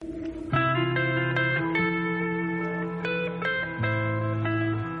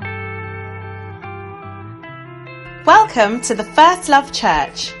Welcome to the First Love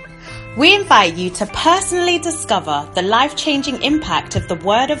Church. We invite you to personally discover the life-changing impact of the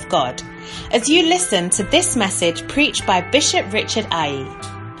Word of God as you listen to this message preached by Bishop Richard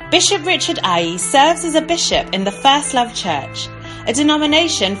Aye. Bishop Richard Aye serves as a bishop in the First Love Church, a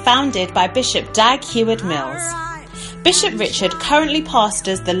denomination founded by Bishop Dag Heward-Mills. Bishop Richard currently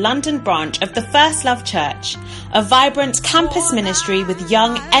pastors the London branch of the First Love Church, a vibrant campus ministry with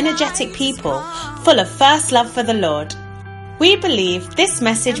young, energetic people full of first love for the Lord. We believe this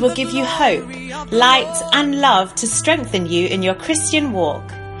message will give you hope, light and love to strengthen you in your Christian walk.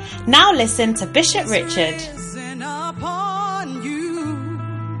 Now listen to Bishop Richard.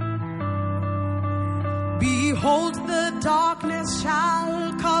 Behold, the darkness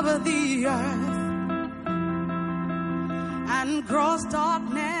shall cover the earth, and gross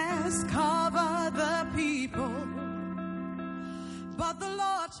darkness cover the people. But the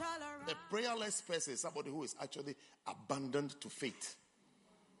Lord shall arise. A prayerless person is somebody who is actually abandoned to faith.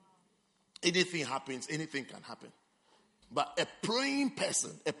 Anything happens, anything can happen. But a praying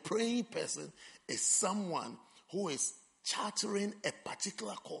person is someone who is chartering a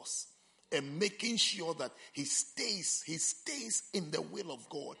particular course and making sure that he stays in the will of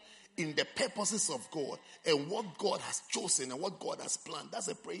God, in the purposes of God, and what God has chosen and what God has planned. That's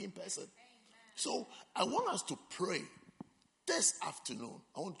a praying person. So I want us to pray this afternoon.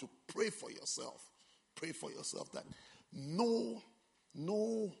 I want to pray for yourself. Pray for yourself that no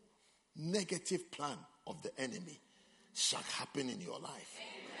negative plan of the enemy shall happen in your life.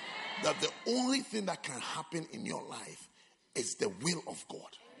 Amen. That the only thing that can happen in your life is the will of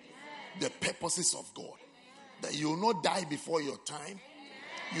God, the purposes of God. That you will not die before your time.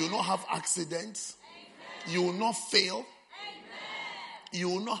 You will not have accidents. Amen. You will not fail. Amen. You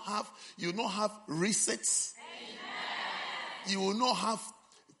will not have resets. Amen. You will not have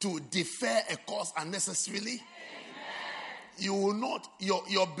to defer a course unnecessarily. Amen. You will not,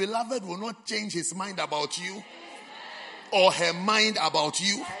 your beloved will not change his mind about you. Amen. Or her mind about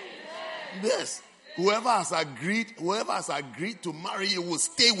you. Amen. Yes. Whoever has agreed to marry you will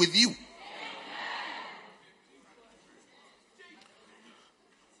stay with you.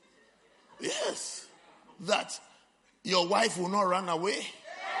 Yes, that your wife will not run away.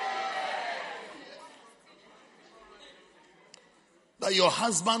 That your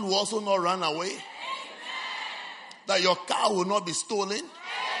husband will also not run away. That your car will not be stolen.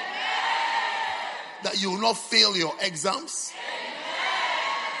 That you will not fail your exams.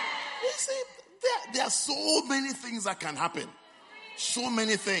 You see, there are so many things that can happen. So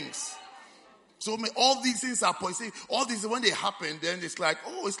many things. So all these things are possible. All these, when they happen, then it's like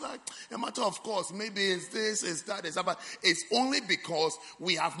a matter of course. Maybe it's this, it's that, it's that. But it's only because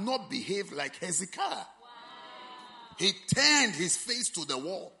we have not behaved like Hezekiah. Wow. He turned his face to the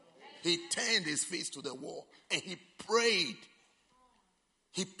wall. He turned his face to the wall. And he prayed.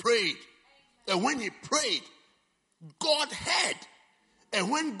 He prayed. And when he prayed, God heard.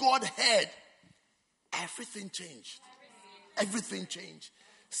 And when God heard, everything changed. Everything changed.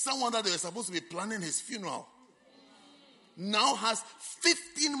 Someone that they were supposed to be planning his funeral now has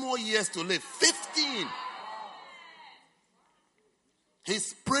 15 more years to live. 15.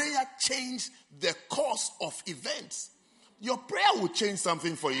 His prayer changed the course of events. Your prayer will change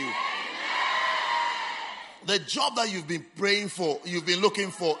something for you. The job that you've been praying for, you've been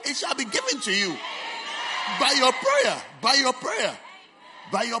looking for, it shall be given to you. By your prayer. By your prayer.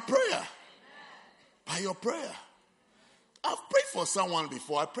 By your prayer. By your prayer. I've prayed for someone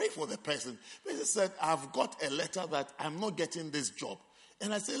before. I prayed for the person. The person said, I've got a letter that I'm not getting this job.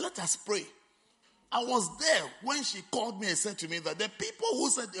 And I said, let us pray. I was there when she called me and said to me that the people who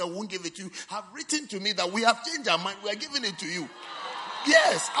said they won't give it to you have written to me that we have changed our mind. We are giving it to you.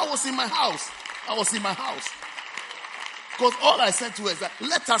 Yes, I was in my house. Because all I said to her is that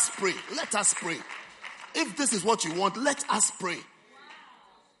let us pray. Let us pray. If this is what you want, let us pray.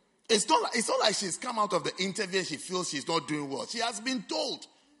 It's not like she's come out of the interview and she feels she's not doing well. She has been told,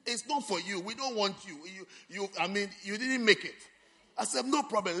 it's not for you. We don't want you. You didn't make it. I said, no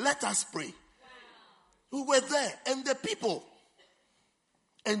problem. Let us pray. We were there. And the people.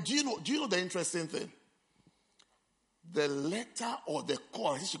 And do you know the interesting thing? The letter or the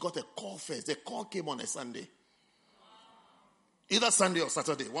call, I think she got a call first. The call came on a Sunday. Either Sunday or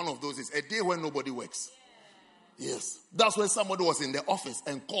Saturday. One of those is a day when nobody works. Yes. That's when somebody was in the office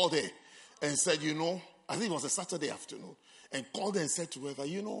and called her and said, I think it was a Saturday afternoon, and called her and said to her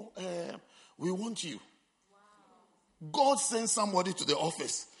that, we want you. Wow. God sent somebody to the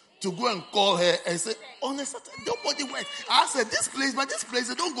office to go and call her and say, on a Saturday, nobody works. I said, this place,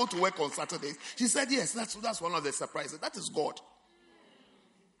 they don't go to work on Saturdays. She said, yes, that's one of the surprises. That is God.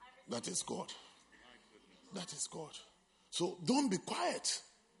 That is God. That is God. So don't be quiet.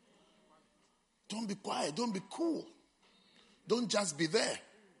 Don't be quiet. Don't be cool. Don't just be there.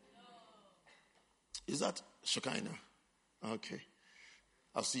 Is that Shekinah? Okay.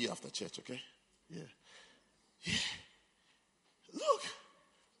 I'll see you after church, okay? Yeah. Look.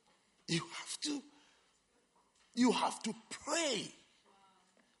 You have to pray.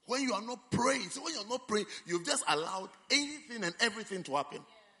 When you are not praying, so when you're not praying, you've just allowed anything and everything to happen.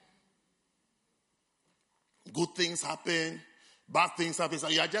 Good things happen, bad things happen. So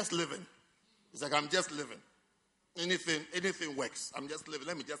you are just living. It's like I'm just living. Anything works. I'm just living.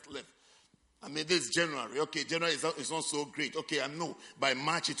 Let me just live. I mean, this is January. Okay, January is not so great. Okay, I know by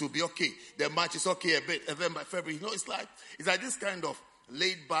March it will be okay. Then March is okay a bit, and then by February, it's like this kind of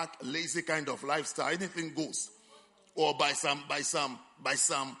laid back, lazy kind of lifestyle. Anything goes, or by some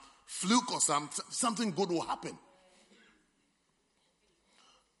fluke or something good will happen.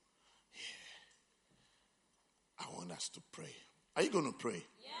 Yeah. I want us to pray. Are you going to pray?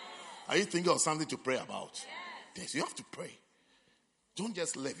 Yes. Are you thinking of something to pray about? Yes. You have to pray. Don't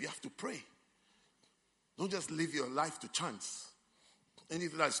just live. You have to pray. Don't just live your life to chance.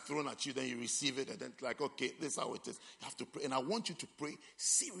 Anything that's thrown at you, then you receive it, and then it's like, okay, this is how it is. You have to pray. And I want you to pray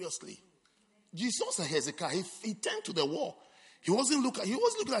seriously. Jesus and Hezekiah, he turned to the wall. He wasn't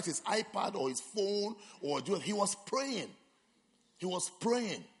looking at his iPad or his phone he was praying. He was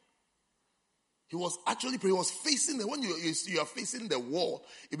praying. He was actually praying. He was facing when you are facing the wall,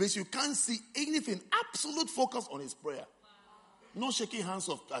 it means you can't see anything. Absolute focus on his prayer. Wow. Not shaking hands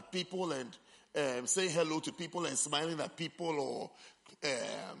at people and saying hello to people and smiling at people or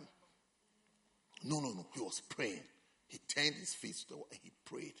no. He was praying. He turned his face to the wall and he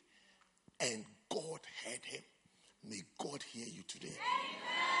prayed. And God heard him. May God hear you today.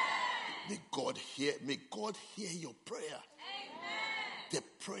 Amen. May God hear your prayer. Amen. The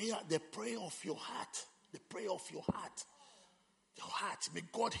prayer of your heart. The prayer of your heart. Your heart. May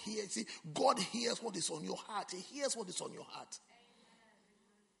God hear. See, God hears what is on your heart. He hears what is on your heart.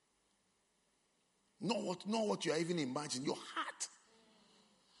 Not what you are even imagining. Your heart.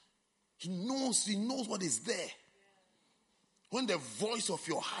 He knows what is there. When the voice of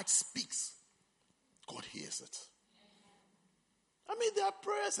your heart speaks, God hears it. I mean, there are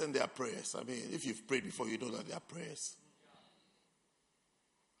prayers and there are prayers. I mean, if you've prayed before, you know that there are prayers.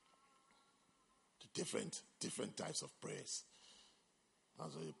 Different types of prayers.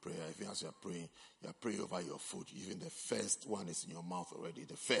 As you pray, as you are praying over your food. Even the first one is in your mouth already.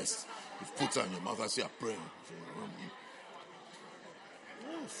 The first, you've put it in your mouth as you are praying.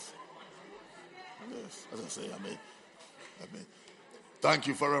 Yes. As I say, Amen. Thank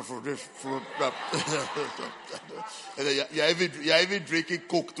you for that. You're even drinking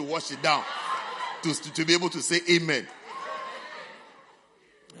Coke to wash it down. To be able to say amen.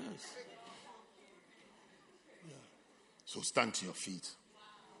 Yes. Yeah. So stand to your feet.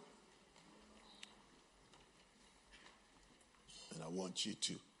 And I want you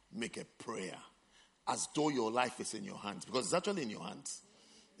to make a prayer as though your life is in your hands. Because it's actually in your hands.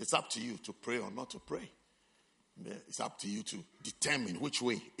 It's up to you to pray or not to pray. It's up to you to determine which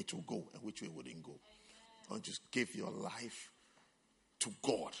way it will go and which way it wouldn't go. Or just give your life to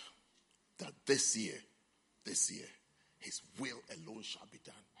God. That this year, His will alone shall be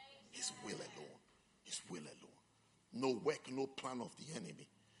done. His will alone. His will alone. No work, no plan of the enemy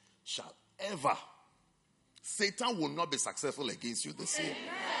shall ever. Satan will not be successful against you this year.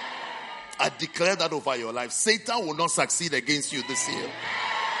 I declare that over your life. Satan will not succeed against you this year.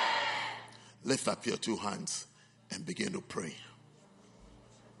 Lift up your two hands and begin to pray.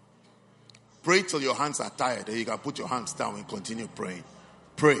 Pray till your hands are tired. Then you can put your hands down and continue praying.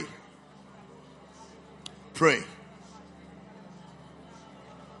 Pray. Pray.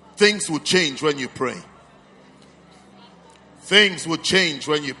 Things will change when you pray. Things will change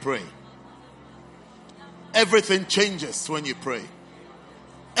when you pray. Everything changes when you pray.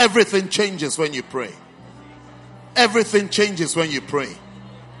 Everything changes when you pray. Everything changes when you pray.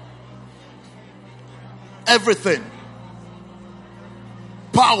 Everything.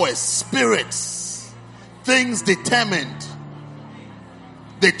 Powers, spirits, things determined.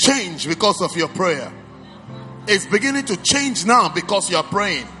 They change because of your prayer. It's beginning to change now because you are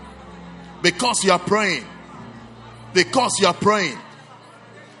praying. Because you are praying. Because you are praying.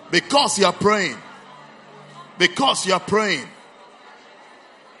 Because you are praying. Because you are praying.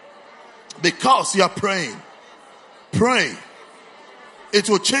 Because you are praying. Pray. It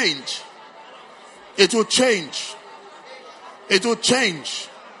will change. It will change. It will change.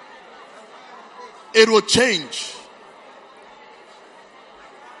 It will change.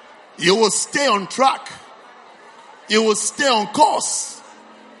 You will stay on track. You will stay on course.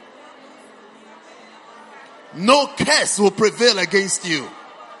 No curse will prevail against you.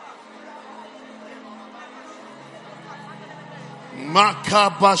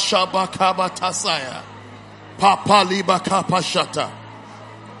 Makaba shabakaba tasaya. Papa liba kapa shata.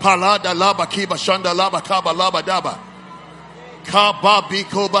 Palada laba kiba shanda laba kaba laba daba. Kaba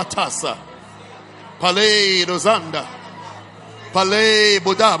biko batasa. Pale rozanda. Pale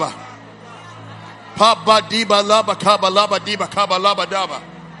budaba. Paba diba laba kaba laba diba kaba laba daba.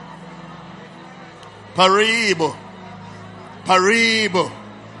 Paribo. Paribo.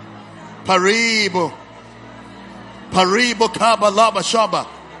 Paribo. Paribo kaba laba shaba.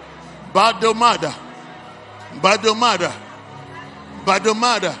 Badomada. Badomada.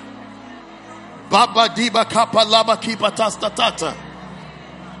 Badomada. Baba diba kapa laba kipa tasta tata.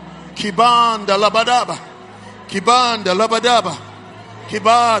 Kibanda labadaba. Kibanda labadaba.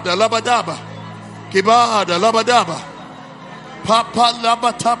 Kibada labadaba. Kibada labadaba. Papa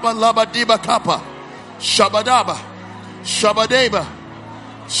labataba labadiba kapa. Shabadaba. Shabadeba.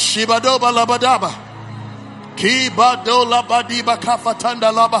 Shibadoba labadaba. Kibado labadiba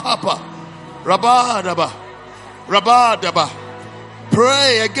kafatanda labahapa. Rabadaba. Rabadaba.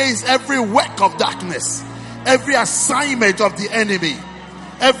 Pray against every work of darkness, every assignment of the enemy,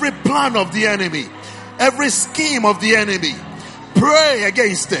 every plan of the enemy, every scheme of the enemy. Pray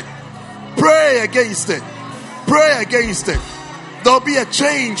against it. Pray against it. Pray against it. There'll be a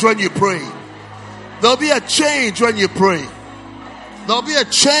change when you pray. There'll be a change when you pray. There'll be a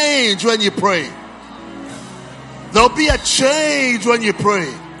change when you pray. There'll be a change when you pray.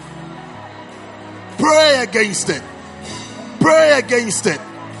 Pray against it. Pray against it.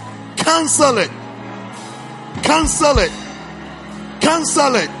 Cancel it. Cancel it.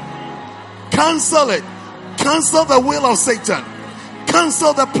 Cancel it. Cancel it. Cancel the will of Satan.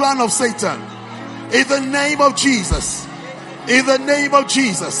 Cancel the plan of Satan. In the name of Jesus. In the name of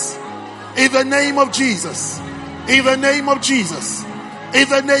Jesus. In the name of Jesus. In the name of Jesus. In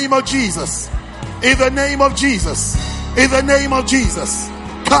the name of Jesus. In the name of Jesus. In the name of Jesus.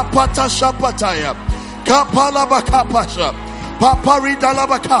 Kapata shapataya. Kapala bakapasha. Paparida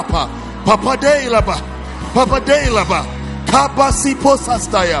laba kapa. Papadelaba. Papadelaba. Kapa sipo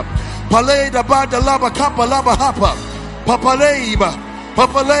sastaya. Paleda bada laba kapa laba hapa. Papaleiba.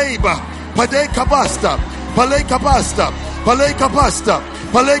 Papaleiba. Pade kabasta. Pale kabasta. Pale kabasta.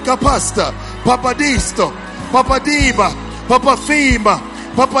 Pale kabasta. Papadisto. Papadiba. Papafima.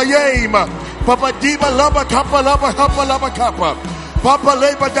 Papayema. Papadiba laba kapa laba hapa laba kapa. Papa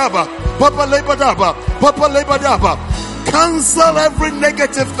leba daba. Papa leba daba. Papa leba daba. Cancel every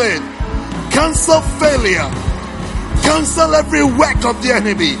negative thing. Cancel failure. Cancel every work of the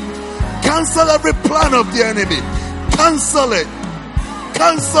enemy. Cancel every plan of the enemy. Cancel it.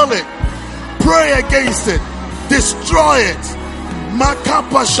 Cancel it. Pray against it. Destroy it.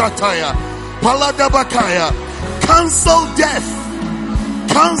 Makapa shataya. Paladabakaya. Cancel death.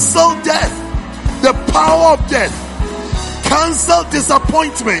 Cancel death. The power of death. Cancel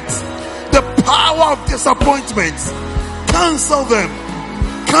disappointment. The power of disappointment. Cancel them.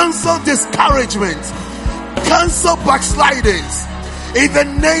 Cancel discouragement. Cancel backslidings. In the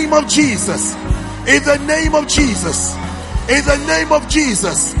name of Jesus. In the name of Jesus. In the name of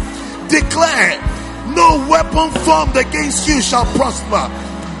Jesus. Declare, no weapon formed against you shall prosper.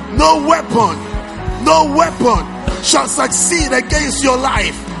 No weapon shall succeed against your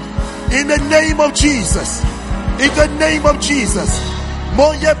life. In the name of Jesus. In the name of Jesus.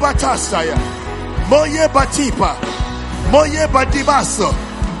 Moye batasaya. Moye batipa. Moye batibaso.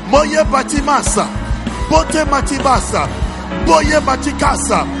 Moye batimasa. Bote matibasa. Boye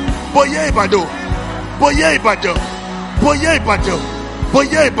batikasa. Boye bado. Boye bado. Boye bado.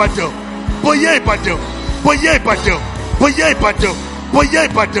 Boye bado. Boye bado. Boye bado. Boye bado. Boye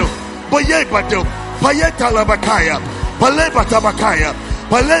bado. Boye bado. Payeta labakaya. Paleba tabakaya.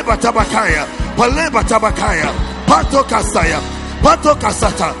 Paleba tabakaya. Paleba tabakaya. Pato kasaya. Pato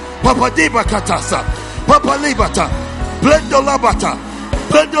kasata. Papadiba katasa. Papalibata. Blendo labata.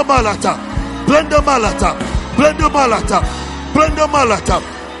 Blendo malata. Blendo malata. Blendo malata. Blendo malata.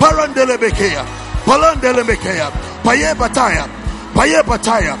 Parandelebekea. Palandelebekea. Paye bataya. Paye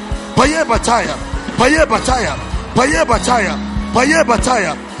bataya. Paye bataya. Paye bataya. Paye bataya. Paye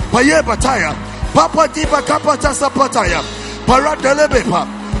bataya. Paye bataya. Papa diba kapata sapataya. Paradelebepa.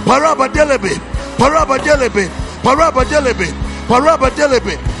 Parabadelebe. Parabadelebe. Parabadelebe.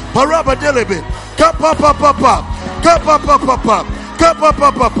 Parabadelebe. Parabadelebe. Kapa papa papa. Kapa papa papa. Kapa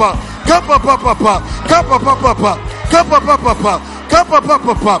papa papa. Kapa papa papa. Kapa papa papa. Kapa papa papa. Kapa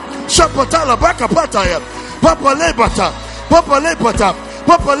papa papa. Shapatala baka pataya. Papa lebata. Papa lepata.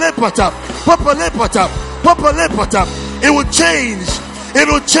 Papa lepata. Papa lepata. Papa lepata. It will change. It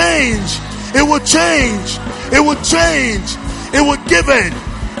will change. It will change. It will change. It will give in.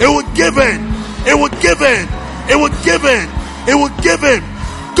 It will give in. It will give in. It will give in. It will give in.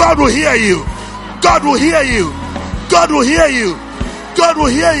 God will hear you. God will hear you. God will hear you. God will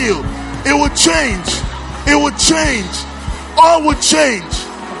hear you. It will change. It will change. All will change.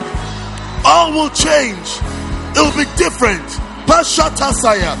 All will change. It will be different.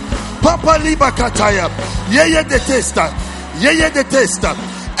 Pashatasaya. Papa Libakataya. Yeye the tester. Yeye the tester.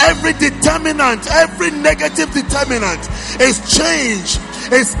 Every determinant, every negative determinant is changed,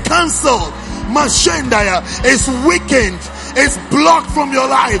 is cancelled. Mashendaya is weakened, is blocked from your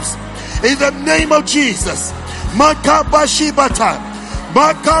lives. In the name of Jesus. Makabashibata.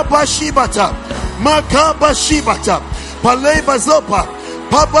 Makabashibata. Makabashibata. Paleba zopa.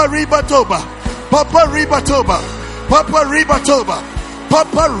 Papa ribatoba. Papa ribatoba. Papa ribatoba.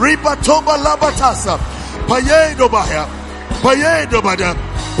 Papa ribatoba labatasa. Payedobaya. Payedobada.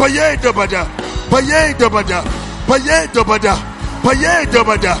 Payedobada. Payedobada. Payedobada.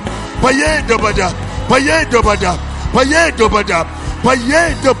 Payedobada. Payedobada. Payedobada. Payedobada.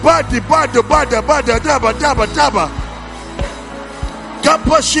 Payedobadi bada bada bada daba daba daba.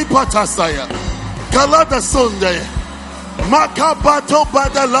 Kapashipatasaya. Kalada Sunday. Makabato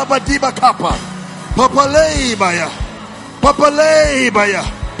bada laba diba kapa. Papalei baya. Papalei baya.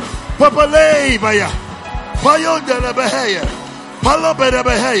 Papalei baya. Payo de la Beheya. Palo de la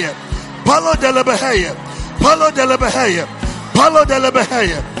Beheya. Palo de la Beheya. Palo de la Beheya. Palo de la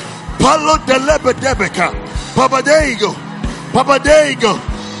Beheya. Palo de la Bedebeka. Papadego. Papadego.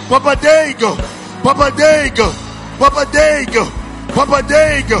 Papadego. Papadego. Papadego.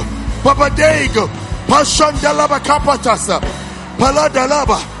 Papadego. Papadego. Pashandalaba kapatasa.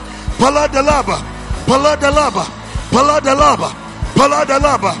 Paladalaba. Paladalaba. Paladalaba. Paladalaba.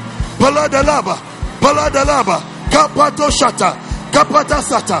 Paladalaba. Paladalaba. Paladalaba. Kapato shata.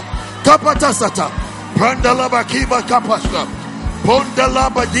 Kapatasata. Kapatasata. Prandalaba kiba kapasta.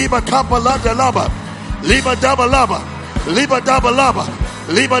 Pondalaba diba kapaladalaba. Liba daba laba. Liba daba laba.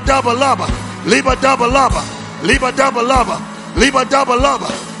 Liba daba laba. Liba daba laba. Liba daba laba. Liba daba laba.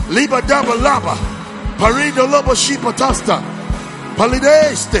 Liba daba laba. Parido lobo shipatasta.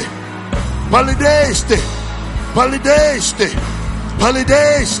 Palideste. Palideste. Palideste.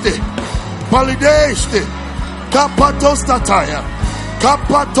 Palideste. Palideste. Kapatostataya.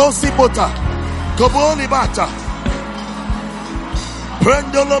 Kapatosibota. Koboli bata.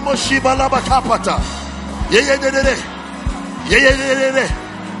 Prendolo moshiba laba kapata. Yeye de de de. Yeye de de de.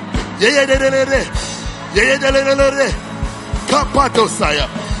 Yeye de de de. Yeye de de de. Kapatosaya.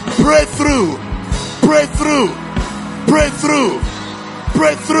 Pray through. Pray through. Pray through.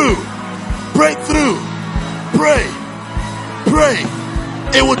 Pray through. Pray through. Pray. Pray.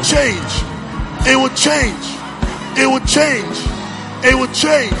 It will change. It will change. It will change. It will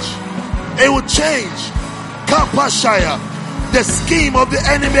change. It will change. Kapashaya. The scheme of the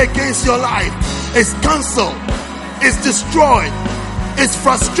enemy against your life is cancelled. Is destroyed. Is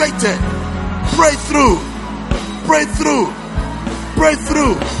frustrated. Pray through. Pray through. Pray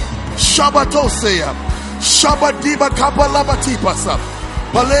through. Shabatoseya. Shabadiba kapalabatipasa.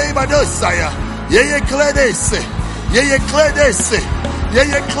 Paleba dosaya. Yeye kledese. Yeye kledese.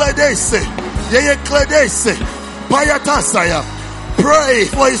 Yeye kledese. Yeye kledese. Payatasaya. Pray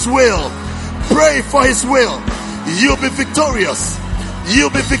for his will. Pray for his will. You'll be victorious. You'll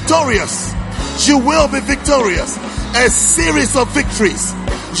be victorious. You will be victorious. A series of victories.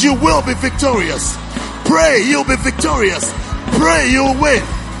 You will be victorious. Pray, you'll be victorious. Pray, you'll win.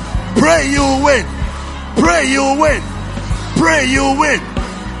 Pray, you'll win. Pray, you'll win. Pray, you'll win.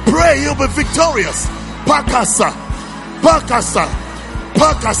 Pray, you'll be victorious. Pakasa. Pakasa.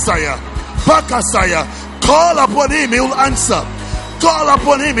 Pakasaya. Pakasaya. Call upon him, he will answer. Call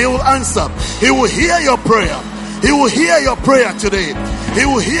upon him, he will answer. He will hear your prayer. He will hear your prayer today. He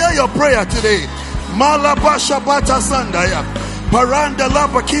will hear your prayer today. Malabasha bata sandaya. Paranda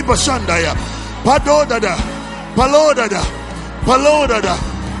laba kiba shandaya. Padodada. Palodada. Palodada.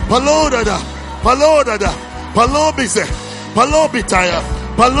 Palodada. Palodada. Palobise. Palobitaya.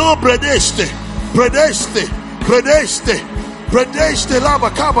 Palobredeste. Predeste. Predeste. Predeste laba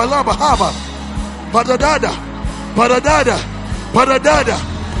kaba laba haba. Padadada. Padadada. Padadada.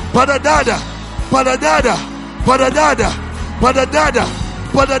 Padadada. Padadada. Padadada. Padadada.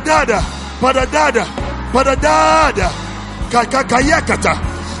 Padadada. Padadada. Padadada. Kakakayakata.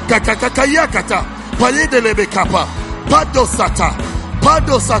 Kakakayakata. Palidelebe kapa. Padosata.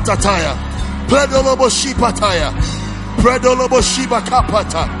 Padosatataya. Predolobo shipataya. Predolobo shiba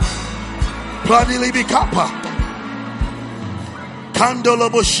kapata. Pradilibi kapa.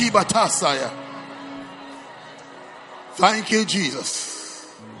 Kandolobo shiba tasaya. Thank you, Jesus.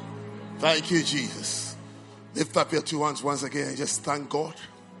 Thank you, Jesus. Lift up your two hands once again and just thank God.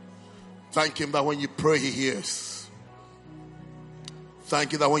 Thank Him that when you pray, He hears.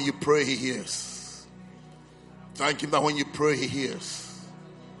 Thank Him that when you pray, He hears. Thank Him that when you pray, He hears.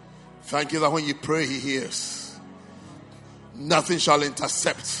 Thank you that when you pray, He hears. Nothing shall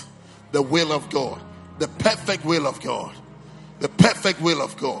intercept the will of God, the perfect will of God, the perfect will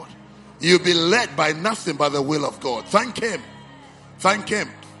of God. You'll be led by nothing but the will of God. Thank Him. Thank Him.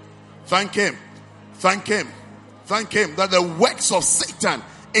 Thank Him. Thank Him. Thank Him that the works of Satan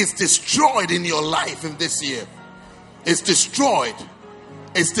is destroyed in your life in this year. It's destroyed.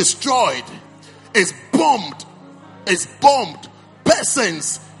 It's destroyed. It's bombed. It's bombed.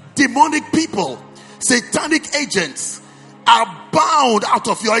 Persons, demonic people, satanic agents are bound out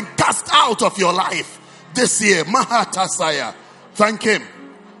of your and cast out of your life this year. Mahatasaya. Thank Him.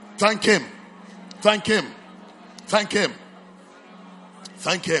 Thank Him. Thank Him. Thank Him.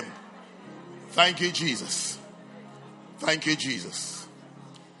 Thank Him. Thank you, Jesus. Thank you, Jesus.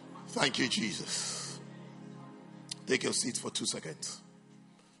 Thank you, Jesus. Take your seats for 2 seconds.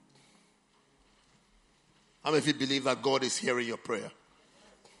 How many of you believe that God is hearing your prayer?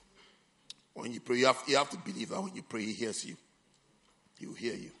 When you pray, you have to believe that when you pray, He hears you. He will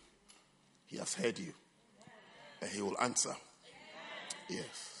hear you. He has heard you. And He will answer.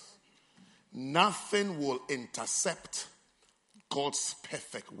 Yes. Nothing will intercept God's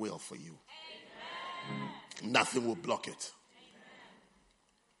perfect will for you. Nothing will block it.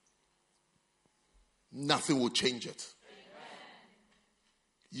 Nothing will change it.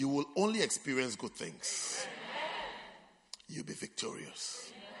 You will only experience good things. You'll be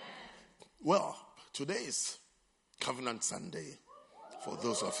victorious. Well, today is Covenant Sunday. For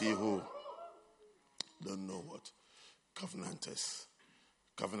those of you who don't know what covenant is.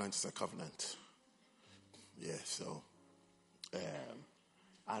 Covenant is a covenant. Yeah, so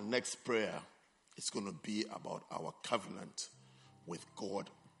our next prayer is going to be about our covenant with God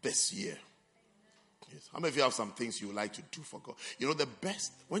this year. Yes. How many of you have some things you would like to do for God? You know, the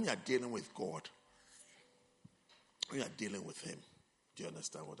best, when you're dealing with God, when you're dealing with Him, do you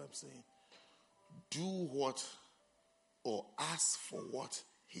understand what I'm saying? Do what or ask for what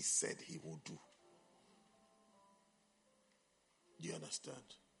He said He will do. Do you understand?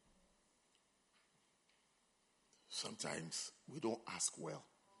 Sometimes we don't ask well.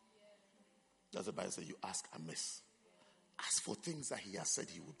 That's the Bible says you ask amiss. Ask for things that He has said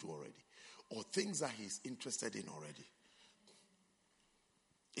He will do already. Or things that He's interested in already.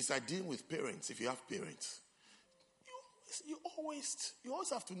 It's like dealing with parents. If you have parents, you always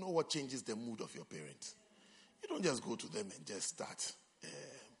have to know what changes the mood of your parents. You don't just go to them and just start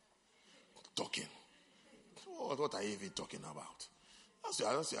talking. What are you even talking about? As you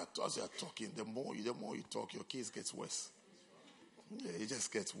are talking, the more you talk, your case gets worse. Yeah, it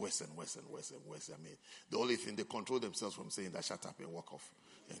just gets worse and worse and worse and worse. I mean, the only thing, they control themselves from saying that shut up and walk off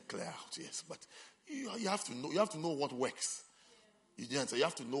and clear out. Yes, but you have to know what works. You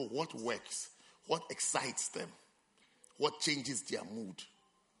have to know what works, what excites them, what changes their mood,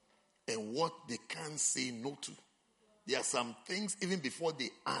 and what they can't say no to. There are some things even before they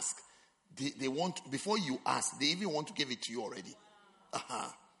ask, they want before you ask, they even want to give it to you already.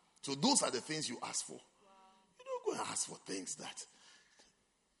 So those are the things you ask for. You don't go and ask for things that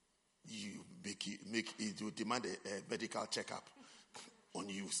you demand a medical checkup on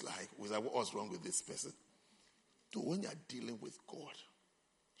you. It's like, what's wrong with this person? So when you're dealing with God,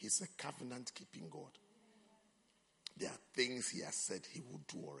 He's a covenant keeping God. There are things He has said He will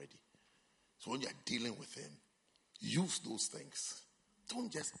do already. So when you're dealing with Him, use those things.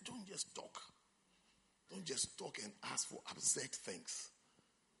 Don't just talk. Don't just talk and ask for absurd things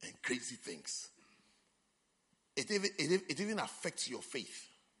and crazy things. It even affects your faith.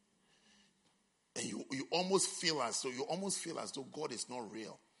 And you almost feel as though God is not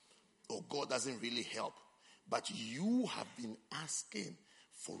real or God doesn't really help. But you have been asking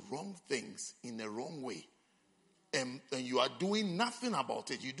for wrong things in the wrong way. And you are doing nothing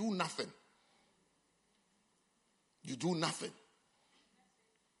about it. You do nothing. You do nothing.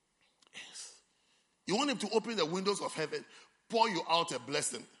 Yes. You want Him to open the windows of heaven, pour you out a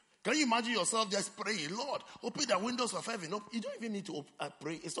blessing. Can you imagine yourself just praying, Lord, open the windows of heaven? No, you don't even need to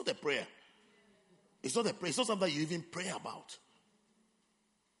pray. It's not a prayer. It's not a prayer. It's not something you even pray about.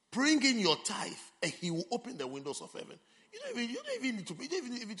 Bring in your tithe and He will open the windows of heaven. You don't even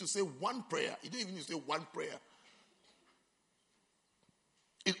need to say one prayer. You don't even need to say one prayer.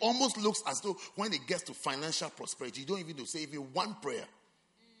 It almost looks as though when it gets to financial prosperity, you don't even need to say even one prayer.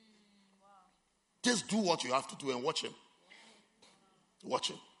 Wow. Just do what you have to do and watch Him.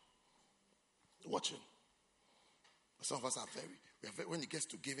 Watch Him. Watch Him. Some of us are very, when it gets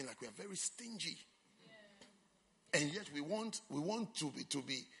to giving, like we are very stingy. And yet we want to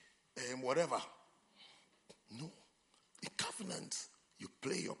be whatever. No. A covenant, you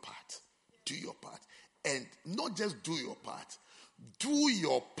play your part, do your part. And not just do your part, do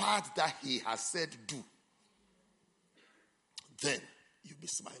your part that he has said do. Then you'll be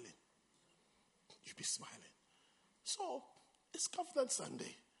smiling. You'll be smiling. So, it's Covenant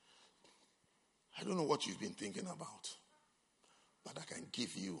Sunday. I don't know what you've been thinking about, but I can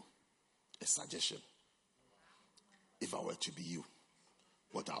give you a suggestion. If I were to be you,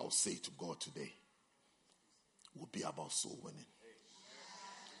 what I'll say to God today would be about soul winning.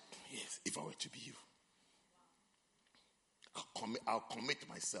 Yes, if I were to be you. I'll commit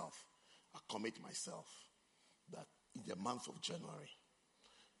myself that in the month of January,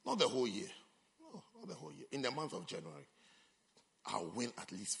 not the whole year, not the whole year, in the month of January, I'll win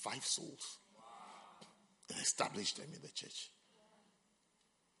at least 5 souls and establish them in the church.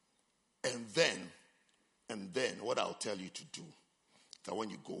 And then what I'll tell you to do, that when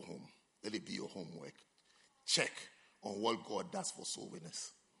you go home, let it be your homework, check on what God does for soul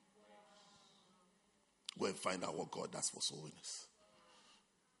winners. Go and find out what God does for soul winners.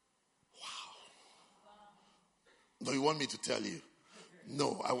 Wow. No, you want me to tell you?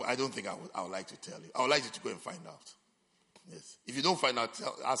 No, I don't think I would like to tell you. I would like you to go and find out. Yes. If you don't find out,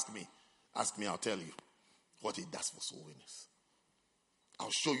 ask me. Ask me, I'll tell you what it does for soul winners.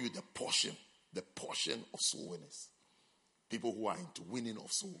 I'll show you the portion of soul winners. People who are into winning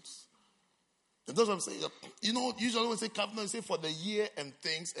of souls. And that's what I'm saying. You know, usually when we say covenant, we say for the year and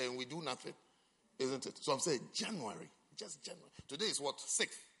things, and we do nothing. Isn't it? So I'm saying January. Just January. Today is what?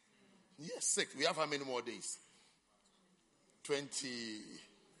 6th. Yes, 6th. We have how many more days?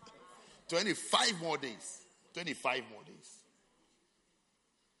 25 more days. 25 more days.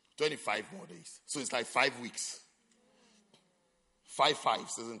 25 more days. So it's like 5 weeks. 5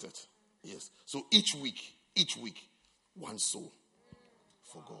 5s, isn't it? Yes. So each week, 1 soul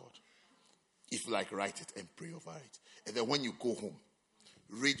for God. If you like, write it and pray over it. And then when you go home,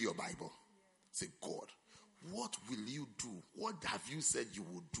 read your Bible. Say, God, what will you do? What have you said you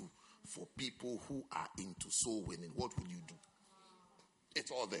will do for people who are into soul winning? What will you do?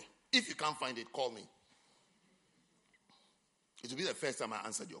 It's all there. If you can't find it, call me. It will be the first time I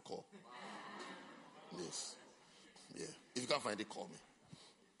answered your call. Yes. Yeah. If you can't find it, call me.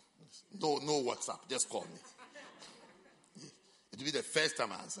 Yes. No WhatsApp. Just call me. Yeah. It will be the first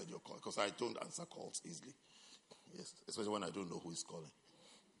time I answered your call because I don't answer calls easily. Yes. Especially when I don't know who is calling.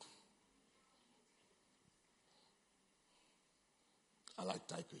 I like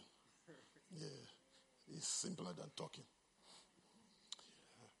typing. Yeah. It's simpler than talking.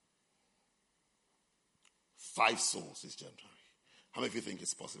 Yeah. 5 souls this January. How many of you think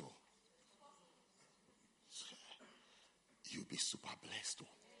it's possible? You'll be super blessed. Oh.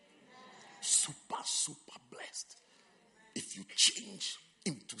 Super blessed. If you change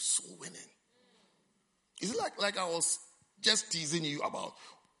into soul winning. Is it like I was just teasing you about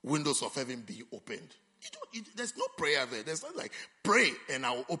windows of heaven being opened? There's no prayer there. There's not like pray and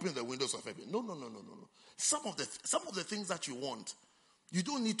I will open the windows of heaven. No. Some of the things that you want, you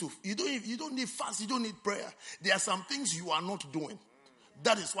don't need fast, you don't need prayer. There are some things you are not doing.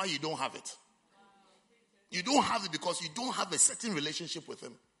 That is why you don't have it. You don't have it because you don't have a certain relationship with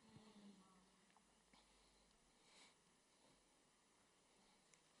him.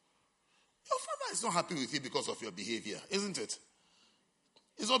 Your father is not happy with you because of your behavior, isn't it?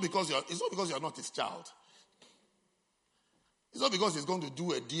 It's not because you're not his child. It's not because he's going to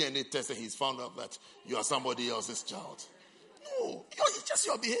do a DNA test and he's found out that you are somebody else's child. No, it's just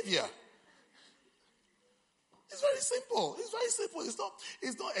your behavior. It's very simple.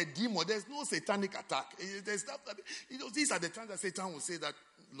 It's not a demon. There's no satanic attack. There's not, these are the times that Satan will say that,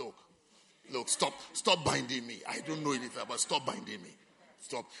 look, stop binding me. I don't know anything, but stop binding me.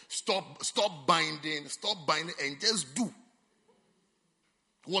 Stop binding, and just do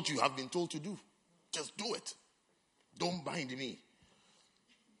what you have been told to do. Just do it. Don't bind me.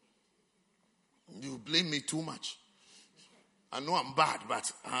 You blame me too much. I know I'm bad,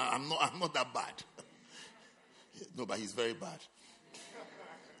 but I'm not that bad. No, but he's very bad.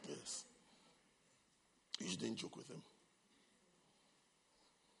 Yes. You shouldn't joke with him.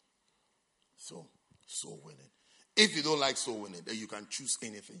 So, soul winning. If you don't like soul winning, then you can choose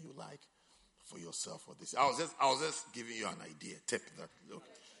anything you like for yourself for this. I was just giving you an idea, tip that look.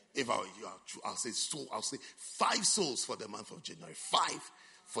 If I'll say 5 souls for the month of January. 5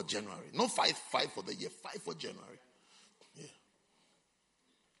 for January. Not 5 for the year. 5 for January. Yeah.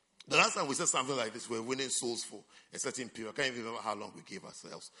 The last time we said something like this, we were winning souls for a certain period. I can't even remember how long we gave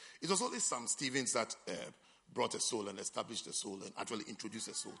ourselves. It was only Sam Stevens that brought a soul and established a soul and actually introduced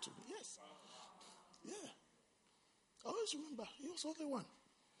a soul to me. Yes. Yeah. I always remember, he was only one.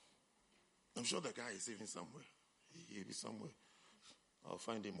 I'm sure the guy is even somewhere. He'll be somewhere. I'll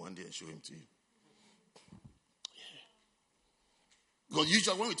find him one day and show him to you. Because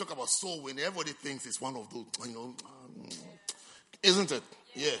usually when we talk about soul winning, everybody thinks it's one of those, isn't it?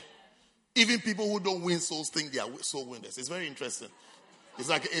 Yeah. Even people who don't win souls think they are soul winners. It's very interesting.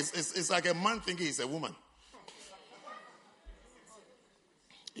 It's like a man thinking he's a woman.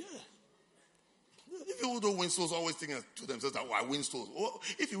 Yeah. If people who don't win souls always think to themselves that, I win souls. Well,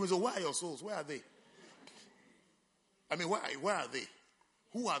 if you win souls, where are your souls? Where are they? I mean, where are they?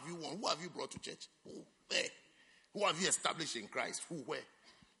 Who have you won? Who have you brought to church? Who? Where? Who have you established in Christ? Who? Where?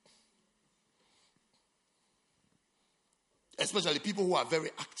 Especially people who are very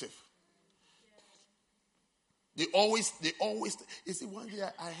active. They always, you see, one day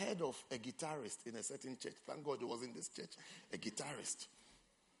I heard of a guitarist in a certain church. Thank God it was in this church. A guitarist.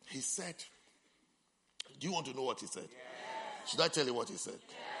 He said, do you want to know what he said? Yes. Should I tell you what he said?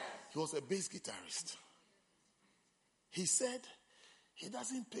 Yes. He was a bass guitarist. He said he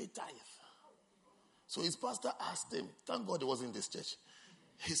doesn't pay tithe. So his pastor asked him, thank God it was in this church.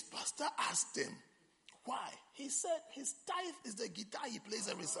 His pastor asked him, why? He said his tithe is the guitar he plays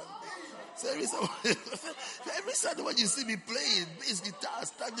every Sunday. So every Sunday when you see me playing bass guitar,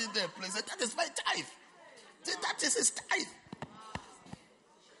 standing there playing, that is my tithe. That is his tithe.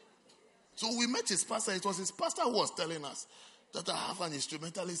 So we met his pastor. It was his pastor who was telling us that I have an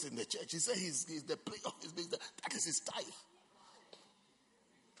instrumentalist in the church. He said he's the player of his bass. That is his tithe.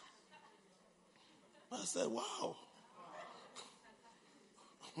 I said, wow.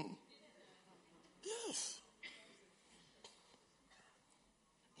 Yes.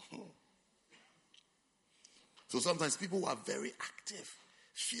 So sometimes people who are very active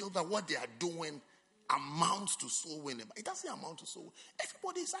feel that what they are doing amounts to soul winning. But it doesn't amount to soul winning.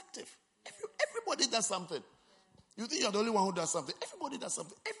 Everybody is active. Everybody does something. You think you're the only one who does something. Everybody does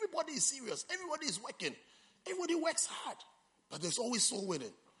something. Everybody is serious. Everybody is working. Everybody works hard. But there's always soul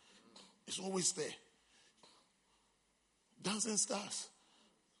winning. It's always there. Dancing stars.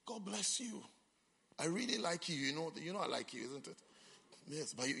 God bless you. I really like you. You know I like you, isn't it?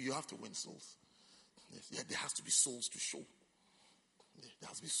 Yes, but you have to win souls. Yes, yeah, there has to be souls to show. Yeah, there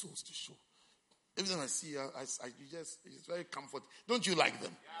has to be souls to show. Every time I see her, it's very comforting. Don't you like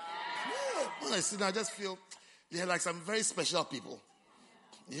them? Yeah. When I see them, I just feel they're like some very special people.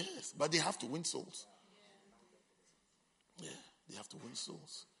 Yes, but they have to win souls. Yeah, they have to win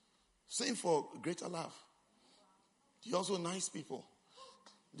souls. Same for Greater Love. You're also nice people.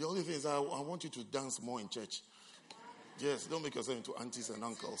 The only thing is I want you to dance more in church. Yes, don't make yourself into aunties and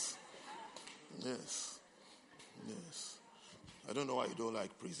uncles. Yes. Yes. I don't know why you don't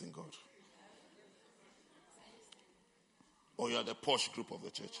like praising God. Or you are the posh group of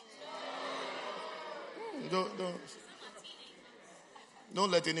the church.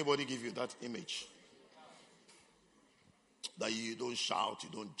 Don't let anybody give you that image. That you don't shout, you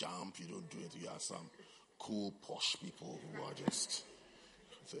don't jump, you don't do it. You are some cool, posh people who are just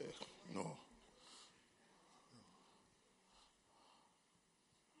there. No.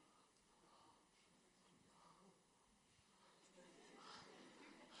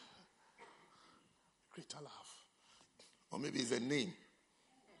 Greater Love. Or maybe it's a name.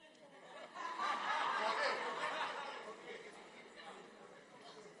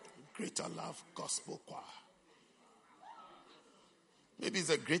 Greater Love Gospel Choir. Maybe it's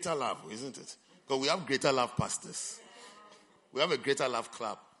a Greater Love, isn't it? Because we have Greater Love pastors. We have a Greater Love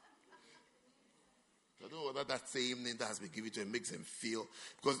club. I don't know whether that same name that has been given to him makes him feel,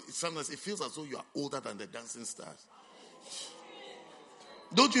 because sometimes it feels as though you are older than the dancing stars.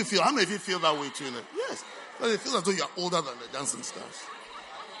 Don't you feel? How many of you feel that way too? Yes. It feels as though you are older than the dancing stars.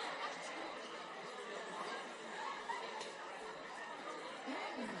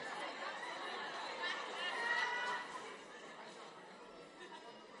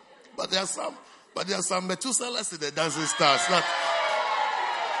 But there are some Methuselahs in the dancing stars.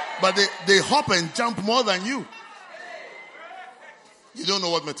 But they hop and jump more than you. You don't know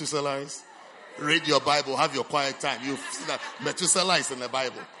what Methuselah is? Read your Bible, have your quiet time. You see that Methuselah is in the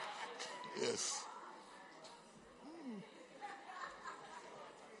Bible. Yes.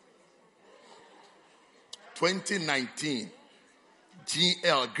 (2019)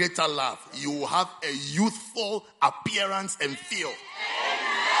 GL Greater Love. You will have a youthful appearance and feel.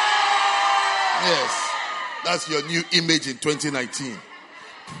 Yes. That's your new image in 2019.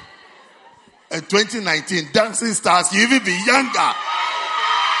 In 2019, dancing stars, you even be younger.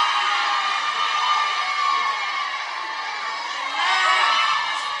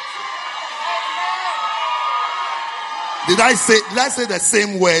 Did I say the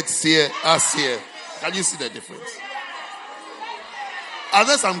same words here as here? Can you see the difference? Are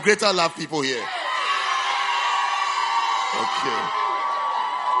there some greater love people here? Okay.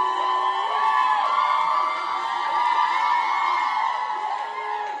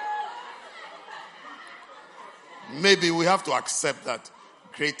 Maybe we have to accept that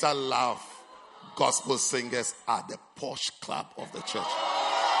greater love gospel singers are the posh club of the church.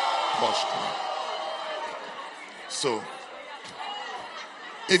 Posh club. So,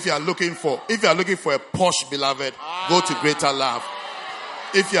 if you are looking for a posh beloved, go to Greater Love.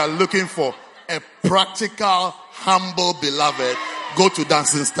 If you are looking for a practical, humble beloved, go to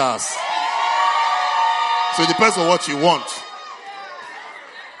Dancing Stars. So it depends on what you want.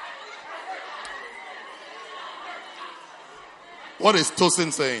 What is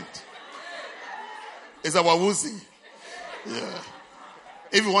Tosin saying? It's a Wawuzi. Yeah.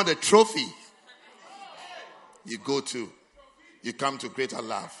 If you want a trophy, you come to Greater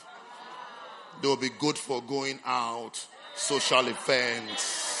Love. They will be good for going out, social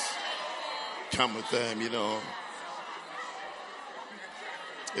events. Come with them,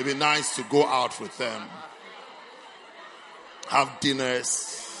 It'd be nice to go out with them. Have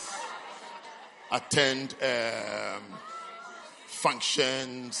dinners. Attend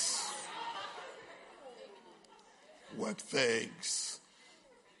functions. Work things.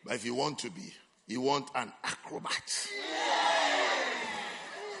 But if you want an acrobat.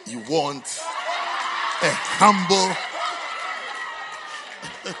 You want a humble,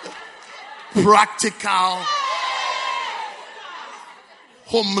 practical,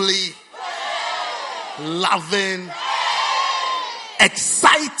 homely, loving,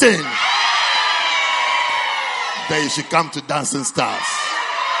 exciting. Then you should come to Dancing Stars.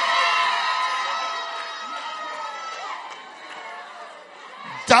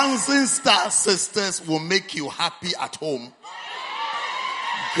 Dancing Star sisters will make you happy at home.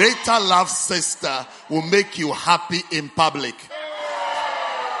 Greater Love sister will make you happy in public.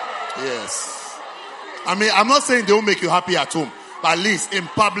 Yes. I mean, I'm not saying they will make you happy at home, but at least in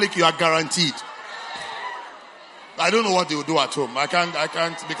public you are guaranteed. I don't know what they will do at home. I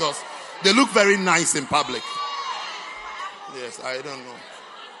can't because they look very nice in public. Yes, I don't know.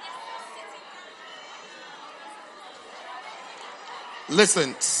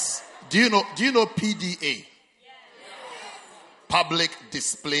 Listen, do you know PDA? Public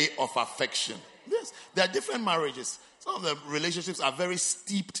display of affection. Yes, there are different marriages. Some of the relationships are very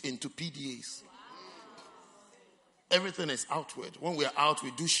steeped into PDAs. Everything is outward. When we are out,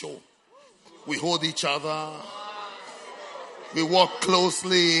 we do show. We hold each other. We walk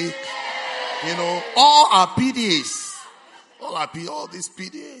closely. All our PDAs. All these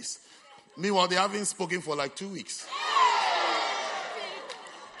PDAs. Meanwhile, they haven't spoken for like 2 weeks.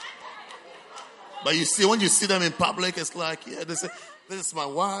 But you see, when you see them in public, it's like, they say, this is my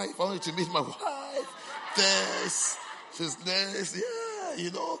wife. I want you to meet my wife. She's this.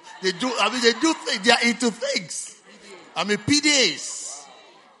 Yeah, They do things. They are into things. I mean, PDAs.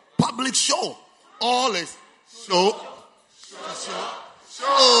 Public show. All is show.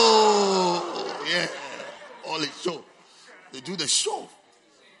 Yeah. All is show. They do the show.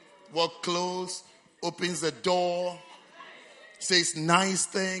 Walk close. Opens the door. Says nice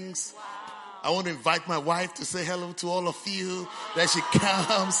things. I want to invite my wife to say hello to all of you. Then she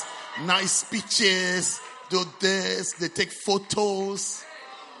comes, nice speeches, do this, they take photos,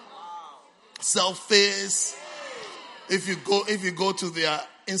 selfies. If you go to their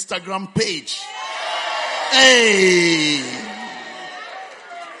Instagram page, hey!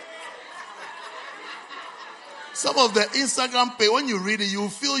 Some of the Instagram page, when you read it, you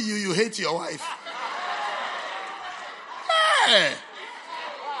feel you hate your wife. Hey!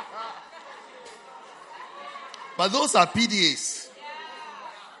 But those are PDAs.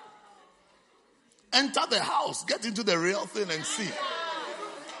 Enter the house, get into the real thing and see.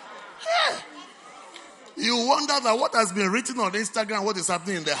 Hey. You wonder that what has been written on Instagram, what is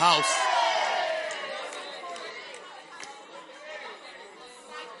happening in the house.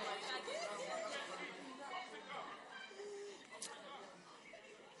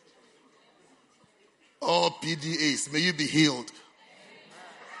 All PDAs, may you be healed.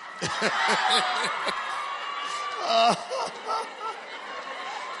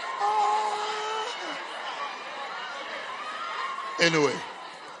 Anyway,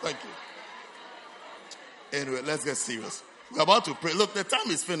 thank you. Anyway, let's get serious. We're about to pray. Look, the time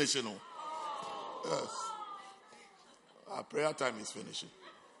is finishing. Yes. Our prayer time is finishing.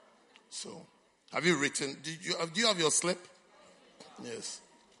 So, have you written? Do you have your slip? Yes.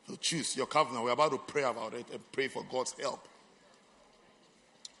 So choose your covenant. We're about to pray about it and pray for God's help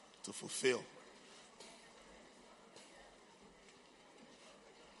to fulfill.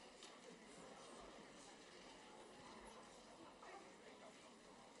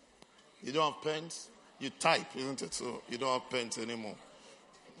 You don't have pens? You type, isn't it? So you don't have pens anymore.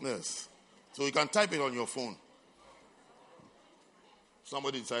 Yes. So you can type it on your phone.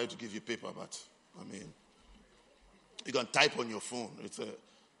 Somebody decided to give you paper, but you can type on your phone.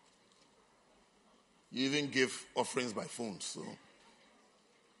 You even give offerings by phone. So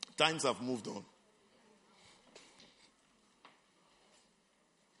times have moved on.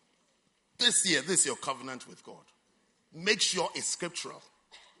 This year, this is your covenant with God. Make sure it's scriptural.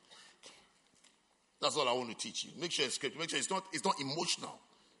 That's all I want to teach you. Make sure it's scriptural. Make sure it's not emotional.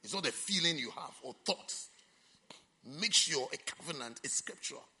 It's not a feeling you have or thoughts. Make sure a covenant is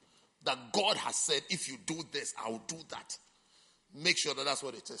scriptural. That God has said, if you do this, I'll do that. Make sure that that's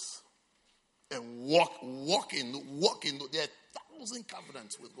what it is. And walk in. There are 1,000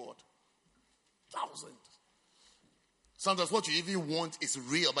 covenants with God. 1,000. Sometimes what you even want is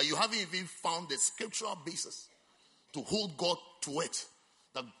real, but you haven't even found the scriptural basis to hold God to it.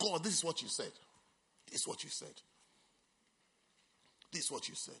 That God, this is what you said. This is what you said. This is what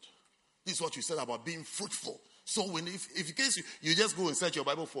you said. This is what you said about being fruitful. So when if in case you just go and search your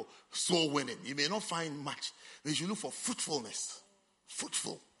Bible for soul winning, you may not find much. But you look for fruitfulness.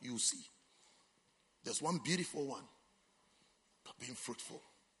 Fruitful, you see. There's one beautiful one. But being fruitful.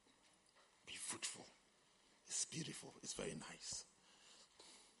 Be fruitful. It's beautiful. It's very nice.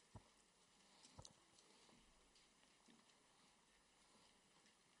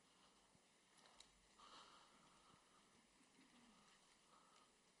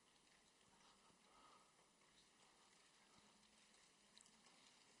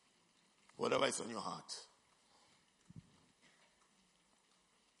 Whatever is on your heart.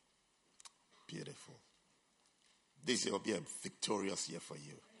 Beautiful. This year will be a victorious year for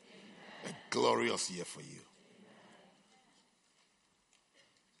you. Amen. A glorious year for you.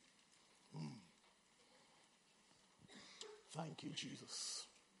 Thank you, Jesus.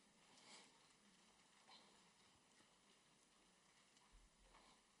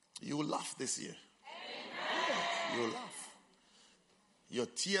 You will laugh this year. Amen. You will laugh. Your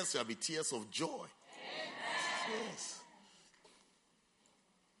tears shall be tears of joy. Amen. Yes.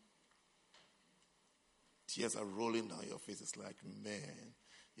 Tears are rolling down your face. It's like, man,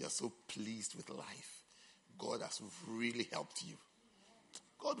 you're so pleased with life. God has really helped you.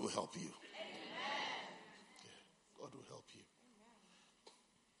 God will help you. Amen. Yeah, God will help you.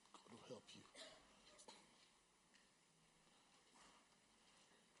 God will help you.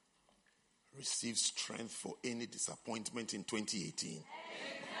 Receive strength for any disappointment in 2018. Amen.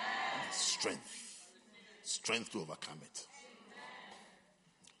 Strength. Strength to overcome it.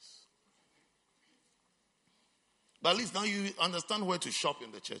 Yes. But at least now you understand where to shop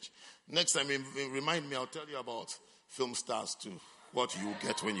in the church. Next time, remind me, I'll tell you about film stars too. What you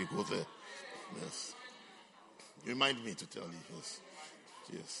get when you go there. Yes. Remind me to tell you. Yes.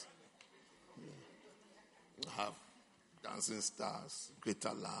 Yes. Yeah. Have Dancing Stars,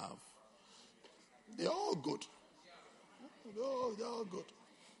 Greater Love. They're all good. They're all good.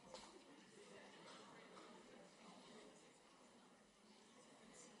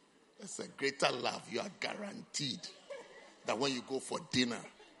 It's a Greater Love. You are guaranteed that when you go for dinner,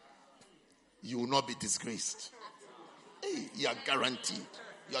 you will not be disgraced. Hey, you are guaranteed.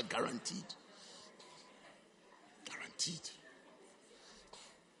 You are guaranteed. Guaranteed.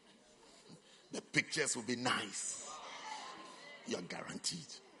 The pictures will be nice. You are guaranteed.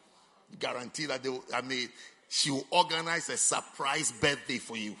 Guarantee that she will organize a surprise birthday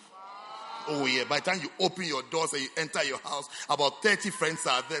for you. Oh yeah, by the time you open your doors and you enter your house, about 30 friends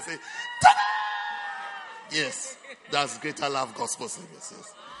are there. Say, ta-da! Yes, that's Greater Love Gospel Service.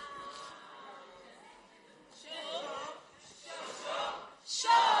 Yes.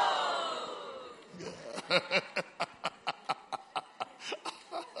 Yeah.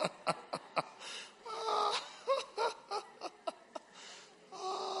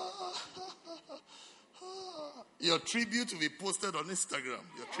 Your tribute will be posted on Instagram.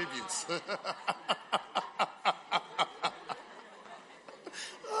 Your tributes.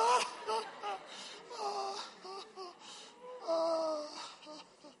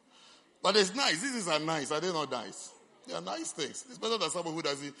 But it's nice. These are nice. Are they not nice? They are nice things. It's better than someone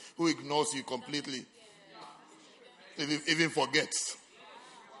who ignores you completely. Even forgets.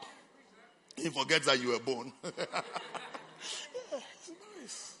 He forgets that you were born. Yeah, it's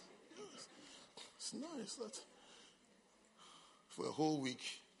nice. It's nice that for a whole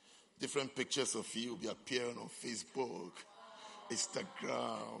week, different pictures of you will be appearing on Facebook,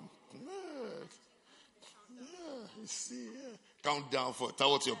 Instagram. Yeah, you see, yeah. Countdown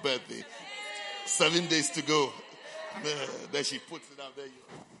towards your birthday. 7 days to go. Man, then she puts it out there.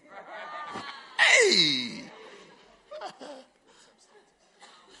 Hey!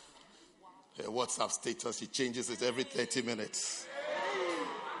 Her WhatsApp status, she changes it every 30 minutes.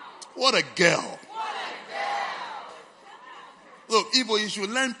 What a girl. Look, Ibo, you should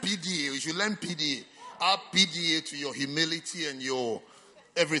learn PDA. You should learn PDA. Add PDA to your humility and your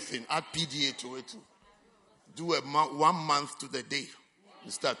everything. Add PDA to it too. Do 1 month to the day.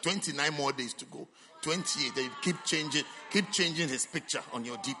 You start 29 more days to go. 28. Then you keep changing his picture on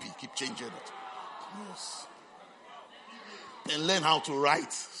your DP. Keep changing it. Yes. And learn how to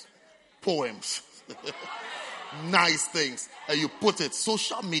write poems. Nice things. And you put it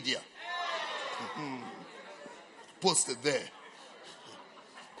social media. Post it there.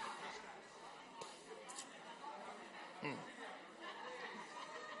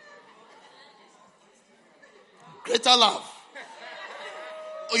 Greater love.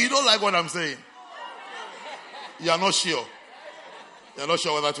 Oh, you don't like what I'm saying? You are not sure. You are not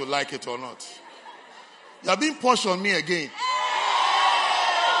sure whether to like it or not. You are being pushed on me again.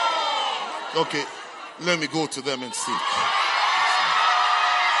 Okay, let me go to them and see.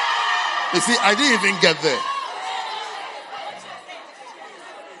 You see, I didn't even get there.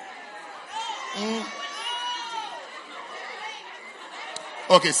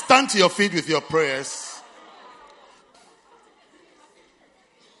 Okay, stand to your feet with your prayers.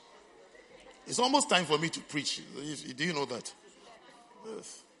 It's almost time for me to preach. Do you know that?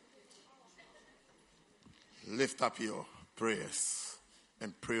 Yes. Lift up your prayers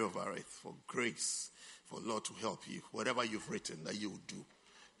and pray over it for grace, for Lord to help you. Whatever you've written that you will do,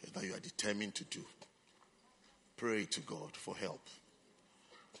 that you are determined to do. Pray to God for help.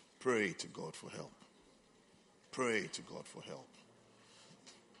 Pray to God for help. Pray to God for help.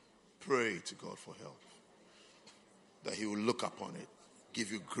 Pray to God for help. That He will look upon it,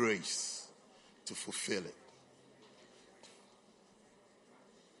 give you grace to fulfill it.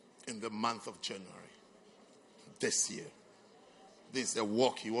 In the month of January, this year, this is a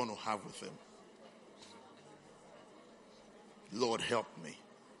walk you want to have with Him. Lord, help me.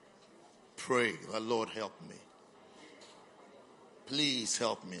 Pray that Lord help me. Please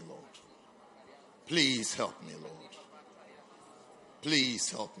help me, Lord. Please help me, Lord. Please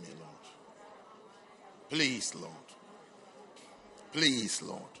help me, Lord. Please, Lord. Please,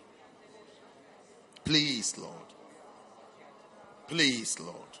 Lord. Please, Lord. Please,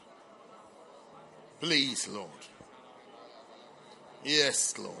 Lord. Please, Lord.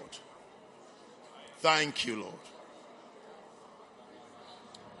 Yes, Lord. Thank you, Lord.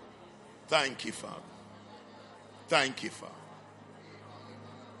 Thank you, Father. Thank you, Father.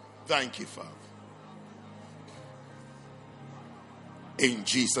 Thank you, Father. In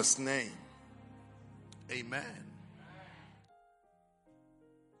Jesus' name. Amen.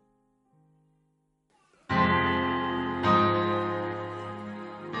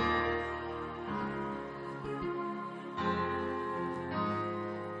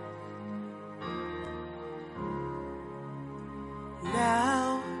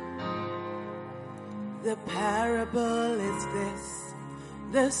 Now, the parable is this.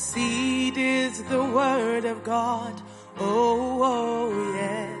 The seed is the word of God. Oh,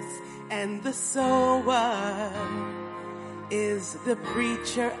 yes. And the sower is the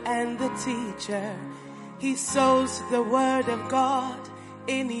preacher and the teacher. He sows the word of God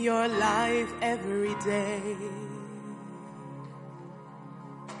in your life every day.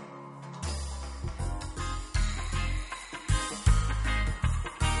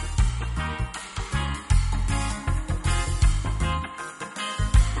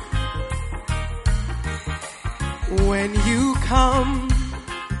 When you come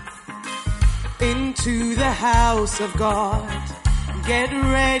into the house of God, get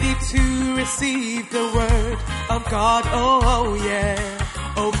ready to receive the word of God. Oh yeah,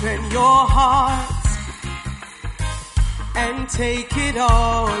 open your heart and take it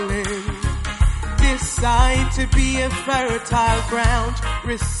all in. Decide to be a fertile ground,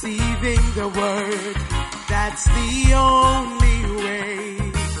 receiving the word. That's the only way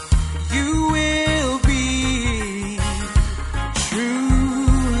you will be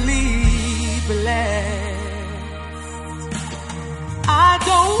truly blessed. I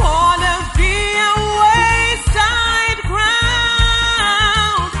don't want to be a wayside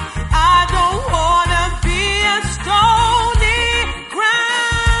ground. I don't want to be a stony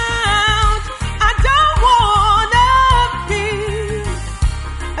ground. I don't want to be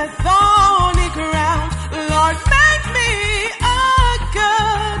a thorny ground. Lord, make me a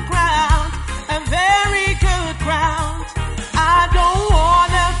good ground, a very good ground. I don't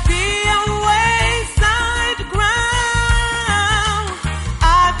want to be a wayside ground.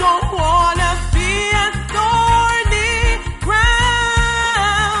 I don't want to be a thorny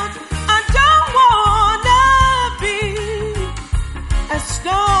ground. I don't want to be a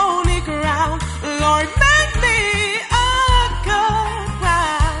stony ground.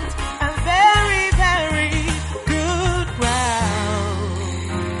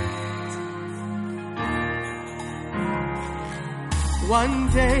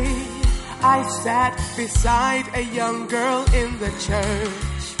 day I sat beside a young girl in the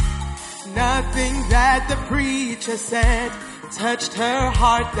church. Nothing that the preacher said touched her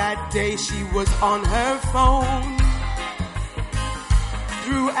heart that day. She was on her phone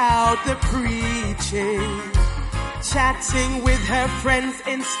throughout the preaching, chatting with her friends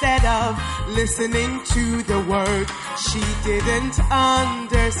instead of listening to the word. She didn't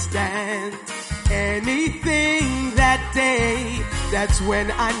understand anything that day. That's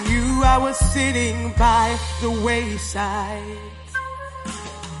when I knew I was sitting by the wayside.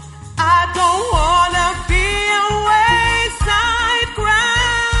 I don't wanna be a wayside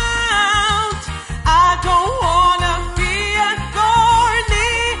ground. I don't wanna be a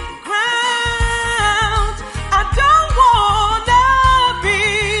thorny ground. I don't wanna be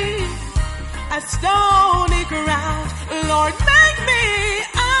a stony ground. Lord, make me a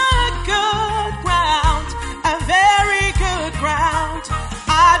good ground, a very good ground.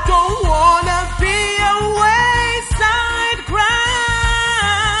 I don't wanna be a wayside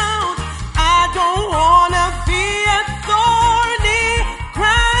ground. I don't wanna be a thorny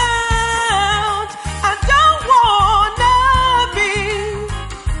ground. I don't wanna be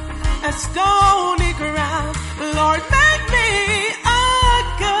a stony ground. Lord, make me a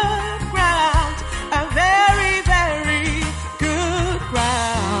good ground, a very, very good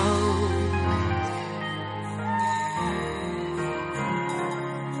ground.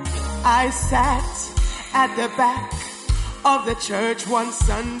 I sat at the back of the church one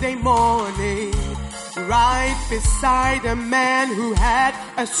Sunday morning, right beside a man who had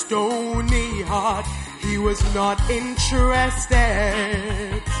a stony heart. He was not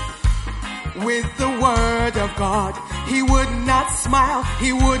interested with the word of God. He would not smile,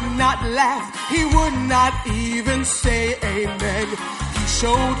 he would not laugh, he would not even say amen. He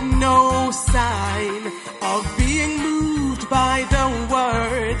showed no sign of being moved by the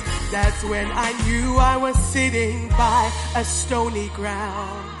word. That's when I knew I was sitting by a stony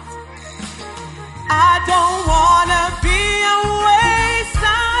ground. I don't wanna be a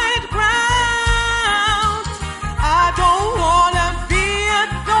wayside ground. I don't wanna be a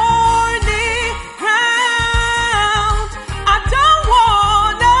thorny ground. I don't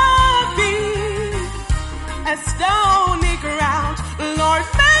wanna be a stony ground. Lord,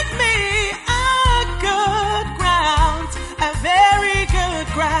 make me a good ground, a very good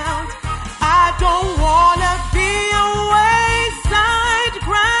ground. I don't wanna be a wayside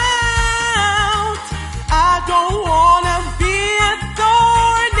ground. I don't wanna be a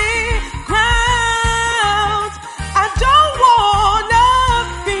thorny ground. I don't wanna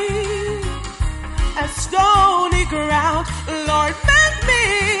be a stony ground. Lord, make me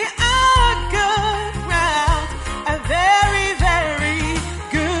a good ground, a very, very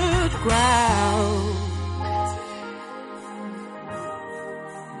good ground.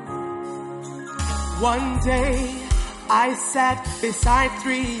 One day I sat beside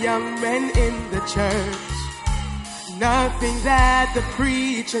 3 young men in the church. Nothing that the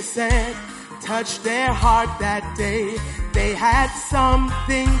preacher said touched their heart that day. They had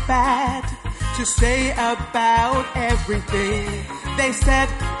something bad to say about everything. They said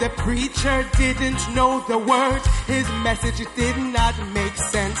the preacher didn't know the word, his message did not make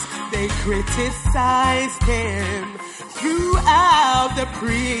sense. They criticized him throughout the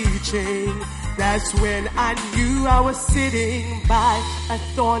preaching. That's when I knew I was sitting by a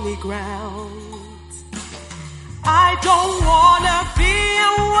thorny ground. I don't wanna be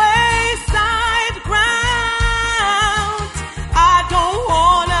a wayside ground. I don't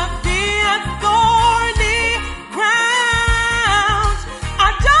wanna be a thorny ground. I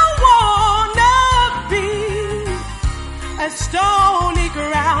don't wanna be a stony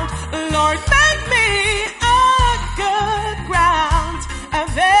ground. Lord, make me a good ground, a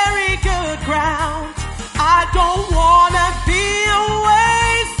very good ground. I don't wanna be a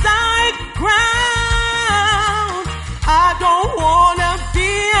wayside ground. I don't wanna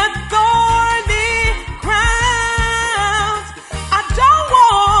be a thorny ground. I don't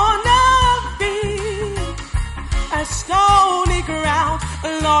wanna be a stony ground.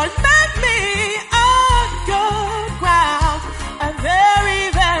 Lord, make me a good ground, a very,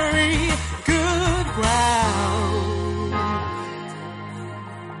 very good ground.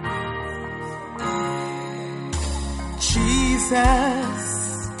 Jesus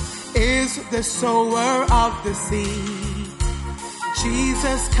is the sower of the seed.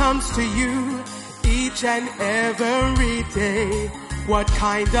 Jesus comes to you each and every day. What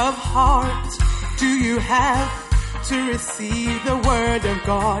kind of heart do you have to receive the word of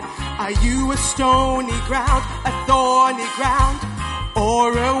God? Are you a stony ground, a thorny ground,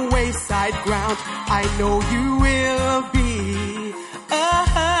 or a wayside ground? I know you will be a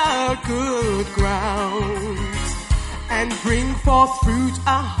good ground and bring forth fruit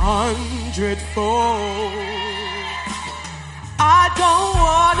 100-fold. I don't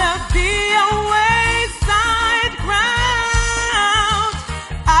want to be a wayside ground.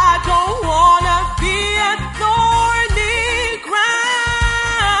 I don't want to be a thorny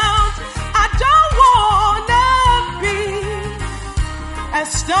ground. I don't want to be a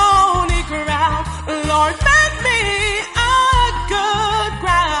stony ground. Lord, make me a good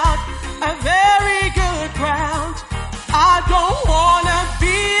ground, a very good ground. I don't want to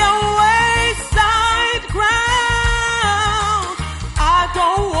be a wayside ground. I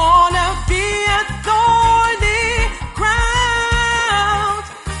don't want to be a thorny ground.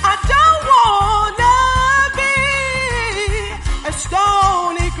 I don't want to be a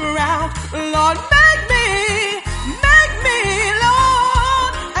stony ground. Lord, make me,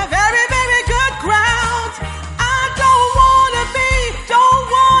 Lord, a very, very good ground. I don't want to be a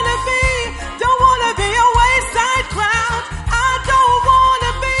wayside ground. I don't want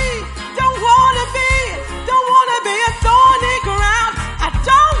to be a thorny ground. I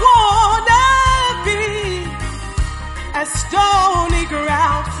don't want to be a stony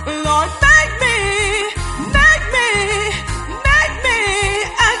ground. Lord, make me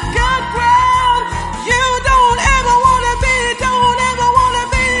a good ground. You don't ever want to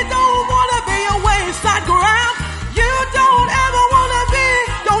be a wayside ground. You don't ever want to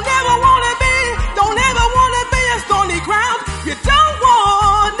be a stony ground. You don't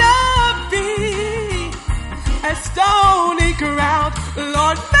want to be a stony ground.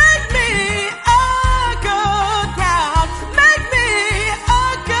 Lord, make me a good ground. Make me a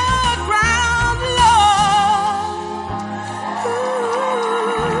good ground, Lord.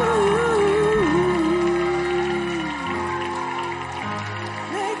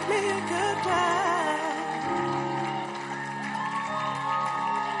 Make me a good ground.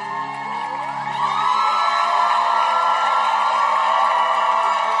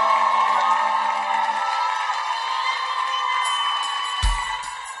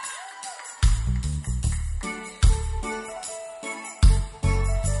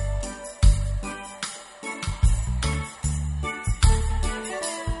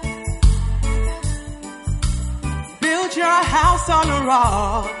 Build your house on a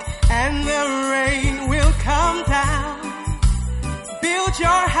rock and the rain will come down. Build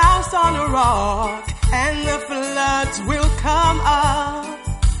your house on a rock and the floods will come up.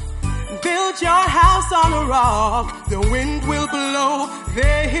 Build your house on a rock, the wind will blow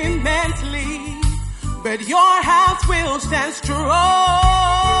vehemently, but your house will stand strong,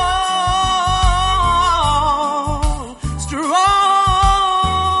 strong.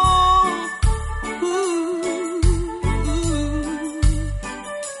 Ooh.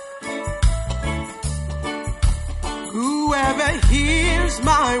 Whoever hears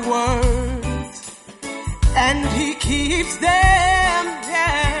my words and he keeps them,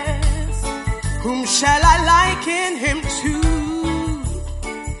 yes, whom shall I liken him to?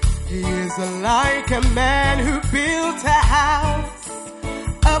 He is like a man who built a house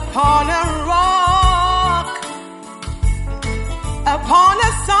upon a rock, upon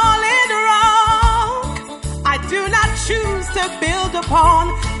a solid rock. I do not choose to build upon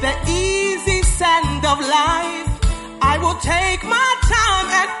the easy sand of life. I will take my time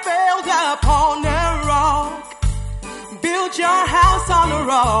and build upon a rock. Build your house on a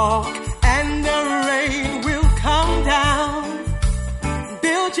rock and the rain will come down.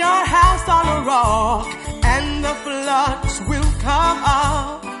 Build your house on a rock and the floods will come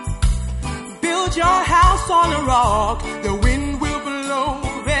up. Build your house on a rock, the wind will blow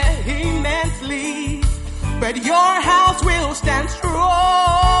vehemently, but your house will stand strong,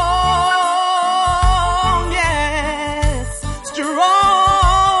 yes, strong.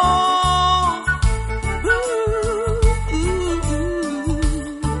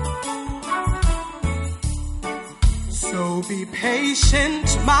 So be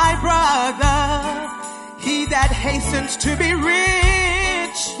patient, my brother, he that hastens to be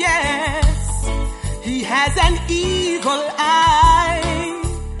rich, yes, he has an evil eye.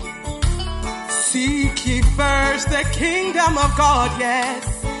 Seek ye first the kingdom of God, yes,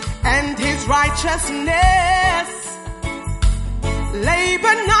 and his righteousness.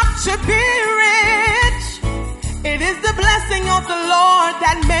 Labor not to be rich. It is the blessing of the Lord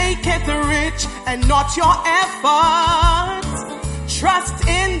that maketh rich, and not your effort. Trust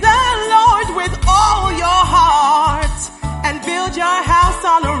in the Lord with all your heart, and build your house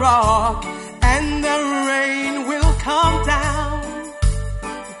on a rock, and the rain will come down.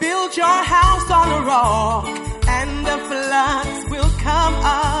 Build your house on a rock, and the floods will come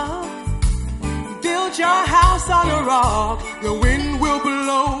up. Build your house on a rock, the wind will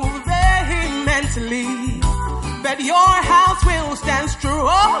blow there. mentally, but your house will stand strong.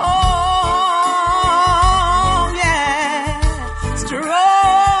 Yeah, strong.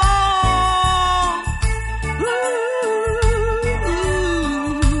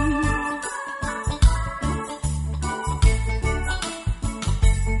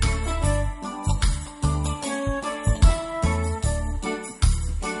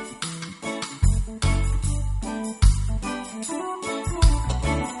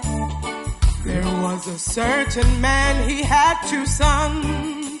 A certain man, he had 2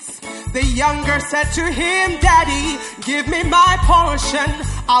 sons. The younger said to him, Daddy, give me my portion.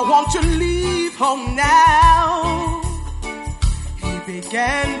 I want to leave home now. He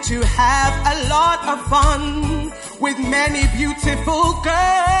began to have a lot of fun with many beautiful girls.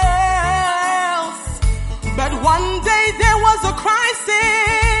 But one day there was a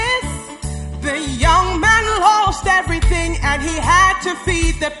crisis. The young man lost everything and he had to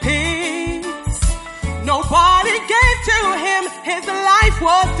feed the pigs. Nobody gave to him, his life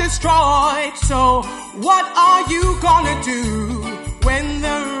was destroyed. So what are you gonna do when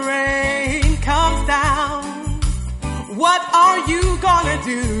the rain comes down? What are you gonna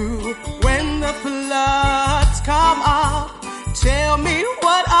do when the floods come up? Tell me,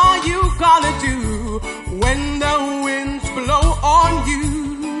 what are you gonna do when the winds blow on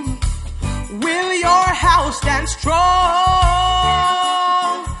you? Will your house stand strong?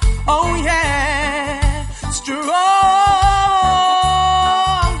 Oh yeah. Strong.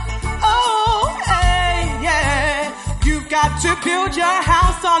 Oh, hey, yeah. You've got to build your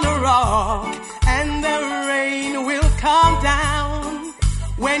house on a rock, and the rain will come down.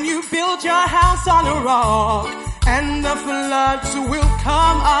 When you build your house on a rock, and the floods will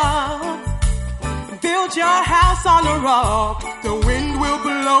come up. Build your house on a rock, the wind will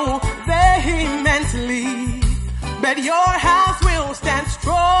blow vehemently, but your house will stand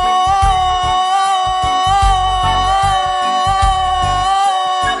strong.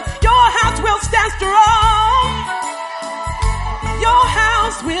 Your house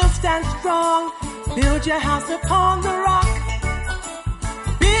will stand strong. Build your house upon the rock.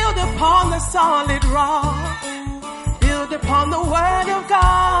 Build upon the solid rock. Build upon the word of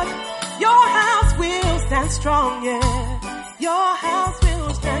God. Your house will stand strong, yeah. Your house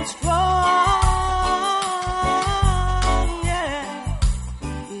will stand strong, yeah.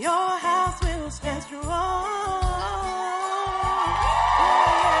 Your house will stand strong.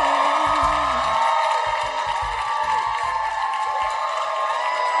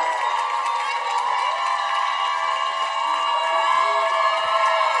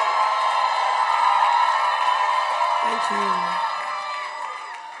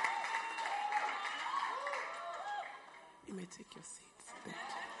 You may take your seats.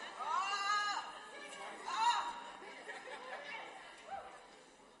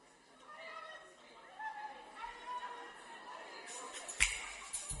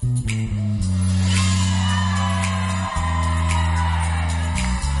 Thank you.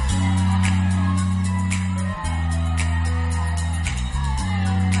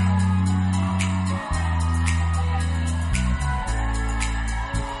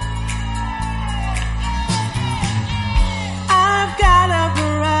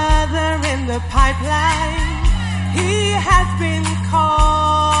 The pipeline, he has been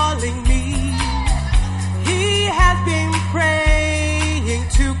calling me. He has been praying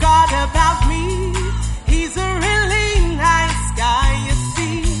to God about me. He's a really nice guy, you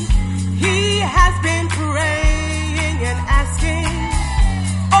see. He has been praying and asking,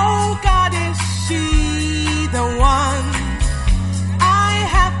 oh God, is she the one? I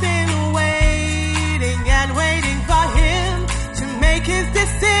have been waiting and waiting for him to make his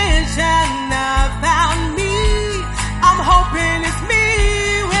decision about me. I'm hoping it's me.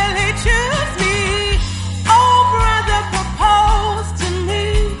 Will he choose me? Oh, brother, propose to me.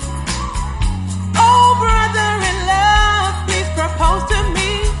 Oh, brother in love, please propose to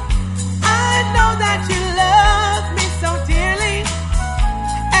me. I know that you love me so dearly,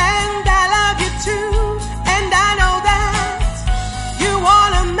 and I love you too, and I know that you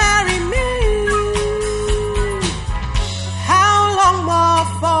wanna marry me. How long more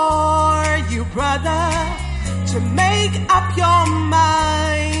for you, brother, to make up your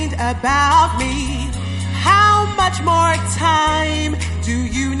mind about me? How much more time do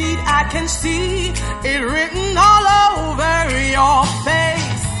you need? I can see it written all over your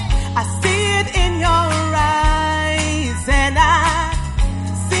face. I see it in your eyes, and I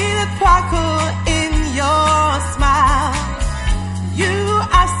see the sparkle in your smile. You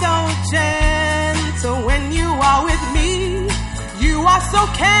are so gentle when you are with me. You are so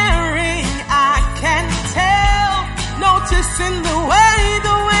caring, I can tell. Noticing the way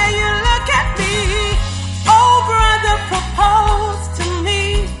you look look at me. Oh, brother, propose to me.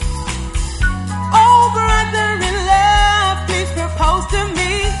 Oh, brother in love, please propose to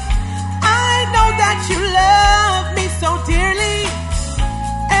me. I know that you love me so dearly,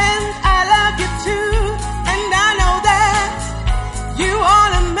 and I love you too, and I know that you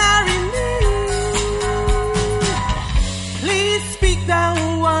ought to marry me. Please speak the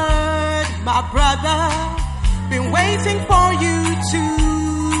word, my brother. Been waiting for you to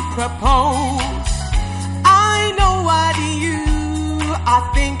propose. I know what you are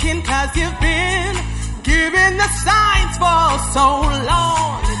thinking, 'cause you've been giving the signs for so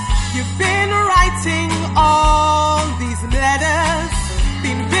long. You've been writing all these letters,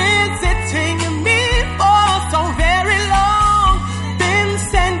 been visiting me for so very long, been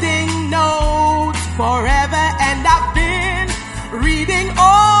sending notes forever, and I've been reading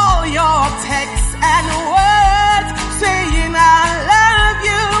all your texts and words saying I love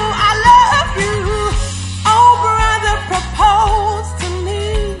you, I love you. Oh, brother, propose to me.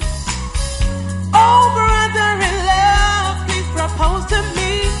 Oh, brother in love, please propose to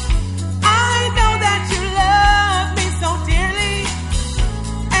me. I know that you love me so dearly,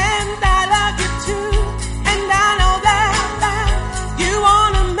 and I love you too, and I know that you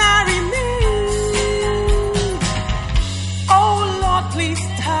want to marry me. Oh, Lord, please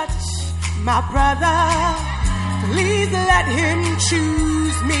touch my brother. Please let him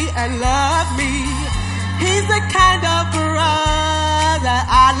choose me and love me. He's the kind of brother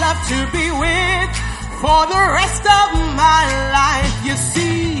I love to be with for the rest of my life. You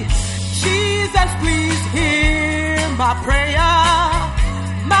see, Jesus, please hear my prayer,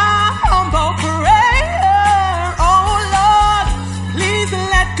 my humble prayer. Oh Lord, please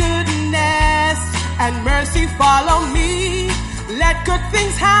let goodness and mercy follow me. Let good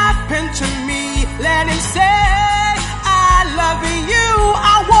things happen to me. Let him say, I love you,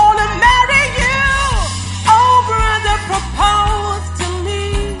 I want to marry you. Oh, brother, propose to me.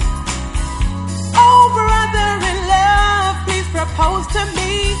 Oh, brother in love, please propose to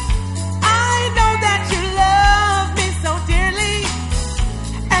me. I know that you love me so dearly,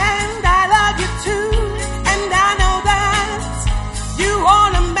 and I love you too, and I know that you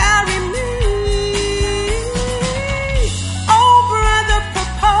want to marry me. Oh, brother,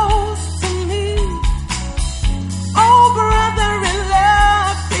 propose to me. Oh, brother in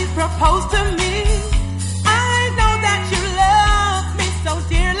love, please propose to me. I know that you love me so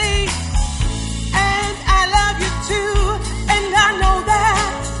dearly, and I love you too, and I know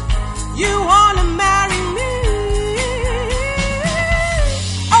that you want to marry me.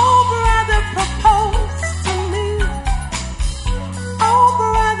 Oh, brother, propose to me. Oh,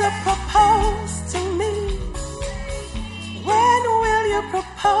 brother, propose to me. When will you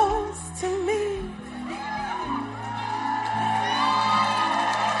propose to me?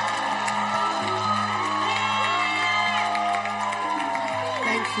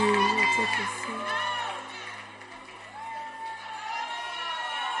 Thank you. Take your seat.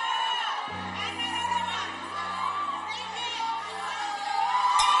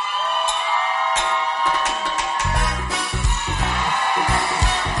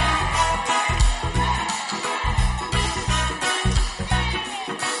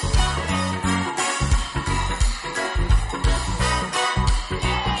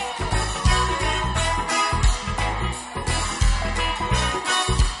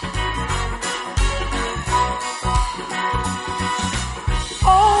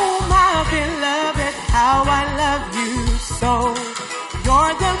 How I love you so.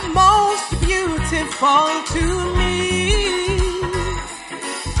 You're the most beautiful to me.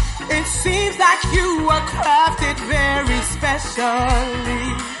 It seems like you were crafted very specially.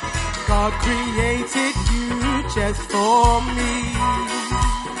 God created you just for me.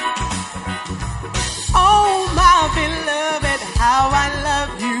 Oh, my beloved, how I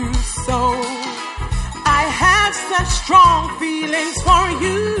love you so. I have such strong feelings for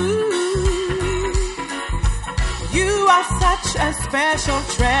you. You are such a special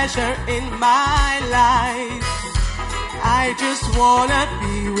treasure in my life. I just wanna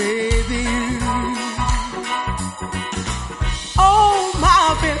be with you. Oh, my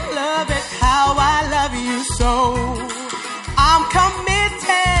beloved, how I love you so. I'm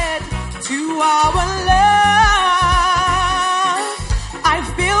committed to our love. I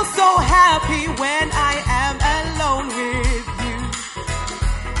feel so happy when I am alone with you.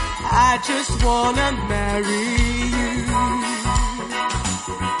 I just wanna marry you.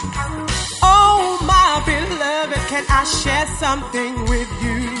 Oh, my beloved, can I share something with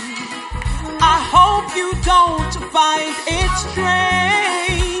you? I hope you don't find it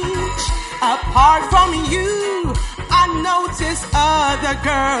strange. Apart from you, I notice other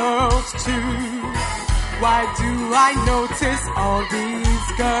girls too? Why do I notice all these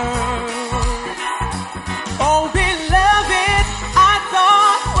girls? Oh, beloved, I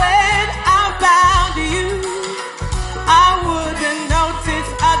thought when I found you, I wouldn't notice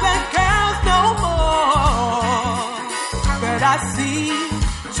other girls no more. But I seem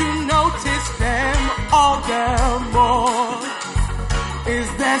to notice them all the more. Is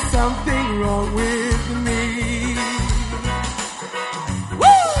there something wrong with me?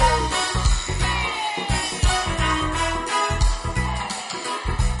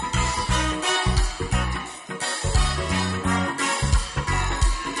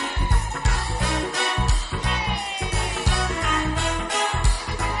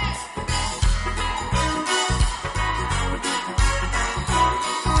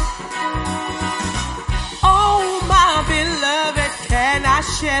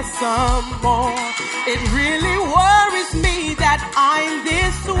 Share some more. It really worries me that I'm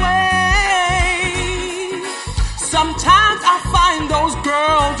this way. Sometimes I find those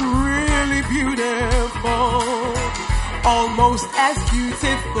girls really beautiful, almost as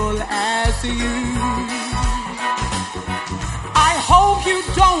beautiful as you. I hope you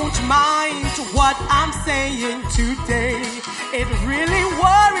don't mind what I'm saying today. It really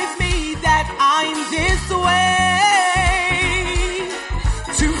worries me that I'm this way.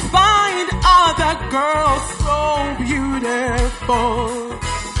 To find other girls so beautiful.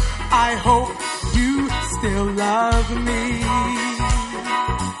 I hope you still love me.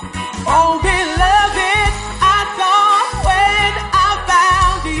 Oh, beloved, I thought when I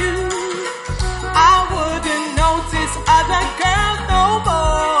found you, I wouldn't notice other girls no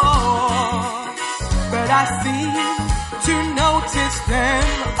more. But I seem to notice them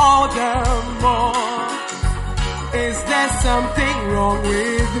all the more. Is there something wrong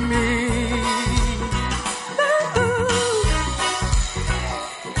with me?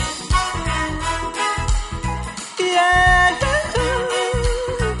 Yeah.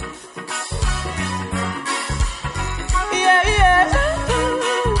 Yeah, yeah.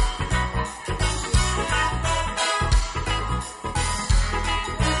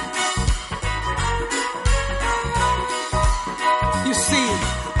 You see,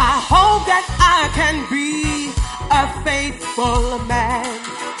 I hope that I can be a faithful man,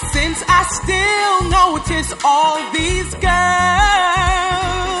 since I still notice all these girls,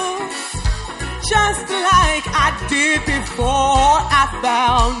 just like I did before I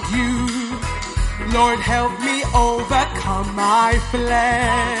found you. Lord, help me overcome my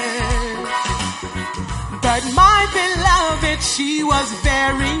flesh. But my beloved, she was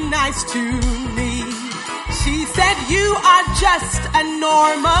very nice to me. She said, you are just a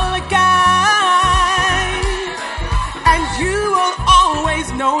normal guy, and you will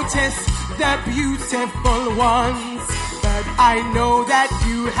always notice the beautiful ones. But I know that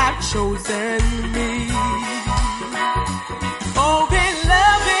you have chosen me. Oh,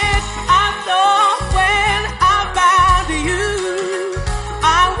 beloved, I thought when I found you,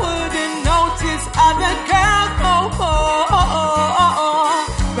 I wouldn't notice other girls no more.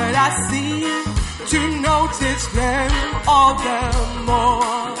 But I seem to notice them all the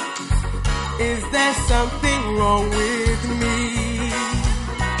more. Is there something wrong with me?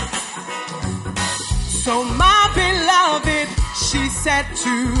 So my beloved, she said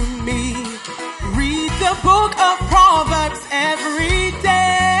to me, read the book of Proverbs every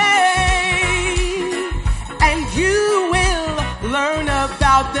day, and you will learn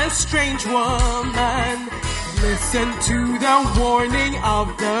about the strange woman. Listen to the warning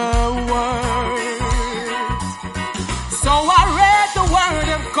of the word. So I read the word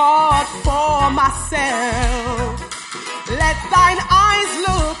of God for myself. Let thine eyes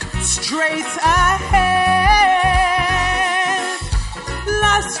look straight ahead.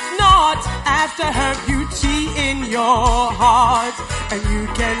 Lust not after her beauty in your heart, and you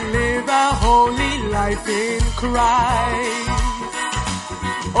can live a holy life in Christ.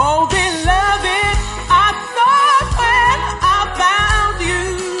 Oh, beloved, I thought when I found you,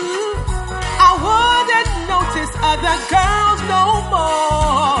 I wouldn't notice other girls no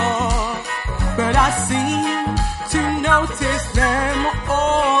more. But I seem to notice them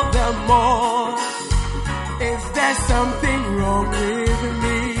all the more. Is there something wrong with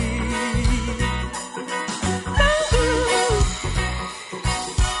me?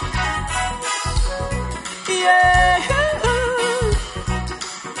 Yeah.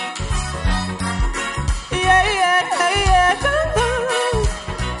 Yeah, yeah, yeah.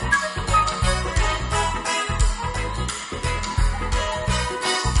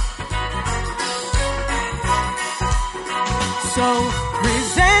 So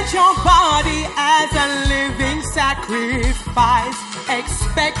present your body as a living sacrifice.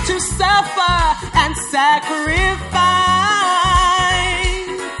 Expect to suffer and sacrifice.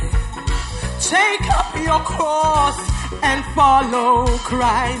 Take up your cross and follow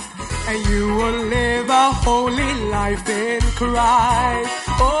Christ, and you will live a holy life in Christ.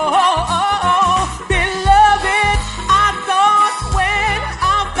 Oh, oh, oh, oh. Beloved, I thought when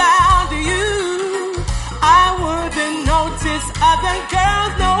I found you, I wouldn't notice other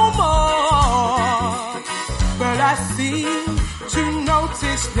girls no more. But I seem to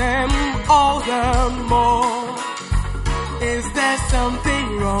notice them all the more. Is there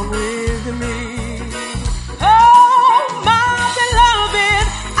something wrong with me? Oh, my beloved,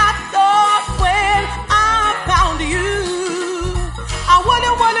 I thought when I found you, I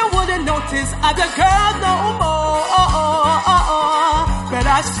wouldn't notice other girls no more. But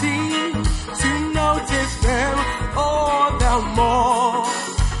I seem to notice them all the more.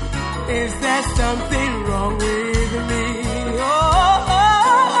 Is there something wrong with me?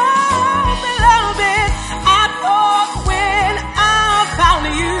 Beloved, I thought when I found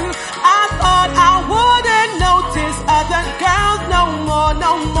you, I thought I wouldn't notice other girls no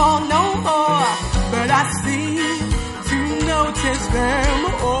more. But I seem to notice them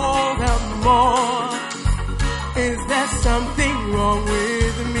all the more. Is there something wrong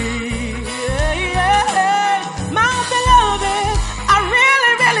with me? Yeah. My beloved, I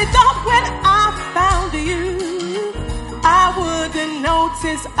really thought when I found you, I wouldn't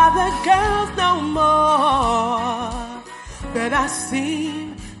notice other girls no more. But I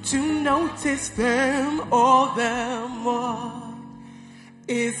seem to notice them all the more.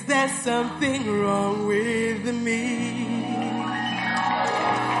 Is there something wrong with me?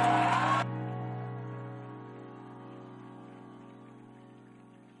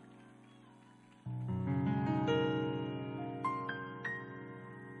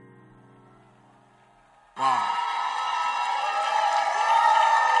 Wow.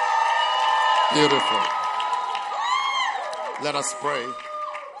 Beautiful. Let us pray.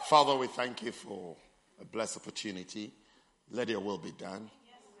 Father, we thank you for a blessed opportunity. Let your will be done.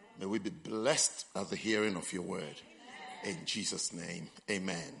 May we be blessed at the hearing of your word. In Jesus' name,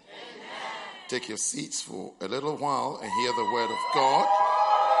 amen. Take your seats for a little while and hear the word of God.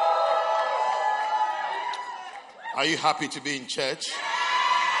 Are you happy to be in church?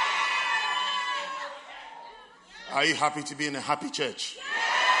 Are you happy to be in a happy church?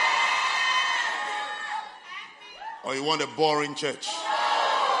 Or you want a boring church?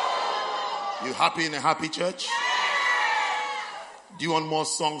 You happy in a happy church? Do you want more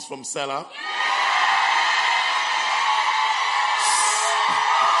songs from Selah?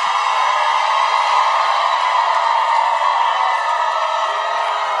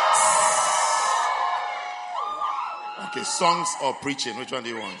 Okay, songs or preaching? Which one do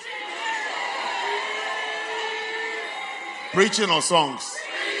you want? Preaching or songs?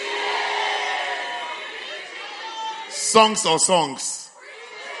 Songs or songs?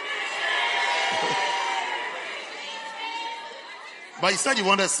 But you said you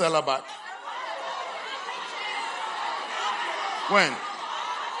wanted Selah back. When?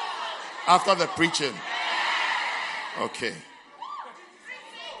 After the preaching. Okay.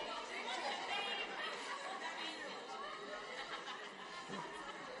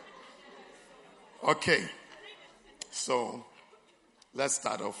 Okay. So, let's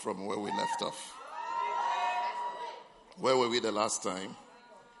start off from where we left off. Where were we the last time?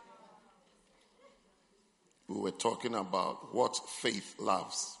 We were talking about what faith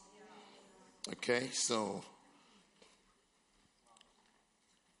loves. Okay, so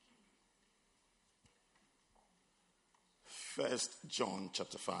First John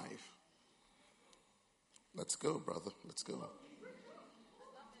chapter 5. Let's go, brother. Let's go.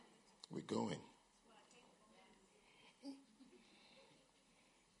 We're going.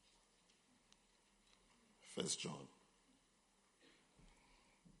 First John.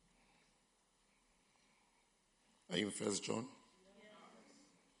 Are you in First John?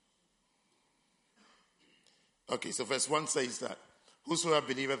 Okay, so verse 1 says that whosoever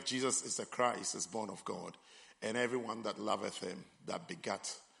believeth Jesus is the Christ is born of God, and everyone that loveth him that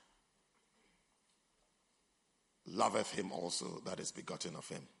begat loveth him also that is begotten of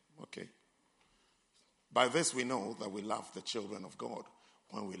him. Okay. By this we know that we love the children of God,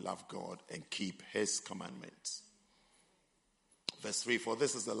 when we love God and keep his commandments. Verse 3, for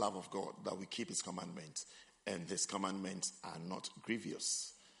this is the love of God, that we keep his commandments, and his commandments are not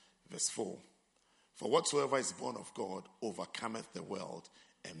grievous. Verse 4, for whatsoever is born of God overcometh the world,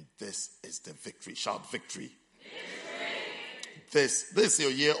 and this is the victory. Shout victory. This is your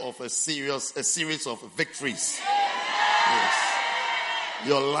year of a series of victories. Yes.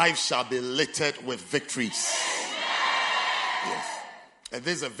 Your life shall be littered with victories. Yes. And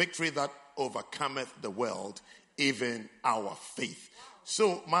there's a victory that overcometh the world, even our faith.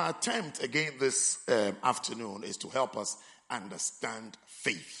 So my attempt again this afternoon is to help us understand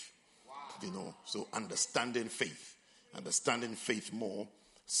faith. Wow. So understanding faith more,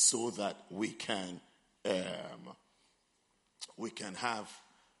 so that we can have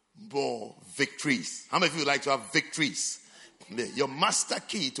more victories. How many of you like to have victories? Your master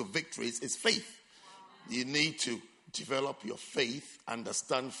key to victories is faith. You need to develop your faith,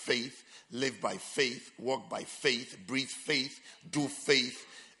 understand faith, live by faith, walk by faith, breathe faith, do faith.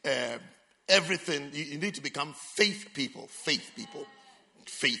 Everything. You need to become faith people.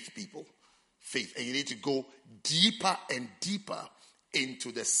 And you need to go deeper and deeper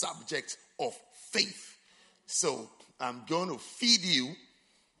into the subject of faith. So I'm going to feed you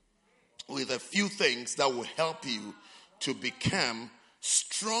with a few things that will help you to become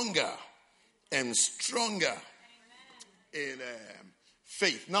stronger and stronger in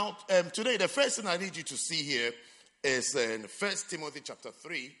faith. Now, today, the first thing I need you to see here is in 1 Timothy chapter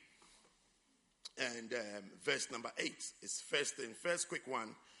 3 and verse number 8. It's first quick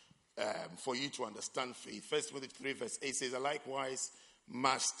one for you to understand faith. 1 Timothy 3 verse 8 says, likewise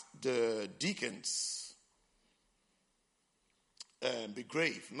must the deacons be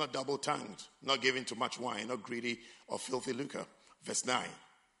grave, not double-tongued, not given to much wine, not greedy or filthy lucre. Verse 9.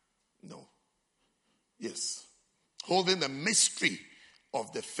 No. Yes. Holding the mystery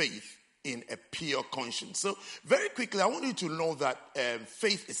of the faith in a pure conscience. So very quickly, I want you to know that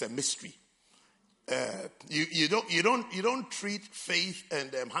faith is a mystery. You don't treat faith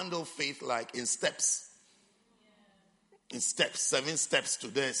and handle faith like in steps. In steps, 7 steps to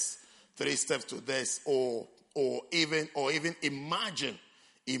this, 3 steps to this, or even imagine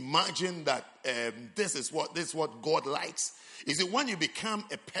that this is what God likes. You see, when you become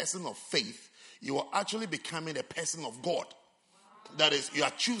a person of faith, you are actually becoming a person of God. That is, you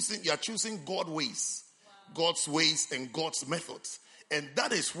are choosing God's ways and God's methods. And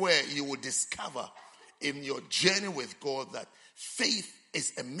that is where you will discover in your journey with God that faith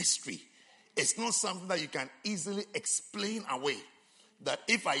is a mystery. It's not something that you can easily explain away. That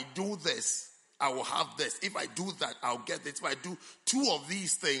if I do this, I will have this. If I do that, I'll get this. If I do 2 of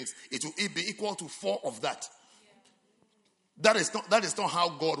these things, it will be equal to 4 of that. That is not how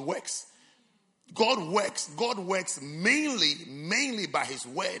God works. God works mainly by his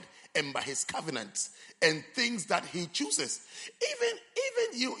word and by his covenants and things that he chooses. Even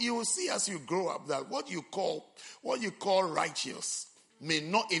you will see as you grow up that what you call righteous may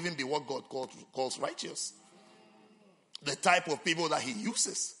not even be what God calls righteous. The type of people that he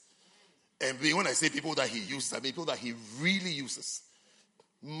uses. And when I say people that he uses, I mean people that he really uses.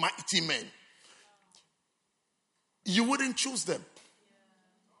 Mighty men. You wouldn't choose them.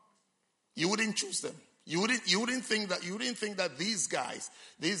 You wouldn't choose them. You wouldn't think that these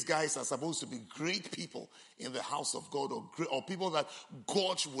guys are supposed to be great people in the house of God, or people that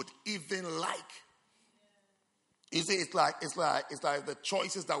God would even like. You see, it's like the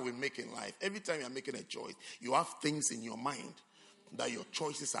choices that we make in life. Every time you're making a choice, you have things in your mind that your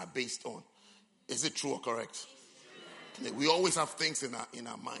choices are based on. Is it true or correct? We always have things in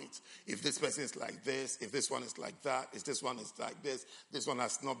our minds. If this person is like this, if this one is like that, if this one is like this one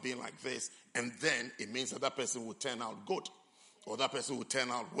has not been like this, and then it means that person will turn out good, or that person will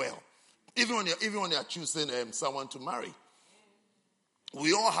turn out well. Even when you're choosing someone to marry,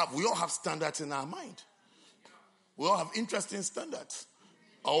 we all have standards in our mind. We all have interesting standards.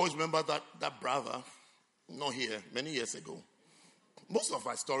 I always remember that brother, not here, many years ago. Most of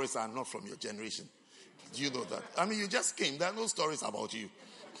our stories are not from your generation. Do you know that? I mean, you just came. There are no stories about you.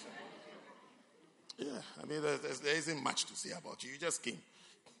 Yeah, I mean, there isn't much to say about you. You just came.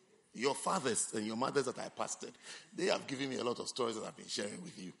 Your fathers and your mothers that I pastored, they have given me a lot of stories that I've been sharing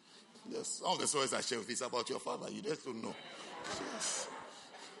with you. Yes, all the stories I share with you is about your father. You just don't know. Yes.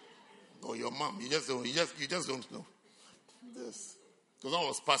 Or your mom. You just don't know. Yes. Because when I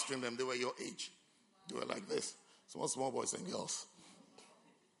was pastoring them, they were your age. They were like this. Small boys and girls.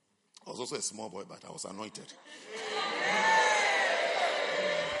 I was also a small boy, but I was anointed.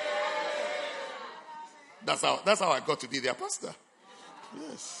 That's how I got to be their pastor.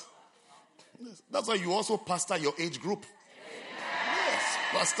 Yes. That's why you also pastor your age group. Yes.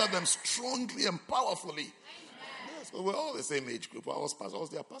 Pastor them strongly and powerfully. Yes. We're all the same age group. I was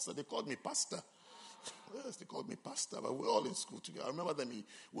their pastor. They called me pastor. Yes, they called me pastor, but we're all in school together. I remember them.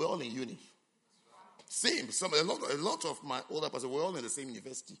 We're all in uni. Same. A lot of my older pastors were all in the same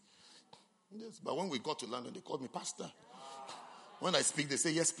university. Yes, but when we got to London, they called me pastor. When I speak, they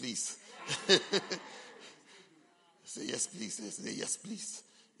say, yes, please. Say, yes, please. They say, yes, please.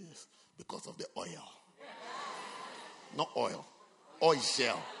 Yes, because of the oil. Not oil. Oil.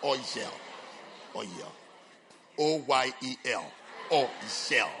 Oil. O-Y-E-L. Oil.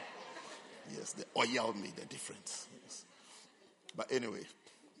 Yes, the oil made the difference. Yes. But anyway,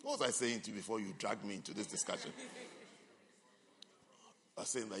 what was I saying to you before you dragged me into this discussion? I was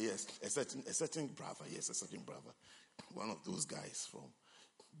saying that yes, a certain brother, one of those guys from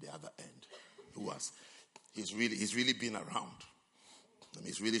the other end, he's really been around.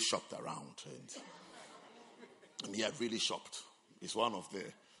 He's really shopped around, and he had really shopped. He's one of the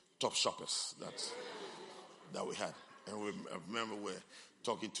top shoppers that we had. And I remember we're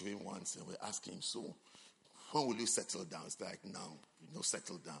talking to him once, and we're asking him, so when will you settle down? It's like, now,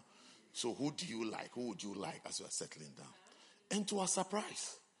 settle down. So who do you like? Who would you like as you are settling down? And to our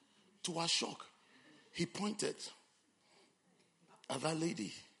surprise, to our shock, he pointed at that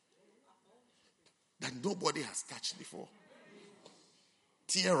lady that nobody has touched before.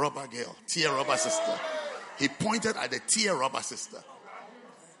 Tear rubber girl, tear rubber sister. He pointed at the tear rubber sister.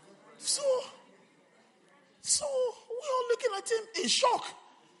 So we're all looking at him in shock.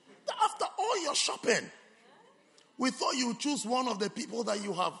 That after all your shopping, we thought you would choose one of the people that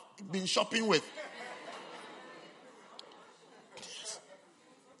you have been shopping with. Yes.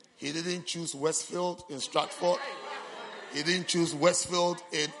 He didn't choose Westfield in Stratford. He didn't choose Westfield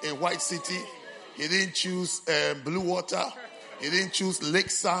in White City. He didn't choose Blue Water. He didn't choose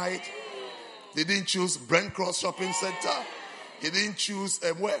Lakeside. He didn't choose Brent Cross Shopping Center. He didn't choose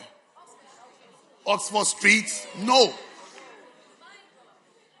where? Oxford Street. No.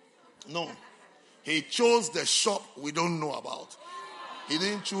 He chose the shop we don't know about. He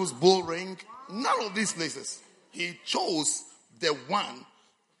didn't choose Bullring. None of these places. He chose the one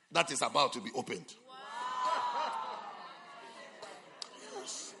that is about to be opened.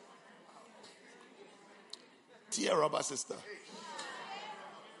 Yes. Dear rubber sister.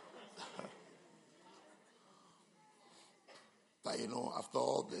 But after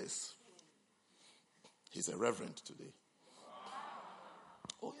all this, he's a reverend today.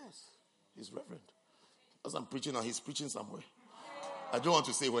 Oh yes, he's reverend. As I'm preaching now, he's preaching somewhere. I don't want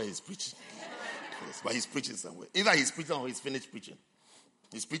to say where he's preaching. Yes, but he's preaching somewhere. Either he's preaching or he's finished preaching.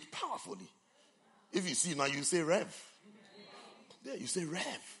 He's preached powerfully. If you see now, you say Rev. Yeah, you say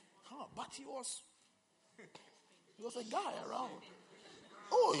Rev. But he was a guy around.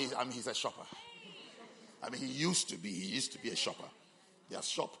 Oh, he's a shopper. He used to be a shopper. He has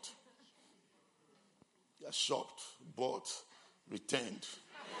shopped. Bought, returned.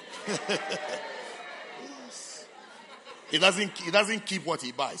 Yes. He doesn't keep what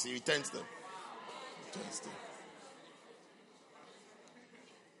he buys. He returns them.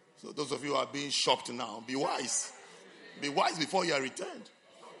 So those of you who are being shopped now, be wise. Be wise before you are returned.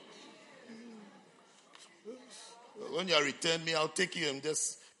 When you are returned, I'll take you and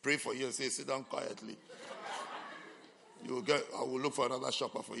just pray for you and say, sit down quietly. I will look for another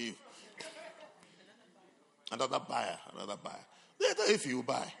shopper for you. Another buyer. Later, if you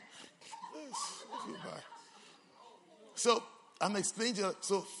buy. Yes, if you buy. So, I'm explaining to you,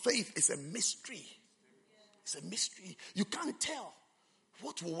 so faith is a mystery. It's a mystery. You can't tell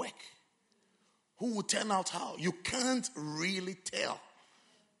what will work. Who will turn out how. You can't really tell.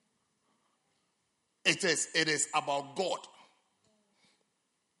 It is about God.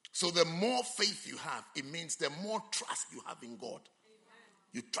 So the more faith you have, it means the more trust you have in God.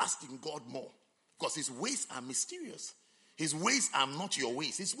 You trust in God more. Because his ways are mysterious. His ways are not your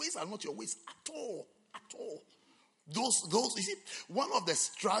ways. His ways are not your ways at all. At all. Those, you see, one of the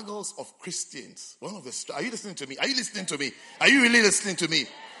struggles of Christians, are you listening to me? Are you listening to me? Are you really listening to me?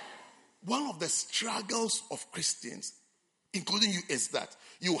 One of the struggles of Christians, including you, is that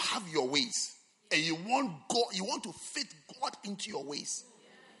you have your ways. And you want God, you want to fit God into your ways.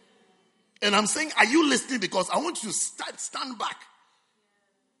 And I'm saying, are you listening? Because I want you to stand back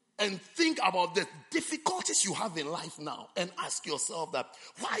and think about the difficulties you have in life now and ask yourself that,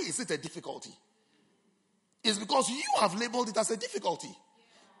 why is it a difficulty? It's because you have labeled it as a difficulty.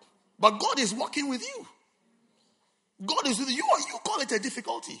 But God is working with you. God is with you. You call it a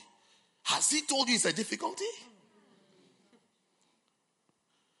difficulty. Has he told you it's a difficulty?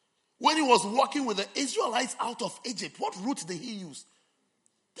 When he was walking with the Israelites out of Egypt, what route did he use?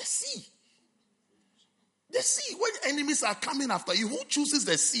 The sea. The sea. When enemies are coming after you, who chooses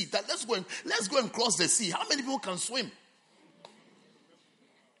the sea? That let's go and cross the sea. How many people can swim?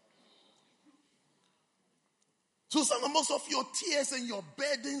 So most of your tears and your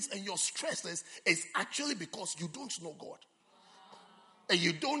burdens and your stresses is actually because you don't know God. And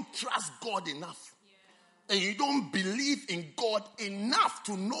you don't trust God enough. And you don't believe in God enough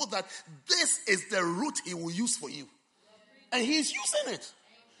to know that this is the route he will use for you. And he's using it.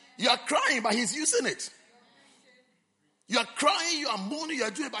 You are crying, but he's using it. You are crying, you are mourning, you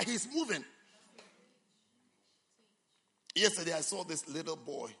are doing it, but he's moving. Yesterday I saw this little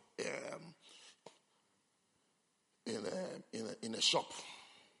boy in a shop.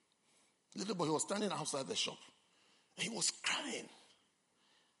 Little boy, he was standing outside the shop. And he was crying.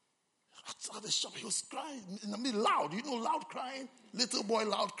 Outside the shop, he was crying. I mean, loud. You know, loud crying? Little boy,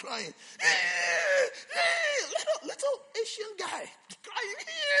 loud crying. Little Asian guy crying.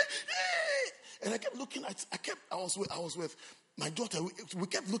 And I kept looking at, I was with my daughter. We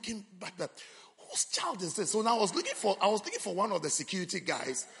kept looking back that, whose child is this? So now I was looking for one of the security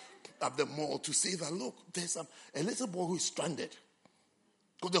guys at the mall to say that, look, there's a little boy who is stranded.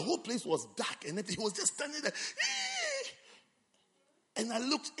 Because the whole place was dark and he was just standing there. And I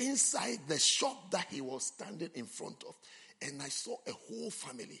looked inside the shop that he was standing in front of, and I saw a whole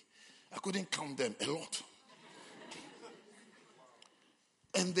family. I couldn't count them, a lot.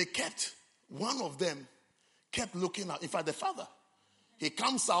 And one of them kept looking at, in fact, the father, he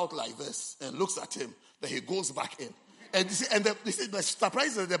comes out like this and looks at him, then he goes back in. And the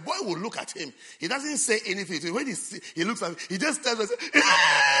surprise is the boy will look at him. He doesn't say anything. So when he looks at him, he just tells us,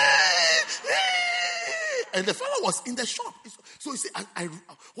 and the fellow was in the shop. So you see,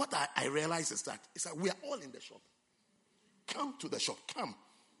 what I realize is that we are all in the shop. Come to the shop. Come.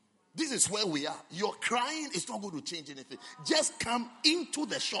 This is where we are. Your crying is not going to change anything. Just come into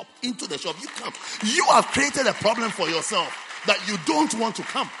the shop. Into the shop. You come. You have created a problem for yourself that you don't want to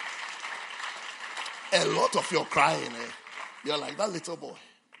come. A lot of your crying, you're like that little boy.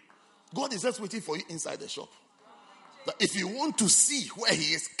 God is just waiting for you inside the shop. That if you want to see where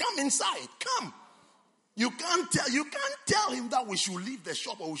he is, come inside. Come. You can't tell him that we should leave the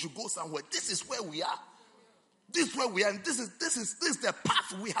shop or we should go somewhere. This is where we are. This is where we are, and this is the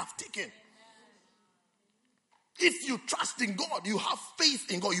path we have taken. If you trust in God, you have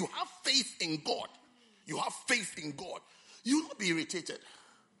faith in God. You have faith in God. You have faith in God. You will not be irritated.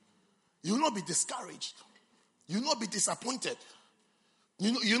 You will not be discouraged. You will not be disappointed.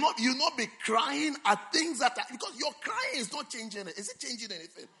 You will not be crying at things because your crying is not changing it. Is it changing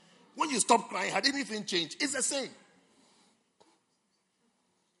anything? When you stop crying, had anything changed? It's the same.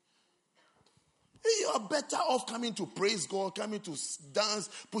 You are better off coming to praise God, coming to dance,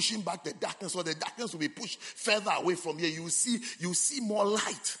 pushing back the darkness, or the darkness will be pushed further away from you. You see more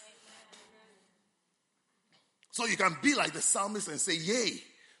light. So you can be like the psalmist and say, yea,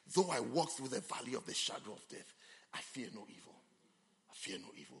 though I walk through the valley of the shadow of death, I fear no evil. I fear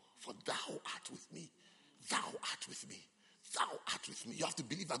no evil. For thou art with me. Thou art with me. Thou art with me. You have to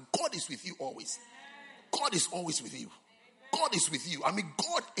believe that God is with you always. God is always with you. God is with you. I mean,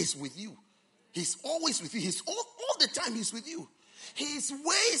 God is with you. He's always with you. He's all the time he's with you. His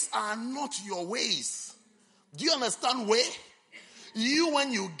ways are not your ways. Do you understand way? You,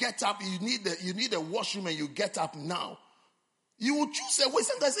 when you get up, you need a washroom and you get up now. You will choose a way.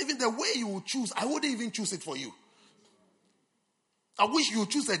 Sometimes even the way you will choose, I wouldn't even choose it for you. I wish you would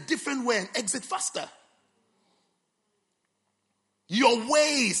choose a different way and exit faster. Your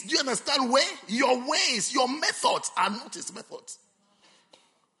ways, do you understand way? Your ways, your methods are not his methods.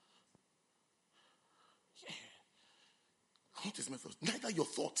 Yeah. Not his methods. Neither your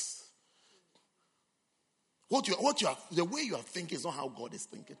thoughts. The way you are thinking is not how God is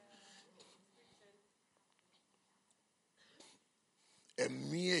thinking. A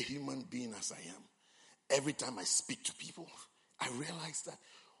mere human being as I am, every time I speak to people, I realize that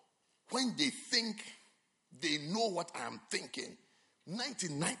when they think they know what I am thinking,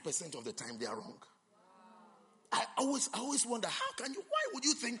 99% of the time they are wrong. I always wonder, why would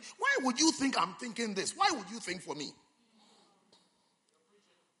you think I'm thinking this? Why would you think for me?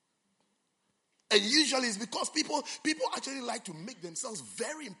 And usually it's because people actually like to make themselves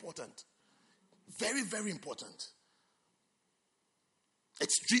very important. Very, very important.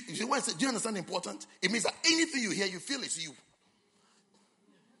 Extreme. Do you understand important? It means that anything you hear, you feel it's you.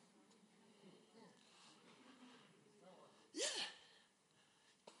 Yeah.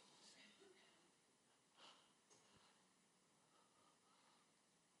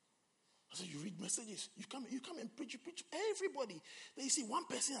 So you read messages, you come and preach everybody. Then you see one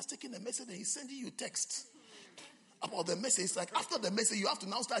person has taken the message and he's sending you text about the message. It's like after the message, you have to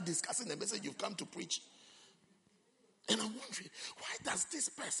now start discussing the message you've come to preach. And I'm wondering, why does this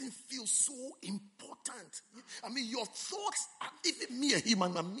person feel so important? I mean, your thoughts are even me a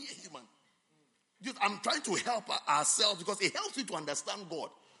human. I'm trying to help ourselves because it helps you to understand God.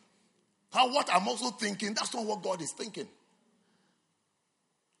 What I'm also thinking, that's not what God is thinking.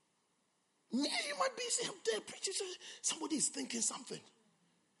 Me, you might be saying, I'm there preaching, somebody is thinking something.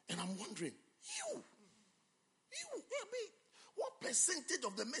 And I'm wondering, you, what percentage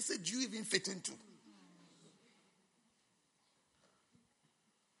of the message you even fit into?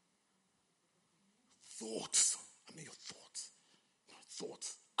 thoughts, your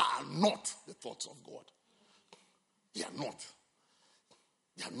thoughts are not the thoughts of God. They are not.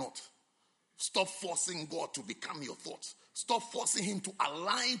 They are not. Stop forcing God to become your thoughts. Stop forcing him to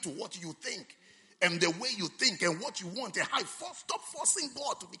align to what you think and the way you think and what you want and how you stop forcing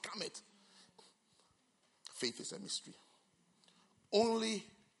God to become it. Faith is a mystery. Only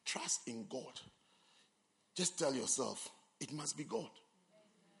trust in God. Just tell yourself, it must be God.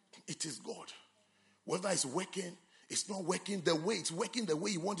 It is God. Whether it's working, it's not working the way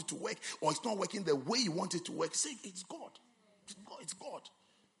you want it to work, or it's not working the way you want it to work, say it's God. It's God. It's God.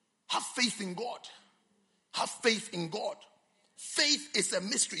 Have faith in God. Have faith in God. Faith is a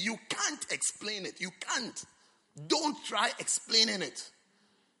mystery. You can't explain it. You can't. Don't try explaining it.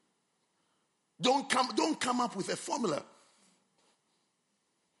 Don't come up with a formula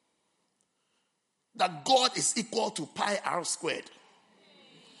that God is equal to pi r squared.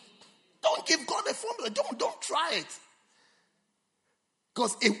 Don't give God a formula. Don't try it.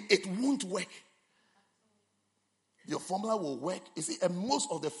 Because it won't work. Your formula will work. You see, and most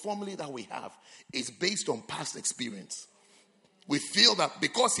of the formula that we have is based on past experience. We feel that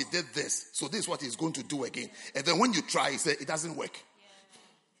because he did this, so this is what he's going to do again. And then when you try, you say it doesn't work.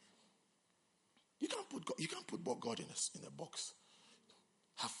 You can't put God in a box.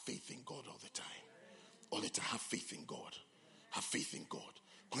 Have faith in God all the time. All the time, have faith in God. Have faith in God.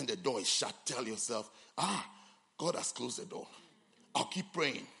 When the door is shut, tell yourself, God has closed the door. I'll keep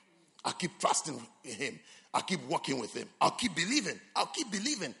praying. I'll keep trusting in him. I'll keep walking with him. I'll keep believing.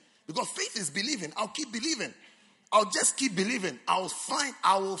 Because faith is believing. I'll keep believing. I'll just keep believing. I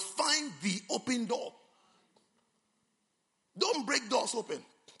will find the open door. Don't break doors open.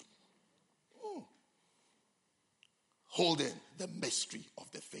 Holding the mystery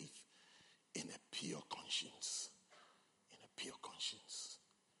of the faith in a pure conscience. In a pure conscience.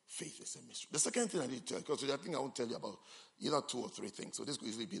 Faith is a mystery. The second thing I need to tell you, because I think I won't tell you about either 2 or 3 things. So this could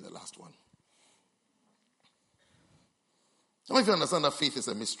easily be the last one. How many of you understand that faith is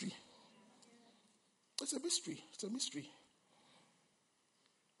a mystery? It's a mystery. It's a mystery.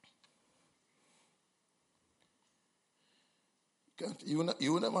 You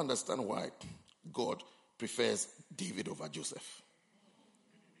will never understand why God prefers David over Joseph.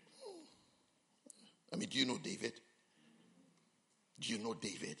 Do you know David? Do you know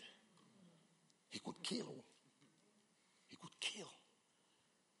David? He could kill. He could kill.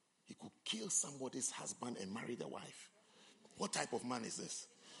 He could kill somebody's husband and marry the wife. What type of man is this?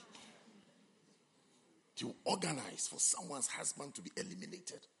 To organize for someone's husband to be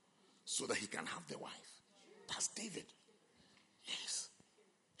eliminated so that he can have the wife. That's David. Yes.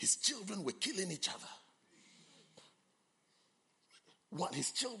 His children were killing each other.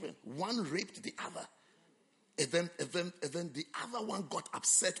 His children, one raped the other. And then the other one got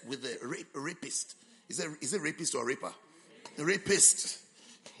upset with the rapist. Is it rapist or raper? Rapist.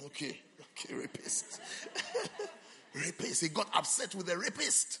 Okay, rapist. Rapist. He got upset with the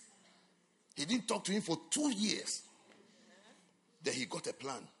rapist. He didn't talk to him for 2 years. Then he got a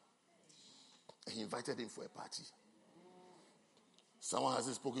plan. And he invited him for a party. Someone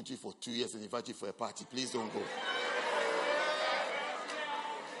hasn't spoken to you for 2 years and invited you for a party. Please don't go.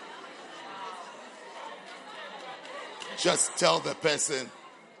 Just tell the person,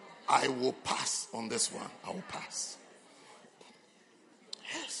 I will pass on this one. I will pass.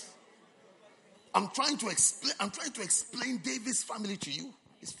 Yes. I'm trying to explain David's family to you.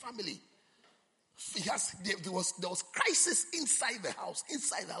 His family. There was crisis inside the house.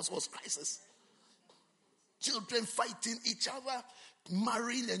 Inside the house was crisis. Children fighting each other,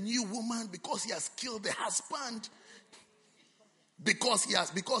 marrying a new woman because he has killed the husband, because he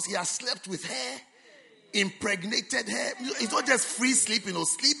has slept with her, impregnated her. It's not just free sleeping or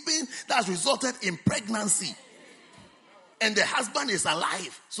sleeping that's resulted in pregnancy. And the husband is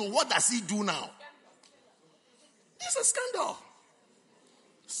alive. So what does he do now? It's a scandal.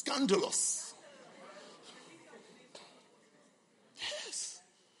 Scandalous. Yes.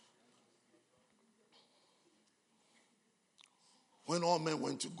 When all men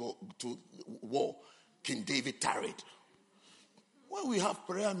went to go to war, King David tarried. When we have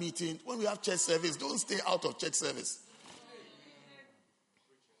prayer meeting, when we have church service, don't stay out of church service.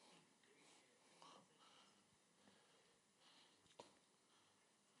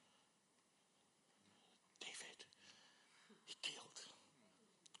 David, he killed,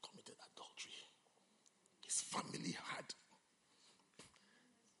 committed adultery. His family had,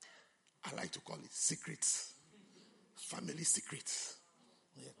 I like to call it secrets. Family secrets.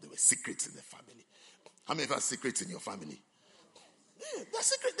 Yeah, there were secrets in the family. How many of you have secrets in your family? Yeah, there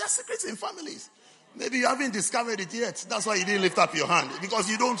are secrets in families. Maybe you haven't discovered it yet. That's why you didn't lift up your hand. Because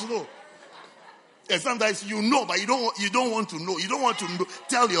you don't know. And sometimes you know, but you don't want to know. You don't want to know,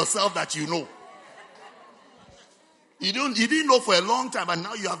 tell yourself that you know. You didn't know for a long time, and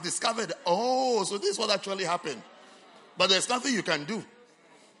now you have discovered, oh, so this is what actually happened. But there's nothing you can do.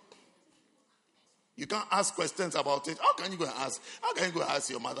 You can't ask questions about it. How can you go and ask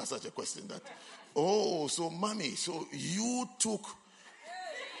your mother such a question that, oh, so mommy, so you took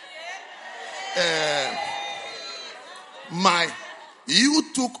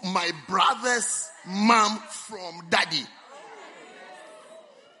my brother's mom from daddy.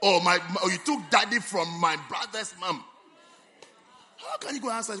 Or you took daddy from my brother's mom. How can you go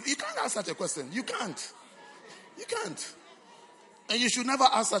ask such? You can't ask such a question. You can't. And you should never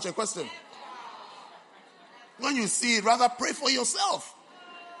ask such a question. When you see it, rather pray for yourself.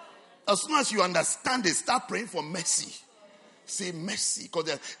 As soon as you understand it, start praying for mercy. Say mercy,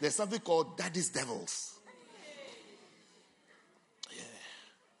 because there's something called daddy's devils. Yeah,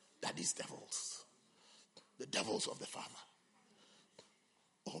 daddy's devils. The devils of the father.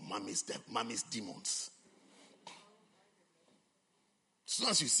 Or mommy's demons. As soon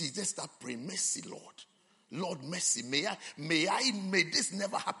as you see it, just start praying, mercy, Lord. Lord, mercy. May this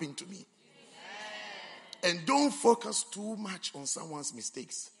never happen to me. And don't focus too much on someone's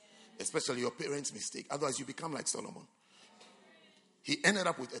mistakes, especially your parents' mistake. Otherwise, you become like Solomon. He ended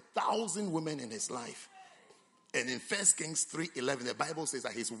up with 1,000 women in his life. And in 1 Kings 3:11, the Bible says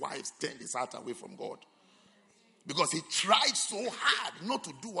that his wives turned his heart away from God. Because he tried so hard not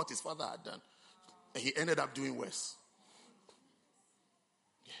to do what his father had done. And he ended up doing worse.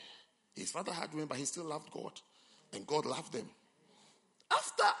 His father had women, but he still loved God. And God loved them.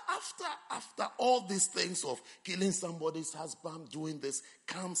 After all these things of killing somebody's husband, doing this,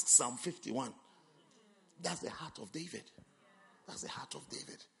 comes Psalm 51. That's the heart of David. That's the heart of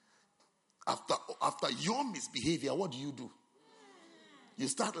David. After your misbehavior, what do? You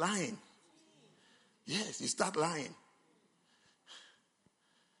start lying. Yes, you start lying.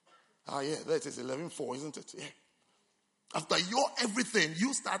 That is 11:4, isn't it? Yeah. After your everything,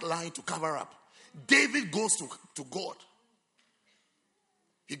 you start lying to cover up. David goes to God.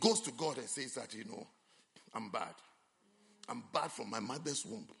 He goes to God and says that, I'm bad. I'm bad from my mother's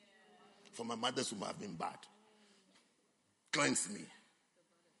womb. From my mother's womb, I've been bad. Cleanse me.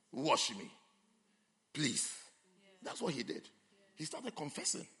 Wash me. Please. That's what he did. He started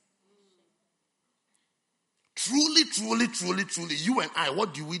confessing. Truly, you and I,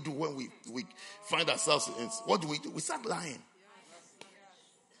 what do we do when we find ourselves in? What do? We start lying.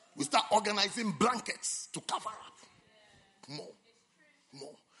 We start organizing blankets to cover up.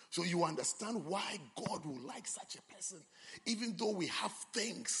 More. So you understand why God will like such a person. Even though we have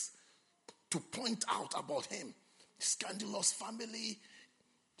things to point out about him. Scandalous family,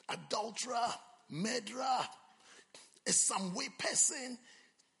 adulterer, murderer, a some way person,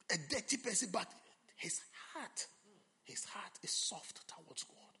 a dirty person, but his heart is soft towards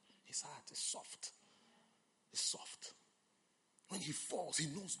God. His heart is soft. It's soft. When he falls, he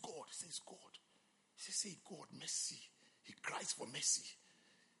knows God. He says, God. He says, God, mercy. He cries for mercy.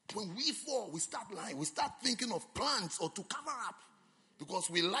 When we fall, we start lying. We start thinking of plans or to cover up. Because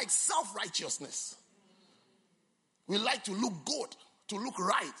we like self-righteousness. We like to look good, to look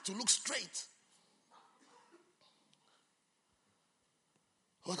right, to look straight.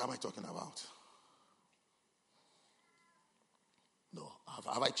 What am I talking about? No,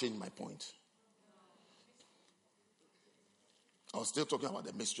 have I changed my point? I was still talking about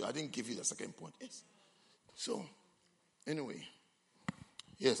the mystery. I didn't give you the second point. Yes. So, anyway.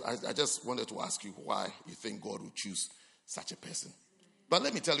 Yes, I just wanted to ask you why you think God would choose such a person. But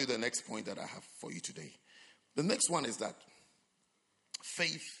let me tell you the next point that I have for you today. The next one is that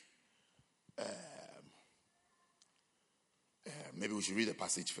faith, maybe we should read the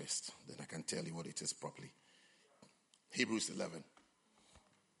passage first. Then I can tell you what it is properly. Hebrews 11.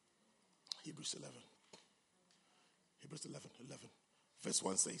 Hebrews 11. Verse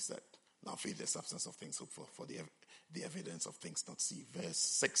 1 says that now faith is the substance of things hoped for the evidence of things not seen. Verse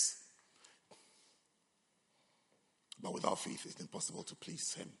 6. But without faith it is impossible to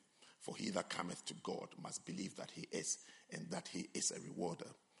please him. For he that cometh to God must believe that he is, and that he is a rewarder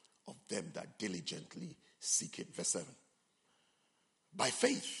of them that diligently seek it. Verse 7. By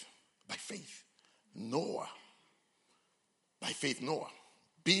faith, Noah,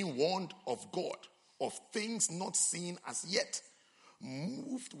 being warned of God, of things not seen as yet,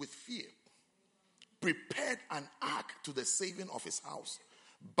 moved with fear, prepared an ark to the saving of his house,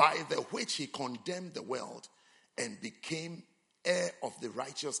 by the which he condemned the world and became heir of the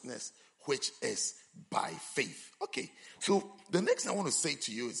righteousness which is by faith. Okay, so the next thing I want to say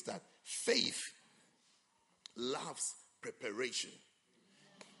to you is that faith loves preparation.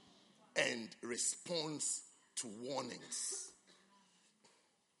 and responds to warnings.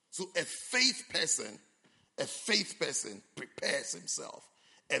 So a faith person prepares himself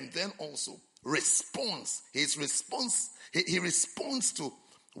and then also responds. He responds to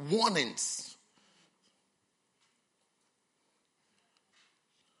warnings.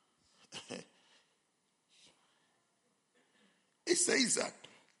 It says that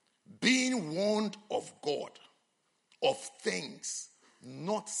being warned of God of things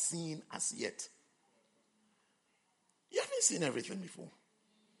not seen as yet. You haven't seen everything before.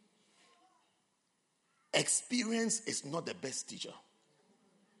 Experience is not the best teacher.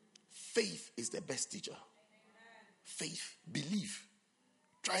 Faith is the best teacher. Faith, believe.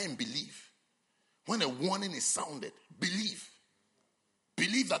 Try and believe. When a warning is sounded, believe.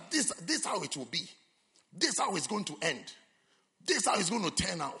 Believe that this is how it will be. This is how it's going to end. This is how it's going to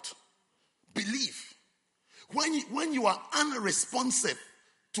turn out. Believe. When you are unresponsive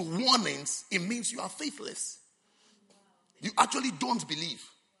to warnings, it means you are faithless. You actually don't believe.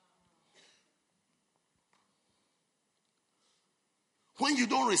 When you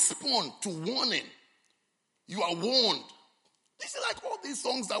don't respond to warning, you are warned. This is like all these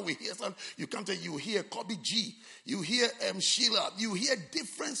songs that we hear. You come to, you hear Kobe G, you hear Sheila, you hear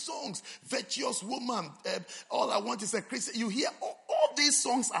different songs. Virtuous Woman, All I Want Is a Christian. You hear all these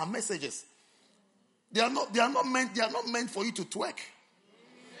songs are messages. They are not meant for you to twerk.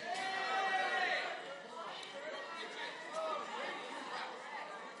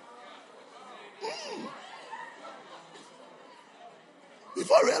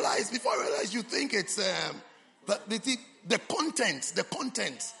 Before I realize, you think it's the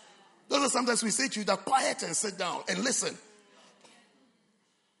content. Those are sometimes we say to you that quiet and sit down and listen.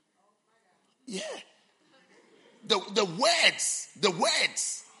 Yeah. The words.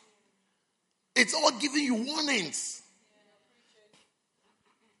 It's all giving you warnings.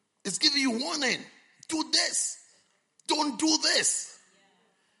 It's giving you warning. Do this. Don't do this.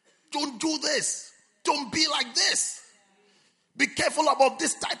 Don't do this. Don't be like this. Be careful about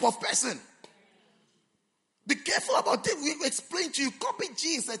this type of person. Be careful about it. We explain to you, Kobe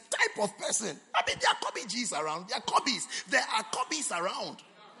G is a type of person. I mean, there are Kobe G's around. There are Kobe's. There are Kobe's around.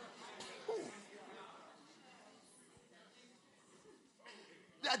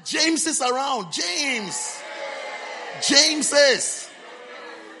 There are Jameses around. Jameses.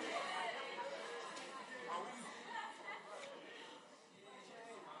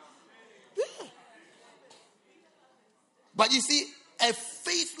 But you see, a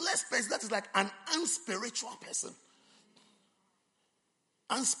faithless person, that is like an unspiritual person.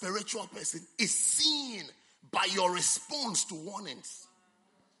 Unspiritual person is seen by your response to warnings.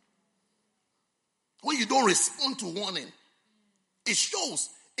 When you don't respond to warning, it shows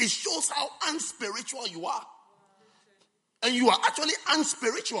how unspiritual you are. And you are actually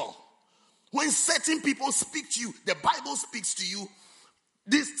unspiritual. When certain people speak to you, the Bible speaks to you,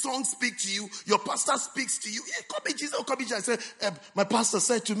 this song speaks to you, your pastor speaks to you. I said, my pastor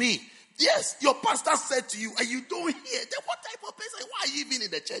said to me. Yes, your pastor said to you, and you don't hear. Then what type of person? Why are you even in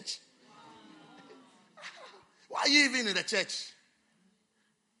the church? Why are you even in the church?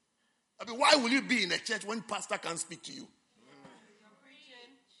 I mean, why will you be in a church when pastor can't speak to you?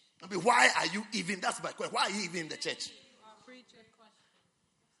 I mean, why are you even? That's my question. Why are you even in the church?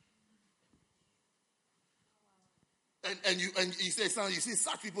 And you say, you see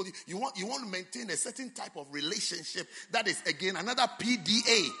such people, you want to maintain a certain type of relationship that is again another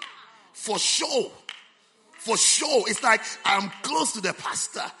PDA for show. For show. It's like I'm close to the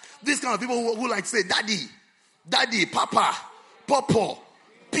pastor. These kind of people who like say daddy, papa, popo,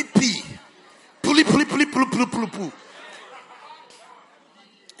 pipi, puli.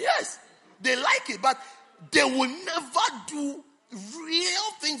 Yes, they like it, but they will never do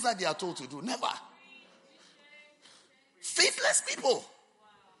real things that they are told to do. Never. Faithless people.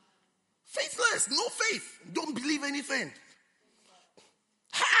 Faithless, no faith. Don't believe anything.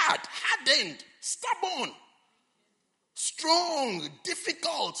 Hardened, stubborn, strong,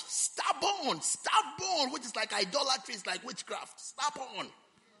 difficult, stubborn, which is like idolatry, it's like witchcraft. Stubborn.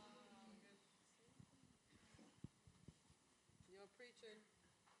 You're preaching.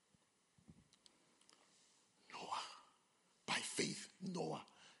 Noah, by faith, Noah.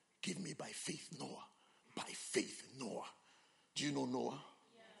 Give me by faith, Noah. By faith, Noah. Do you know Noah?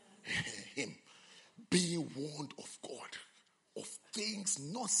 Yes. Him being warned of God, of things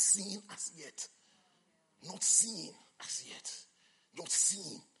not seen as yet. Not seen as yet. Not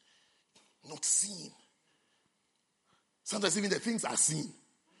seen. Not seen. Sometimes even the things are seen.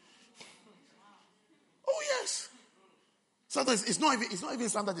 Oh yes. Sometimes it's not even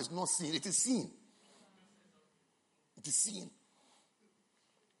something that is not seen. It is seen. It is seen.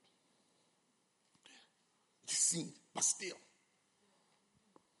 It is seen, but still.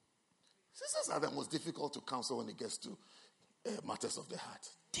 Sisters are the most difficult to counsel when it gets to matters of the heart.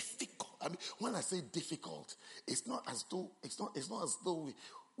 Difficult. I mean, when I say difficult, it's not as though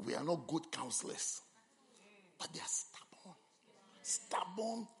we are not good counselors, but they are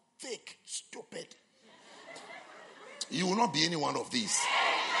stubborn, thick, stupid. You will not be any one of these.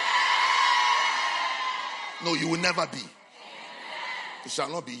 No, you will never be. It shall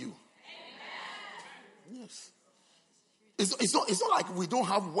not be you. Yes. It's not like we don't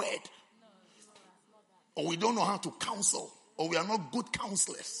have word, or we don't know how to counsel, or we are not good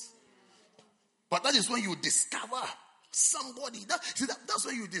counselors. But that is when you discover somebody. That's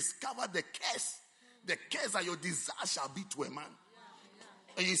when you discover the curse. The curse that your desire shall be to a man.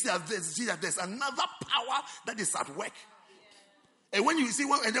 And you see that there's another power that is at work. And when you see,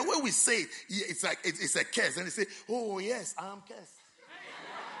 and then when we say it, it's like it's a curse, and they say, "Oh yes, I am cursed."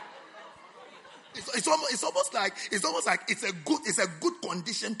 It's almost like it's a good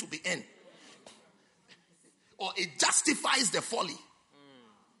condition to be in, or it justifies the folly.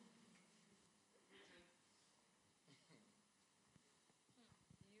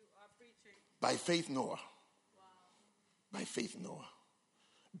 By faith, Noah. By faith, Noah,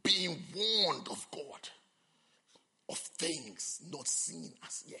 being warned of God, of things not seen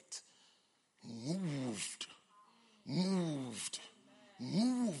as yet, moved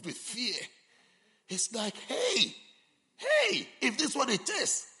with fear. It's like, hey, if this is what it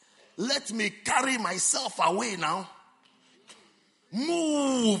is, let me carry myself away now.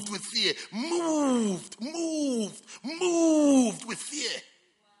 Moved with fear. Moved with fear.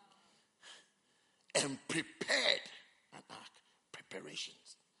 And prepared an ark. Preparation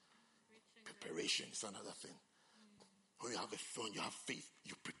is another thing. When you have faith,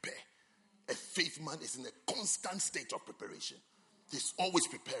 you prepare. A faith man is in a constant state of preparation. He's always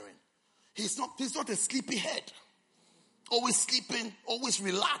preparing. He's not a sleepyhead. Always sleeping, always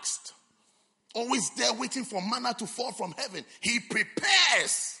relaxed. Always there waiting for manna to fall from heaven. He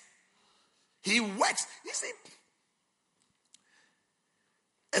prepares. He works. You see,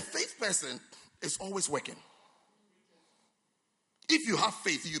 a faith person is always working. If you have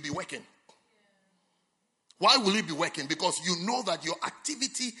faith, you'll be working. Why will you be working? Because you know that your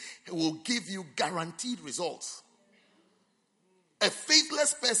activity will give you guaranteed results. A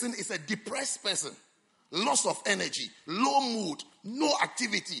faithless person is a depressed person. Loss of energy, low mood, no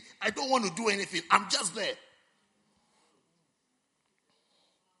activity. I don't want to do anything. I'm just there.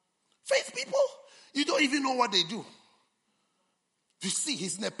 Faith people, you don't even know what they do. You see,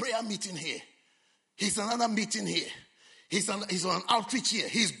 he's in a prayer meeting here. He's in another meeting here. He's on an outreach here.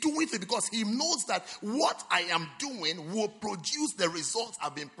 He's doing it because he knows that what I am doing will produce the results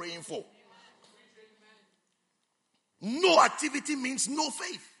I've been praying for. No activity means no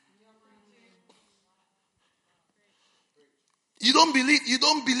faith. You don't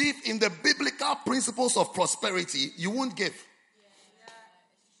believe in the biblical principles of prosperity, you won't give.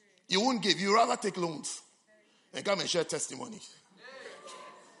 You won't give. You rather take loans and come and share testimonies.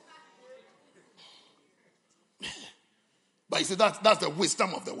 But you see, that's the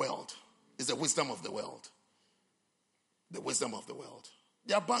wisdom of the world. It's the wisdom of the world. The wisdom of the world.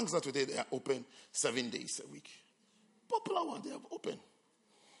 There are banks that today they are open 7 days a week. Popular one, they are open.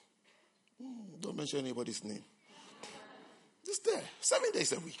 Don't mention anybody's name. Just there, 7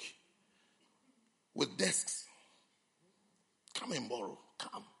 days a week. With desks. Come and borrow.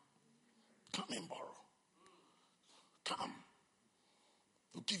 Come and borrow. Come.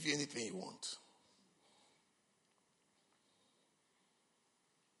 We'll give you anything you want.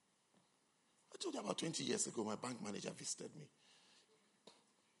 I told you about 20 years ago, my bank manager visited me.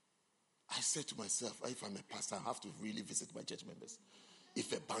 I said to myself, if I'm a pastor, I have to really visit my church members.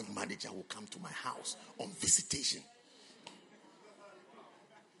 If a bank manager will come to my house on visitation.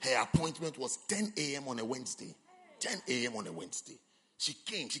 Her appointment was 10 a.m. on a Wednesday. 10 a.m. on a Wednesday. She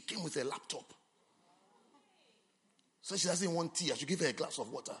came with a laptop. So she doesn't want tea. I should give her a glass of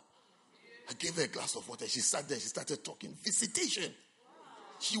water. I gave her a glass of water. She sat there. She started talking. Visitation.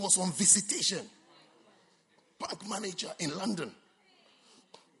 She was on visitation. Bank manager in London.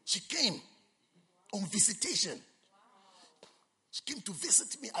 She came on visitation. She came to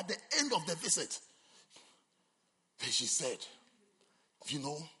visit me at the end of the visit. Then she said,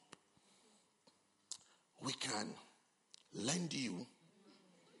 we can lend you.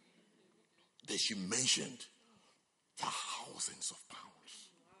 Then she mentioned thousands of pounds.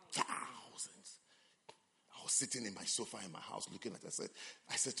 Thousands. I was sitting in my sofa in my house looking at it.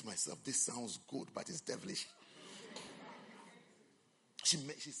 I said to myself, this sounds good, but it's devilish. She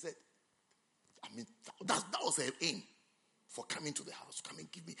said, that was her aim for coming to the house,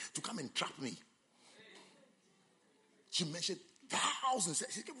 to come and trap me. She mentioned thousands.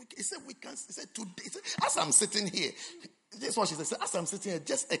 He said, we can. He said, today, as I'm sitting here, this is what she said. As I'm sitting here,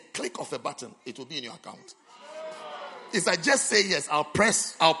 just a click of a button, it will be in your account. If I just say yes, I'll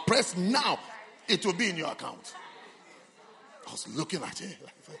press now, it will be in your account. I was looking at her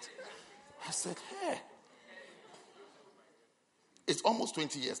like that. I said, hey. It's almost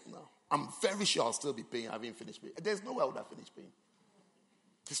 20 years now. I'm very sure I'll still be paying. I haven't finished paying. There's no way I would have finished paying.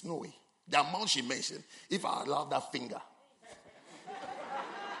 There's no way. The amount she mentioned, if I allowed that finger.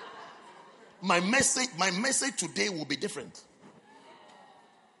 My message today will be different.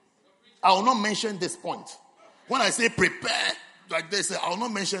 I will not mention this point. When I say prepare, like they say, I will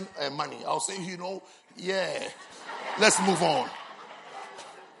not mention money. I'll say, yeah, let's move on.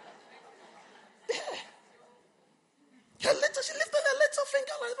 Yeah. She lifted her little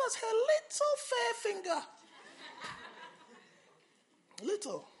finger like that. Her little fair finger.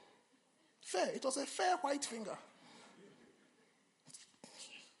 Little. Fair. It was a fair white finger.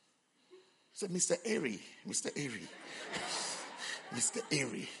 Said, Mr. Airy. Mr.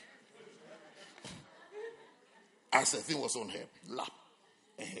 Airy. As the thing was on her lap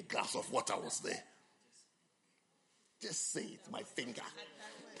and her glass of water was there. Just say it, my finger.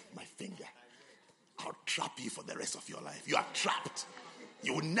 My finger. I'll trap you for the rest of your life. You are trapped.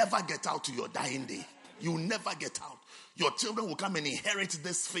 You will never get out to your dying day. You will never get out. Your children will come and inherit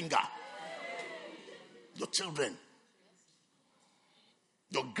this finger. Your children.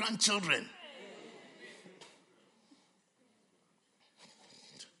 Your grandchildren.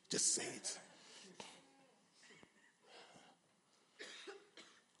 Just say it.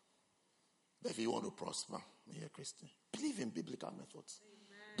 If you want to prosper, you're a Christian. Believe in biblical methods.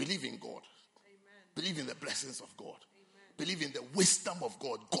 Amen. Believe in God. Amen. Believe in the blessings of God. Amen. Believe in the wisdom of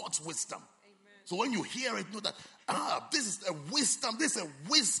God. God's wisdom. Amen. So when you hear it, know that this is a wisdom. This is a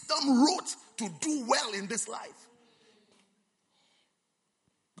wisdom route to do well in this life.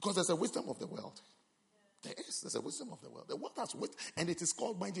 Because there's a wisdom of the world. There's a wisdom of the world. The world has wisdom, and it is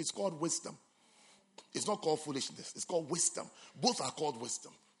called, mind you, it's called wisdom. It's not called foolishness. It's called wisdom. Both are called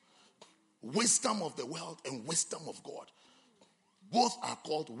wisdom. Wisdom of the world and wisdom of God. Both are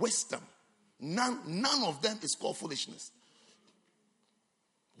called wisdom. None of them is called foolishness.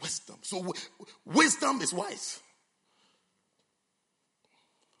 Wisdom. So wisdom is wise.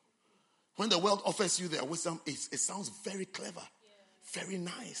 When the world offers you their wisdom, it sounds very clever, very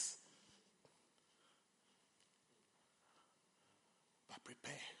nice. But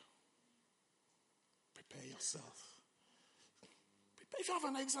prepare yourself. Prepare. If you have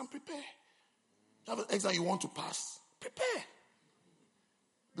an exam, prepare. If you have an exam you want to pass, prepare.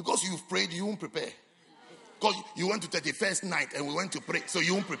 Because you've prayed, you won't prepare. Because you went to 31st night and we went to pray, so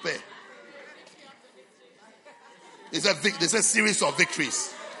you won't prepare. There's a series of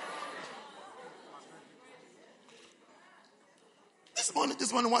victories.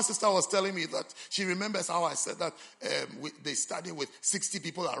 This morning, one sister was telling me that she remembers how I said that they study with 60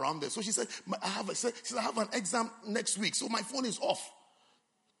 people around there. So she said, I have an exam next week, so my phone is off.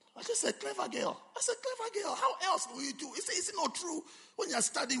 I just said, clever girl. How else will you do? He said, is it not true? When you're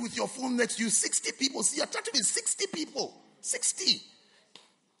studying with your phone next to you, 60 people. See, you're chatting with 60 people. 60.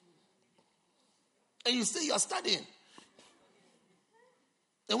 And you say you're studying.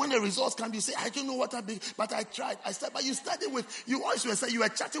 And when the results come, you say, I don't know what I did, but I tried. But you studied with, you always say you were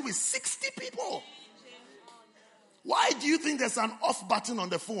chatting with 60 people. Why do you think there's an off button on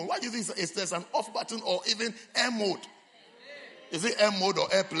the phone? Why do you think there's an off button or even air mode? Is it air mode or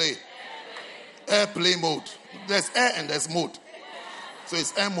airplay? Airplay mode. There's air and there's mode. So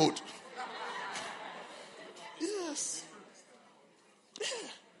it's air mode. Yes. Yeah.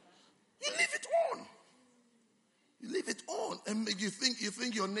 You leave it on. You leave it on, and you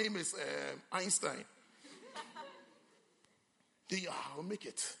think your name is Einstein. I'll make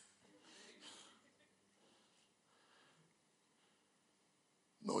it.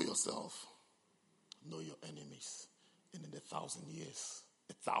 Know yourself. Know your enemies. And in 1,000 years,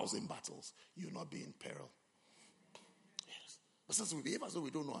 1,000 battles, you'll not be in peril. Yes. But since we behave as though we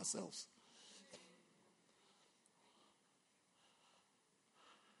don't know ourselves.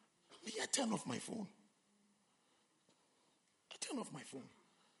 I turn off my phone.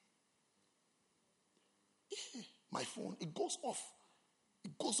 Yeah, my phone, it goes off.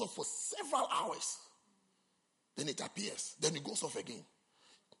 It goes off for several hours. Then it appears. Then it goes off again.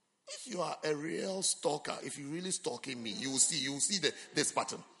 If you are a real stalker, if you're really stalking me, you will see this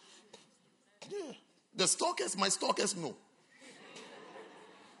pattern. Yeah. My stalkers know.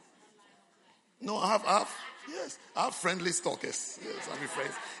 No, I have friendly stalkers. Yes, I have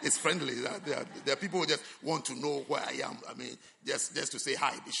friends. It's friendly. There are people who just want to know where I am. I mean, just to say,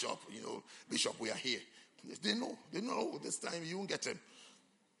 hi, Bishop. Bishop, we are here. They know this time you won't get him.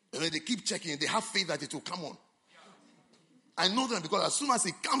 And then they keep checking. They have faith that it will come on. I know them because as soon as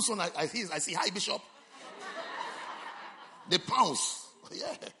it comes on, I see, hi, Bishop. They pounce.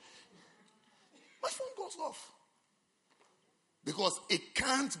 Yeah. My phone goes off. Because it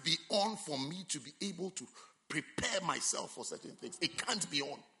can't be on for me to be able to prepare myself for certain things. It can't be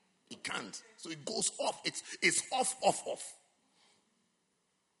on. It can't. So it goes off. It's off.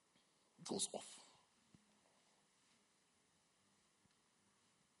 It goes off.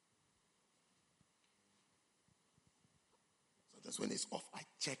 So that's when it's off. I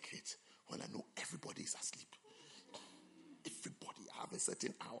check it when I know everybody is asleep. Everybody, I have a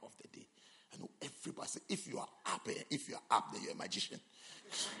certain hour of the day. I know everybody. If you are up, then you're a magician.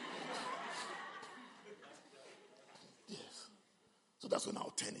 Yes. So that's when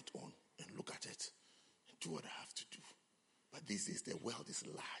I'll turn it on and look at it and do what I have to do. But these days, the world is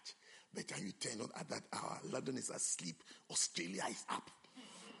large. By the time you turn on at that hour, London is asleep. Australia is up.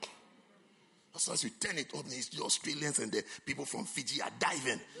 As soon as you turn it on, the Australians and the people from Fiji are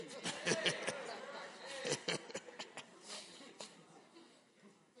diving.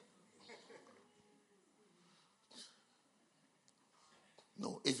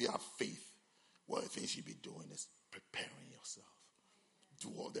 No, if you have faith, one of the things you should be doing is preparing yourself.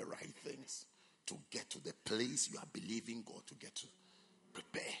 Do all the right things to get to the place you are believing God to get to.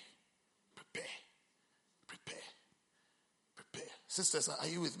 Prepare. Sisters, are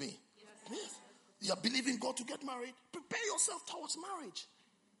you with me? Yes. You are believing God to get married. Prepare yourself towards marriage.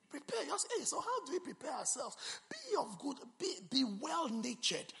 Prepare yourself. Hey, so how do we prepare ourselves? Be of good, be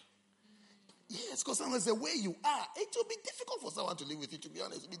well-natured. Yes, because sometimes the way you are, it will be difficult for someone to live with you, to be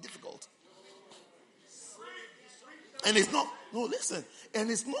honest. It will be difficult. And it's not, no, listen. And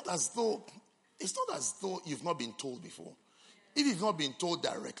it's not as though you've not been told before. If you've not been told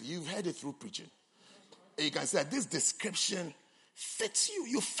directly, you've heard it through preaching. And you can say that this description fits you.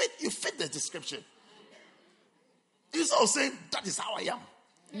 You fit the description. It's all saying, that is how I am.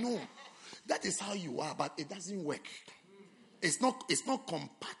 No, that is how you are, but it doesn't work. It's not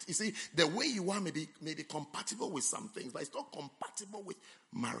compatible. You see, the way you are may be compatible with some things, but it's not compatible with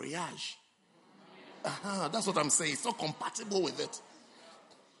marriage. That's what I'm saying. It's not compatible with it.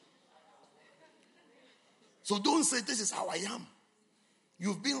 So don't say this is how I am.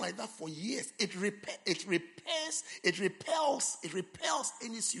 You've been like that for years. It repels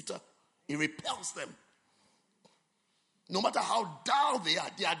any suitor. It repels them. No matter how dull they are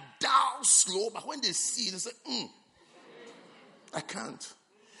dull, slow, but when they see it, they say, I can't.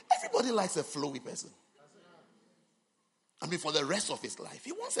 Everybody likes a flowy person. I mean, for the rest of his life,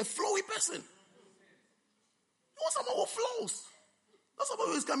 he wants a flowy person. He wants someone who flows. Not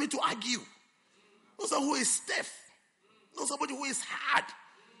somebody who is coming to argue. Not someone who is stiff. Not somebody who is hard.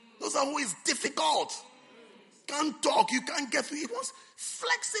 Not someone who is difficult. Can't talk. You can't get through. He wants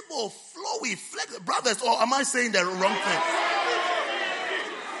flexible, flowy, flexible. Brothers, or am I saying the wrong thing?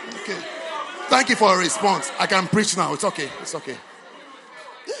 Okay. Thank you for a response. I can preach now. It's okay.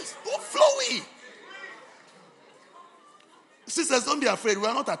 Yes, go flowy. Sisters, don't be afraid. We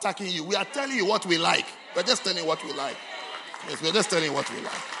are not attacking you. We are telling you what we like. We're just telling you what we like. Yes, we're just telling you what we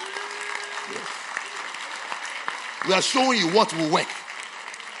like. Yes. We are showing you what will work.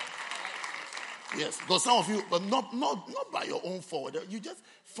 Yes, because some of you, but not by your own fault. You just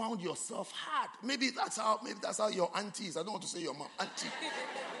found yourself hard. Maybe that's how your auntie is. I don't want to say your mom, auntie.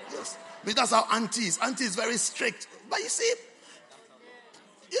 Yes, maybe that's how auntie is. Auntie is very strict. But you see,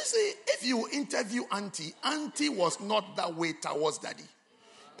 if you interview auntie was not that way towards daddy.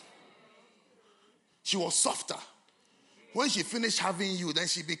 She was softer. When she finished having you, then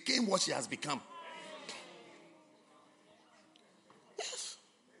she became what she has become. Yes.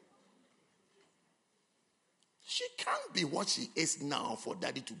 She can't be what she is now for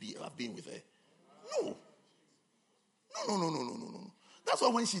daddy to have been with her. No. That's why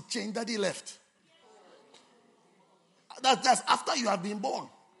when she changed, daddy left. That's after you have been born.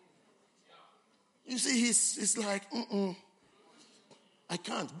 You see, he's like, I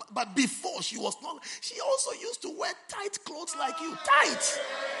can't. But before, she was not. She also used to wear tight clothes like you. Tight.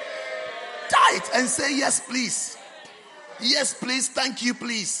 And say, yes, please. Yes, please. Thank you,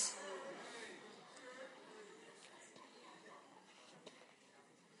 please.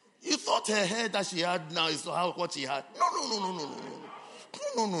 You thought her hair that she had now is what she had.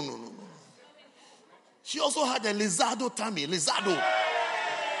 No. She also had a Lizardo tummy. Lizardo.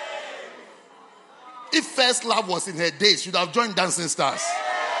 If First Love was in her days, she would have joined Dancing Stars.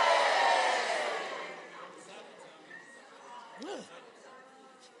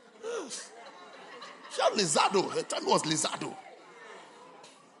 Yes. She had Lizardo. Her tummy was Lizardo.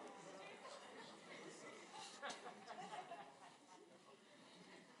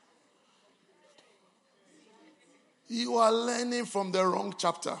 You are learning from the wrong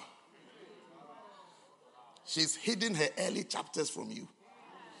chapter. She's hidden her early chapters from you.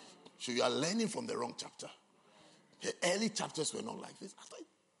 So you are learning from the wrong chapter. Her early chapters were not like this. I thought,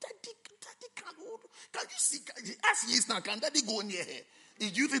 Daddy can you see? As he is now, can Daddy go near her? Do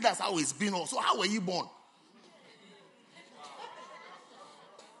you think that's how it's been? Also, how were you born?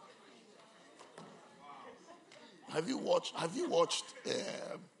 Have you watched? I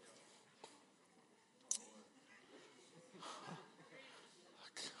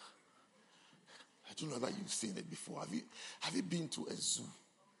don't know that you've seen it before. Have you been to a zoo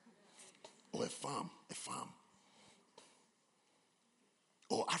or a farm?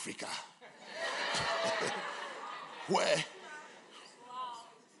 Or Africa? where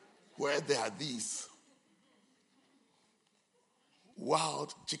there are these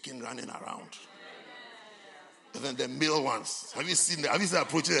wild chicken running around. And then the male ones. Have you seen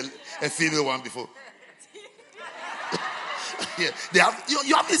approaching a female one before? Yeah,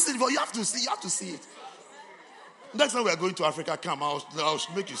 you haven't seen it before. You have to see it. Next time we are going to Africa, come, I'll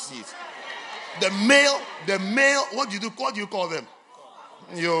make you see it. The male, what do you call them?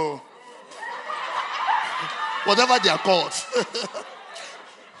 Whatever they are called.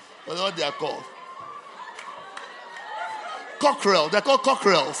 Whatever they are called. Cockerel. They're called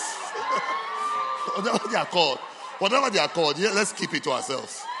cockerels. Whatever they are called. Yeah, let's keep it to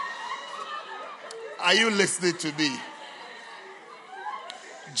ourselves. Are you listening to me?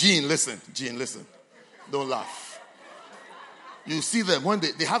 Jean, listen. Don't laugh. You see them when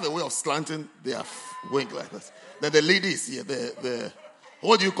they have a way of slanting their wing like this. Then the ladies here, the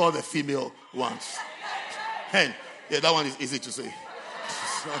what do you call the female ones? Hen. Yeah, that one is easy to say.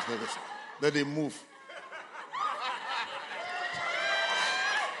 Then they move.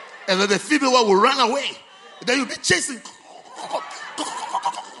 And then the female one will run away. Then you'll be chasing.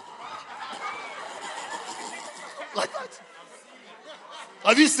 Like that.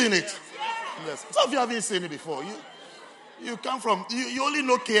 Have you seen it? Yes. Some of you haven't seen it before. You come from, you only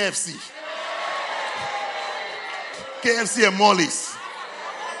know KFC. KFC and Molly's.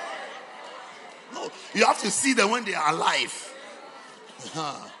 No, you have to see them when they are alive.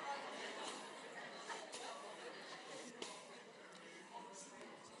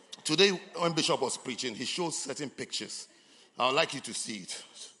 Today, when Bishop was preaching, he showed certain pictures. I would like you to see it.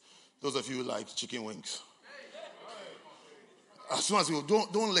 Those of you who like chicken wings. As soon as you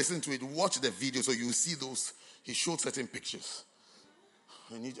don't listen to it, watch the video so you see those. He showed certain pictures.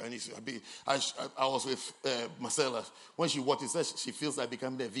 I was with Marcella. When she watched it, said she feels like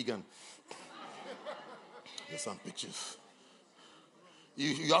becoming a vegan. There's some pictures.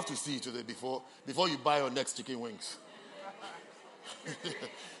 You have to see it today before you buy your next chicken wings.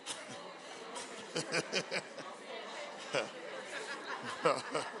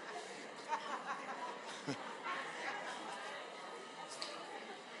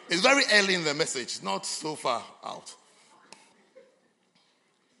 It's very early in the message, not so far out.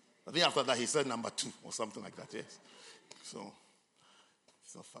 I think after that he said number 2 or something like that, yes. So,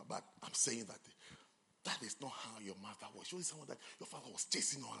 it's not far. But I'm saying that is not how your mother was. She was someone that your father was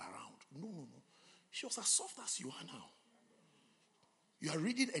chasing all around. No. She was as soft as you are now. You are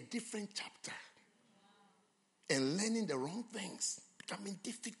reading a different chapter and learning the wrong things, becoming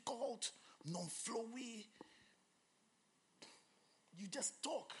difficult, non-flowy. You just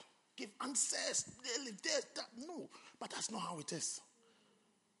talk, give answers, this, that. No, but that's not how it is.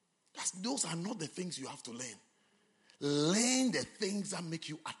 Those are not the things you have to learn. Learn the things that make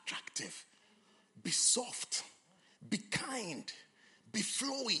you attractive. Be soft, be kind, be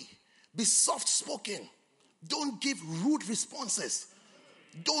flowy, be soft-spoken. Don't give rude responses.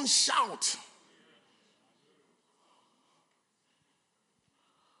 Don't shout.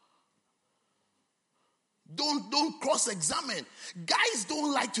 Don't cross-examine. Guys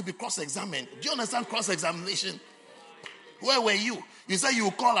don't like to be cross-examined. Do you understand cross-examination? Where were you? You said you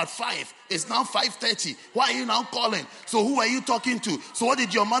would call at 5. It's now 5:30. Why are you now calling? So who are you talking to? So what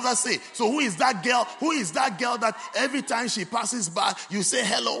did your mother say? So who is that girl? Who is that girl that every time she passes by, you say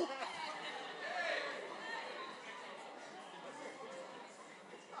hello?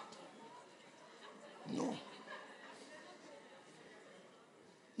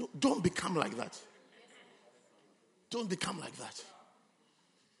 No, don't become like that. Don't become like that.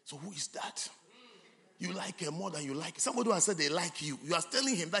 So who is that? You like her more than you like. Somebody who has said they like you. You are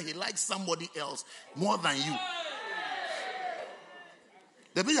telling him that he likes somebody else more than you.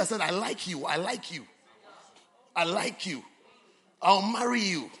 The preacher said, I like you. I like you. I like you. I'll marry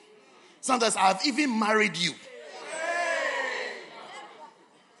you. Sometimes I've even married you.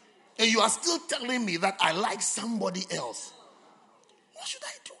 And you are still telling me that I like somebody else. What should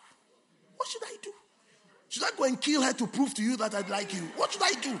I do? What should I do? Should I go and kill her to prove to you that I like you? What should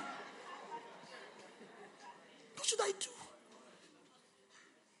I do? What should I do?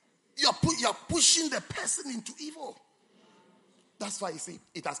 You're pushing the person into evil. That's why you see,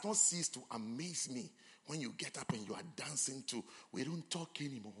 it has not ceased to amaze me when you get up and you are dancing to, we don't talk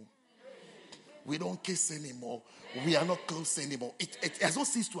anymore. We don't kiss anymore. We are not close anymore. It has not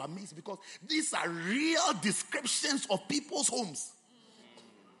ceased to amaze because these are real descriptions of people's homes.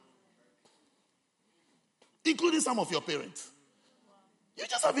 Including some of your parents. You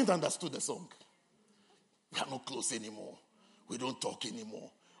just haven't understood the song. We are not close anymore. We don't talk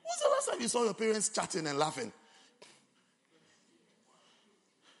anymore. When's the last time you saw your parents chatting and laughing?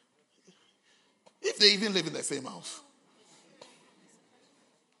 If they even live in the same house.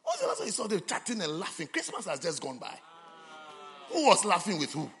 When's the last time you saw them chatting and laughing? Christmas has just gone by. Who was laughing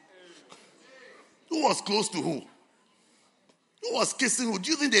with who? Who was close to who? Who was kissing who?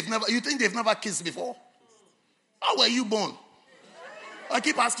 Do you think they've never kissed before? How were you born? I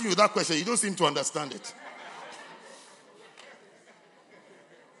keep asking you that question. You don't seem to understand it.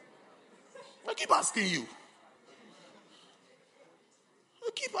 I keep asking you.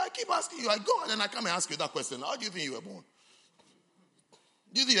 I keep asking you. I go and then I come and ask you that question. How do you think you were born?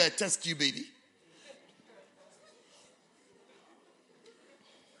 Do you think you're a test tube baby?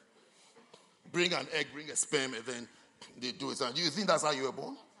 Bring an egg, bring a sperm, and then they do it. So do you think that's how you were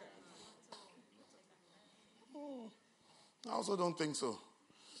born? I also don't think so.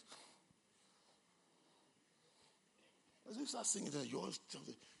 As you start singing that, you always tell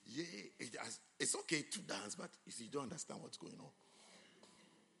them, yeah, it's okay to dance, but you see, you don't understand what's going on.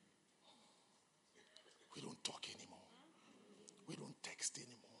 We don't talk anymore. We don't text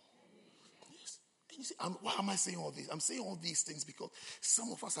anymore. Yes. And you see, why am I saying all this? I'm saying all these things because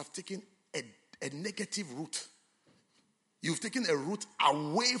some of us have taken a negative route. You've taken a route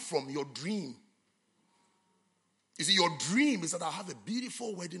away from your dream. You see, your dream is that I'll have a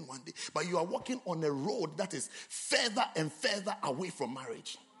beautiful wedding one day, but you are walking on a road that is further and further away from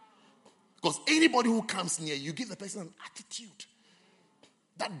marriage. Because anybody who comes near you, give the person an attitude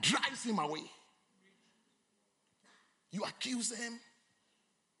that drives him away. You accuse him.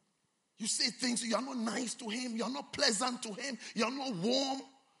 You say things, you are not nice to him, you are not pleasant to him, you are not warm,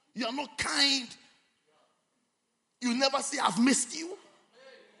 you are not kind. You never say, I've missed you.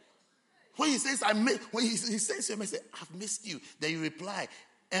 When he says, when he sends you a message, I've missed you, then you reply,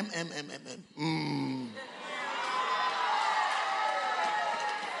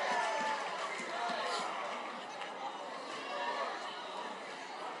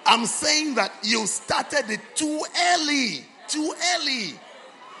 I'm saying that you started it too early. Too early.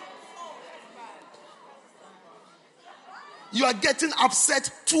 You are getting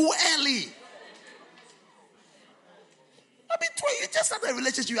upset too early. You just started a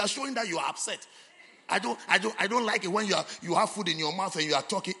relationship, you are showing that you are upset. I don't like it when you have food in your mouth and you are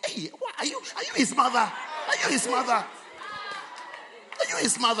talking. Hey, what, are you his mother? Are you his mother? Are you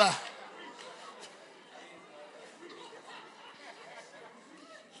his mother?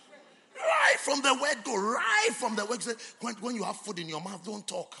 Right from the word go. Right from the word. When you have food in your mouth, don't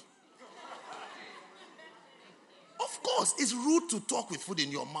talk. Of course, it's rude to talk with food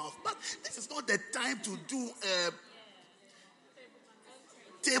in your mouth, but this is not the time to do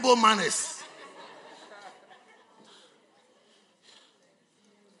table manners.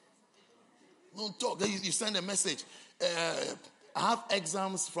 Don't talk. Then you send a message. I have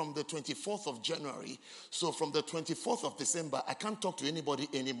exams from the 24th of January. So from the 24th of December, I can't talk to anybody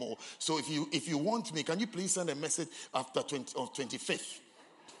anymore. So if you want me, can you please send a message after 25th?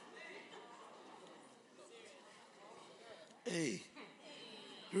 Hey,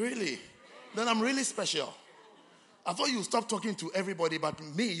 really? Then I'm really special. I thought you stop talking to everybody, but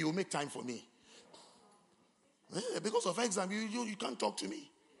me, you make time for me. Yeah, because of exam, you can't talk to me.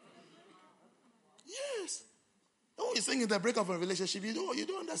 Yes. Oh, you're saying in the breakup of a relationship, you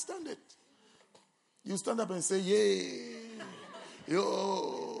don't understand it. You stand up and say, yeah,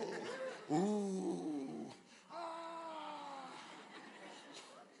 yo, ooh.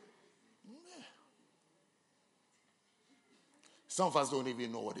 Yeah. Some of us don't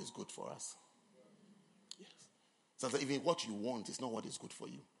even know what is good for us. Yes. Sometimes even what you want is not what is good for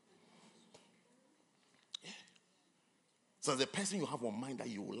you. Yeah. So the person you have on mind that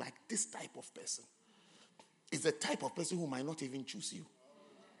you will like, this type of person, is the type of person who might not even choose you.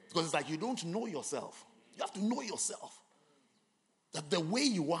 Because it's like you don't know yourself. You have to know yourself. That the way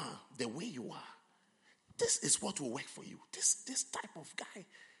you are, this is what will work for you. This type of guy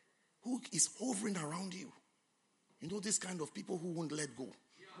who is hovering around you. You know, this kind of people who won't let go.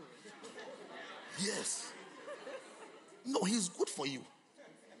 Yes. No, he's good for you.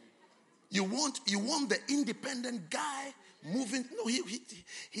 You want the independent guy moving. No, he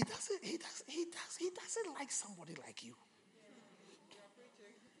doesn't like somebody like you.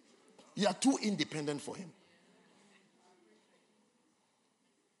 You are too independent for him.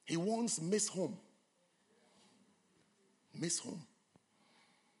 He wants Miss Home. Miss Home.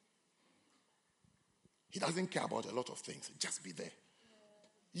 He doesn't care about a lot of things. Just be there.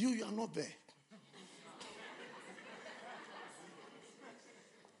 You are not there.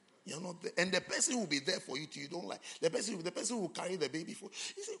 You're not there. And the person who will be there for you till you don't like. The person who will carry the baby for you.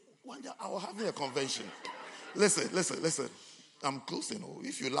 See, one day I was having a convention. Listen. I'm closing.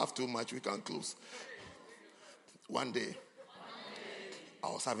 If you laugh too much, we can't close. One day, I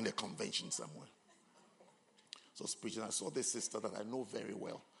was having a convention somewhere. So I was preaching. I saw this sister that I know very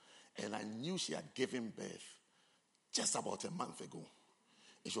well. And I knew she had given birth just about a month ago.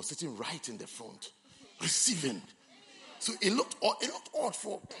 And she was sitting right in the front, receiving. So it looked odd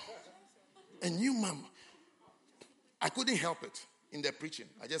for a new mom. I couldn't help it in the preaching.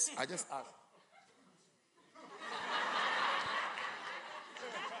 I just asked.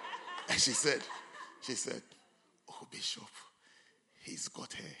 And she said, "Oh, Bishop, he's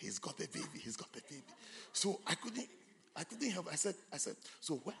got her. He's got the baby. So I couldn't help it. I said,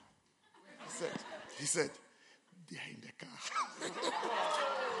 so where? He said, they are in the car.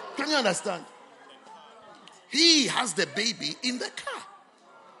 Can you understand? He has the baby in the car.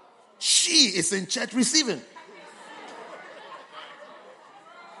 She is in church receiving.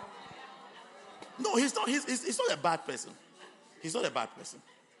 No, he's not a bad person. He's not a bad person.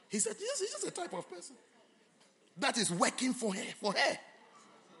 He's just a type of person that is working for her.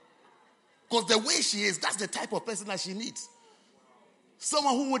 Because the way she is, that's the type of person that she needs.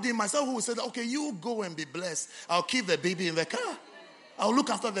 Someone who would say, okay, you go and be blessed. I'll keep the baby in the car. I'll look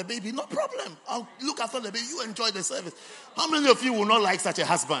after the baby. No problem. I'll look after the baby. You enjoy the service. How many of you will not like such a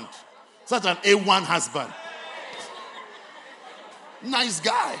husband? Such an A1 husband. Nice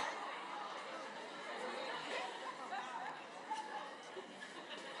guy.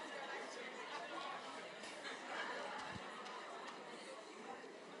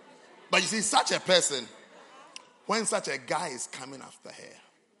 But you see, such a person, when such a guy is coming after her,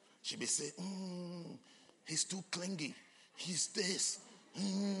 she'll be saying, he's too clingy. He's this.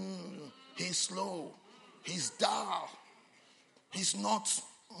 He's slow. He's dull. He's not,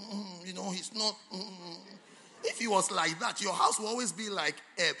 he's not. If he was like that, your house will always be like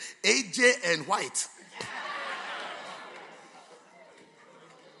AJ and White.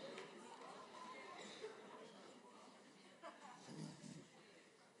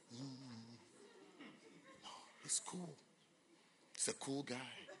 He's cool. He's a cool guy.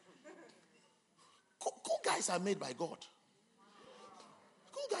 Cool guys are made by God.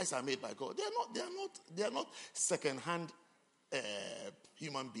 Cool guys are made by God. They are not second-hand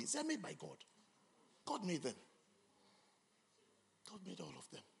human beings. They are made by God. God made them. God made all of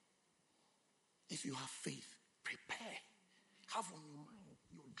them. If you have faith, prepare. Have on your mind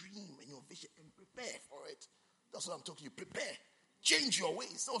your dream and your vision and prepare for it. That's what I'm talking to you. Prepare. Change your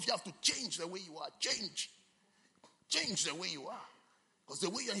ways. Some of you have to change the way you are. Change the way you are. Because the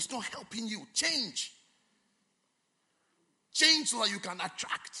way you are is not helping you. Change so that you can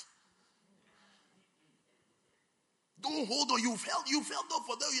attract. Don't hold on. You've held on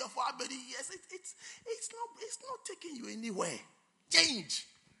for how many years. It's not taking you anywhere. Change.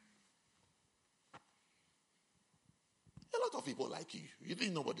 A lot of people like you. You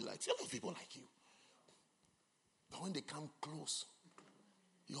think nobody likes you. A lot of people like you. But when they come close,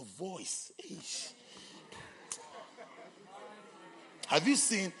 your voice. Have you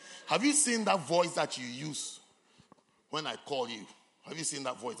seen that voice that you use when I call you? Have you seen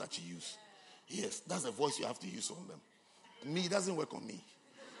that voice that you use? Yes, that's the voice you have to use on them. Me, it doesn't work on me.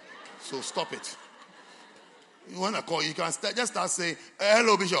 So stop it. When I call you, you can just start saying,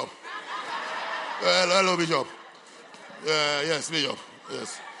 hello, Bishop. Hello, Bishop. Yes, Bishop.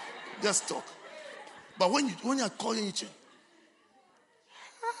 Yes. Just talk. But when you're calling each other,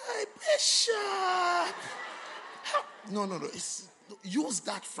 hi, Bishop. No. Use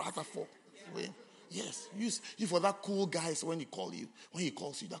that rather for. Yes, use for that cool guy. So when he calls you,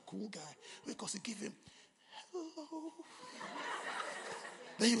 that cool guy, because you give him hello.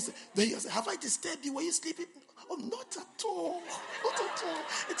 Then you say, have I disturbed you? Were you sleeping? Oh, not at all. Not at all.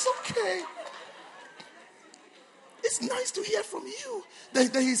 It's okay. It's nice to hear from you.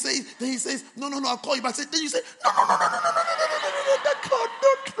 Then he says, no, I'll call you back. Then you say,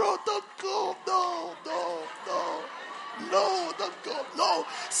 no, don't go. No,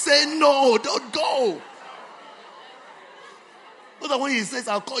 say no, don't go. So that when he says,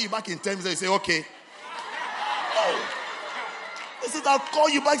 I'll call you back in 10 minutes, you say, okay. No. They said, I'll call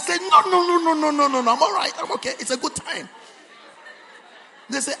you back. Say, no. I'm all right. I'm okay. It's a good time.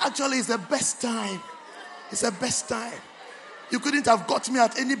 They say, actually, it's the best time. It's the best time. You couldn't have got me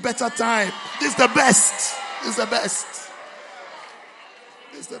at any better time. This is the best. This is the best.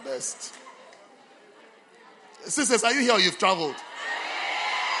 This is the best. Sisters, are you here or you've traveled?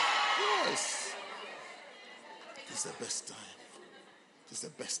 Yes. This is the best time. This is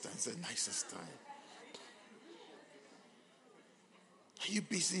the best time. It's the nicest time. Are you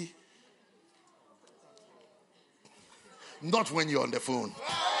busy? Not when you're on the phone.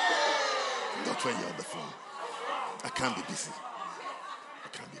 Not when you're on the phone. I can't be busy. I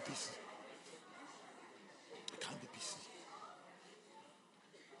can't be busy. I can't be busy.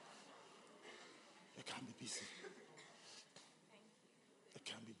 I can't be busy. I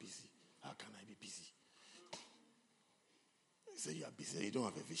can't be busy. How can I be busy? You say you are busy, you don't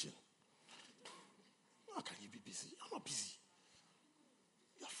have a vision. How can you be busy? I'm not busy.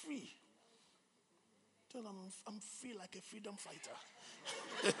 You're free. Tell them I'm free like a freedom fighter.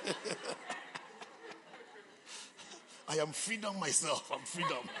 I am freedom myself. I'm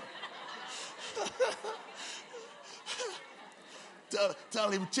freedom. Tell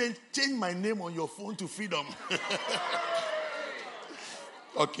him, change my name on your phone to freedom.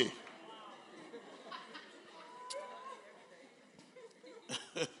 Okay.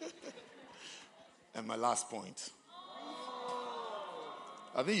 And my last point.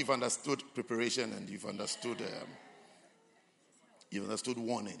 I think you've understood preparation and you've understood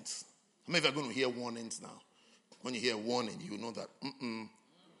warnings. How many of you are going to hear warnings now? When you hear a warning, you know that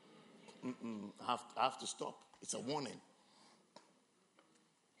I have to stop. It's a warning.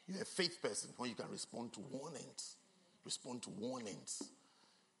 You're a faith person when you can respond to warnings. Respond to warnings.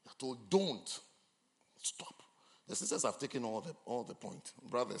 You're told, don't stop. The sisters have taken all the point.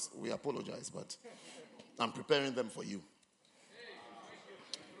 Brothers, we apologize, but I'm preparing them for you.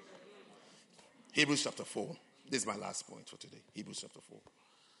 Hebrews chapter 4. This is my last point for today. Hebrews chapter 4.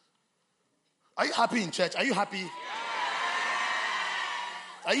 Are you happy in church? Are you happy?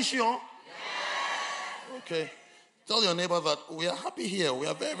 Are you sure? Okay. Tell your neighbor that we are happy here. We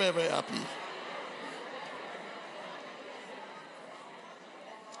are very, very, very happy.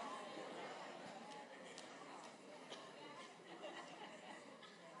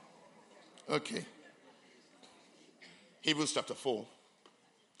 Okay. Hebrews chapter 4.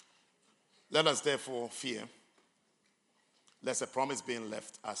 Let us therefore fear, lest a promise being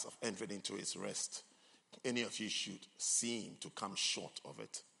left us of entering into his rest, any of you should seem to come short of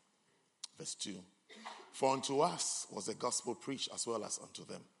it. Verse 2. For unto us was the gospel preached as well as unto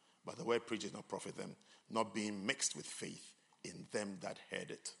them, but the word preached did not profit them, not being mixed with faith in them that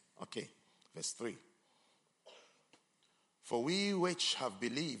heard it. Okay. Verse 3. For we which have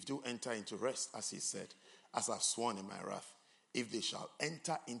believed do enter into rest, as he said, as I've sworn in my wrath, if they shall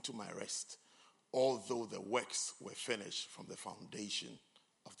enter into my rest, although the works were finished from the foundation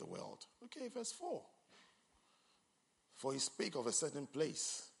of the world. Okay, verse 4. For he spake of a certain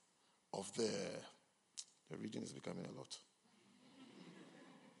place of the reading is becoming a lot.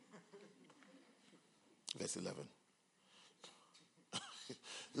 Verse 11.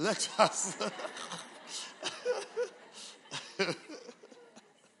 Let us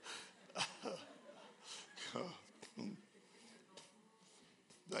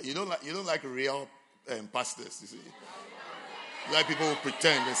You don't like real pastors, you see. You like people who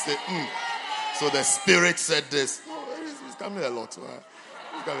pretend and say, so the Spirit said this. No, it's becoming a lot. It's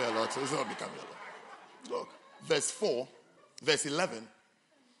becoming a lot. It's not becoming a lot. Look, verse 4, verse 11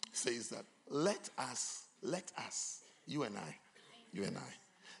 says that let us, you and I,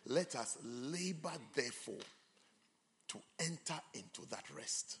 let us labor therefore to enter into that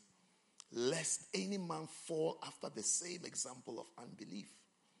rest, lest any man fall after the same example of unbelief.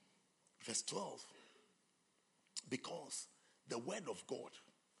 Verse 12. Because the word of God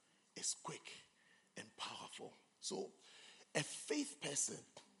is quick and powerful. So a faith person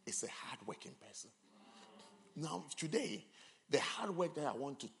is a hard-working person. Now today, the hard work that I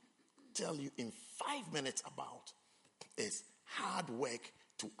want to tell you in 5 minutes about is hard work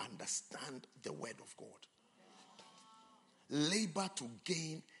to understand the word of God. Labor to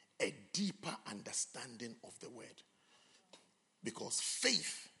gain a deeper understanding of the word. Because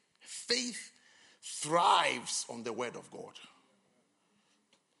faith thrives on the word of God.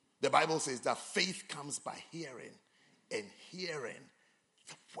 The Bible says that faith comes by hearing, and hearing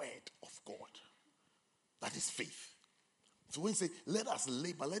the word of God. That is faith. So when you say, let us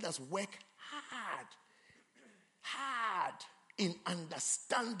labor, let us work hard in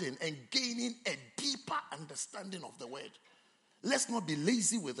understanding and gaining a deeper understanding of the word. Let's not be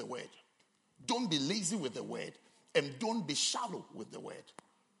lazy with the word. Don't be lazy with the word. And don't be shallow with the word.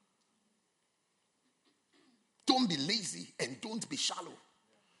 Don't be lazy and don't be shallow.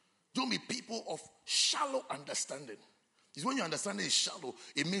 Don't be people of shallow understanding. Because when your understanding is shallow,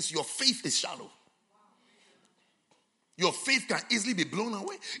 it means your faith is shallow. Your faith can easily be blown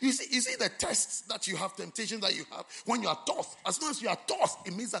away. You see the tests that you have, temptations that you have, when you are tossed. As soon as you are tossed,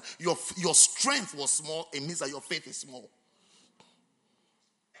 it means that your strength was small. It means that your faith is small.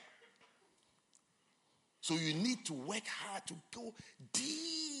 So you need to work hard to go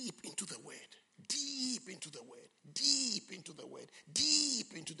deep into the word. Deep into the word. Deep into the word.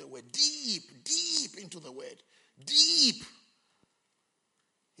 Deep into the word. Deep into the word. Deep.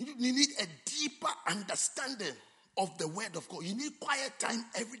 You need a deeper understanding of the word of God. You need quiet time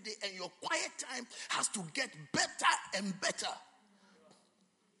every day, and your quiet time has to get better and better.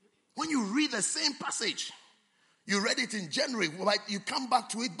 When you read the same passage, you read it in January, you come back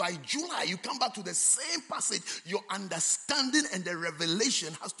to it by July, you come back to the same passage, your understanding and the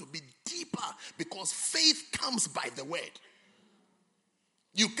revelation has to be deeper, because faith comes by the word.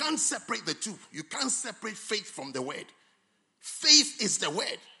 You can't separate the two. You can't separate faith from the word. Faith is the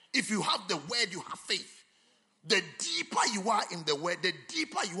word. If you have the word, you have faith. The deeper you are in the word, the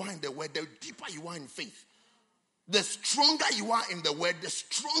deeper you are in the word, the deeper you are in faith. The stronger you are in the word, the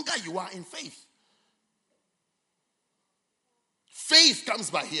stronger you are in faith. Faith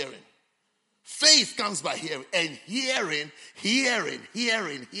comes by hearing. Faith comes by hearing. And hearing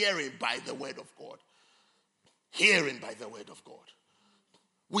by the word of God. Hearing by the word of God.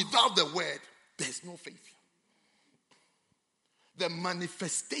 Without the word, there's no faith. The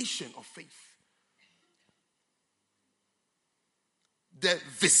manifestation of faith. The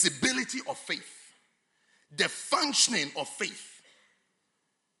visibility of faith, the functioning of faith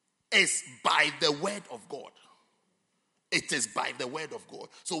is by the word of God. It is by the word of God.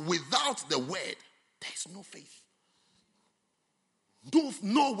 So without the word, there is no faith.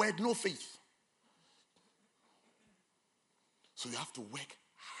 No word, no faith. So you have to work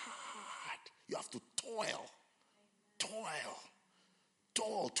hard. You have to toil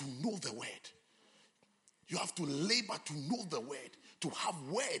to know the word. You have to labor to know the word, to have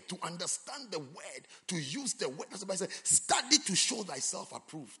word, to understand the word, to use the word. That's what I said. Study to show thyself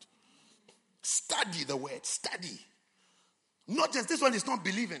approved. Study the word. Study. Not just this one is not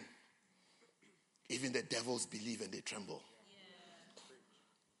believing. Even the devils believe and they tremble.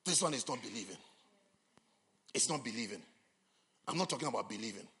 This one is not believing. It's not believing. I'm not talking about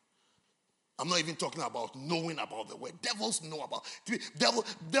believing. I'm not even talking about knowing about the word. Devils know about.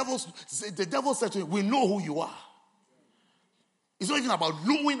 The devil said to him, we know who you are. It's not even about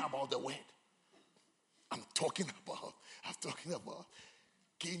knowing about the word. I'm talking about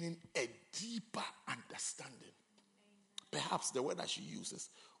gaining a deeper understanding. Perhaps the word I should use is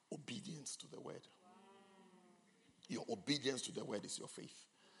obedience to the word. Your obedience to the word is your faith.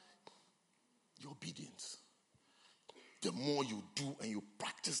 Your obedience. The more you do and you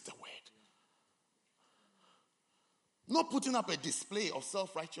practice the word. Not putting up a display of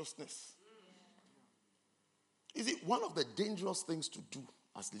self-righteousness. Is it one of the dangerous things to do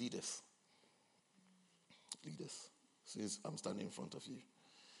as leaders? Leaders, since I'm standing in front of you,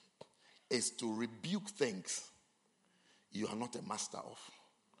 is to rebuke things you are not a master of.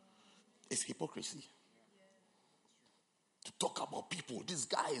 It's hypocrisy. To talk about people, this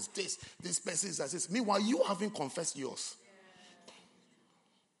guy is this person is this. Meanwhile, you haven't confessed yours.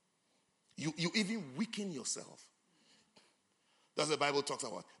 You even weaken yourself. That's what the Bible talks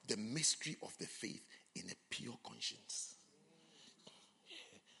about. The mystery of the faith in a pure conscience.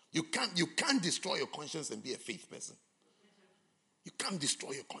 You can't destroy your conscience and be a faith person. You can't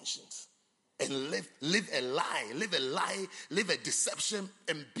destroy your conscience and live a lie, live a deception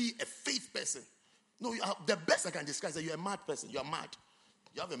and be a faith person. No, the best I can describe is that you're a mad person. You're mad.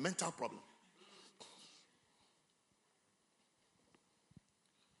 You have a mental problem.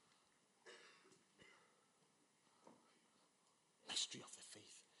 Mystery of the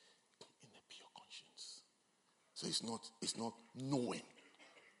faith in a pure conscience. So it's not knowing.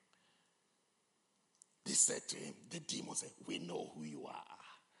 They said to him, the demons said, we know who you are.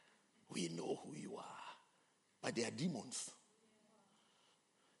 We know who you are. But they are demons.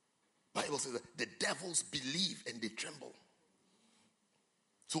 Bible says that the devils believe and they tremble.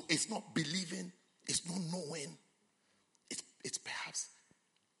 So it's not believing, it's not knowing, it's perhaps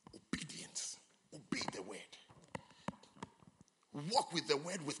obedience. Obey the word. Walk with the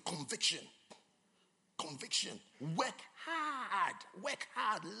word with conviction. Conviction. Work hard.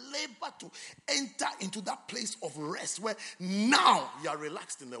 Labor to enter into that place of rest where now you are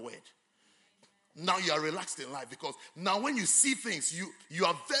relaxed in the word. Now you are relaxed in life because now when you see things, you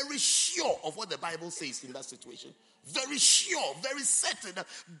are very sure of what the Bible says in that situation. Very sure, very certain that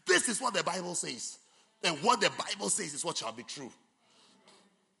this is what the Bible says. And what the Bible says is what shall be true.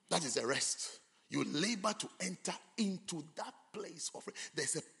 That is a rest. You labor to enter into that place of rest.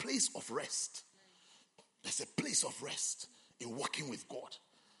 There's a place of rest. There's a place of rest in walking with God.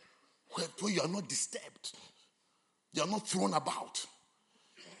 Where you are not disturbed. You are not thrown about.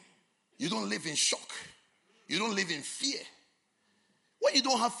 You don't live in shock. You don't live in fear. When you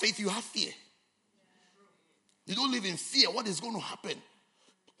don't have faith, you have fear. You don't live in fear. What is going to happen?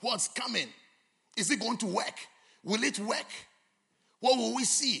 What's coming? Is it going to work? Will it work? What will we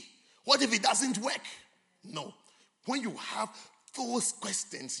see? What if it doesn't work? No. When you have those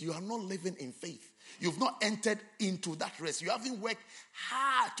questions, you are not living in faith. You've not entered into that rest. You haven't worked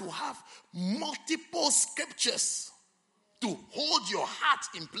hard to have multiple scriptures to hold your heart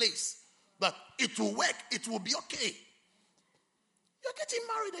in place. But it will work. It will be okay. You're getting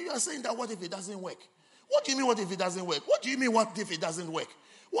married and you are saying that what if it doesn't work? What do you mean what if it doesn't work? What do you mean what if it doesn't work?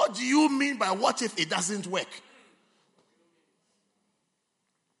 What do you mean by what if it doesn't work?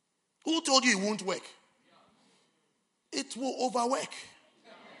 Who told you it won't work? It will overwork.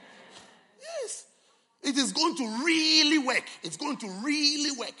 Yes. It is going to really work. It's going to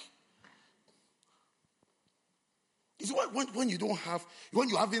really work. It's when you don't have, when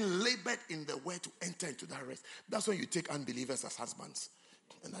you haven't labored in the word to enter into that rest, that's when you take unbelievers as husbands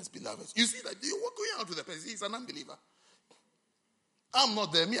and as beloveds. You see that you're going out with the person, he's an unbeliever. I'm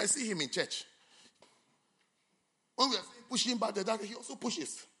not there. Me, I see him in church. When we are saying pushing back the dad, he also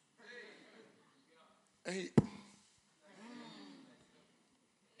pushes. And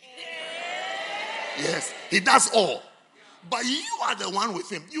yes, he does all. But you are the one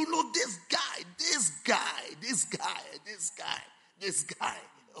with him. You know this guy.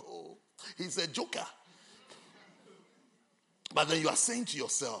 Oh, he's a joker. But then you are saying to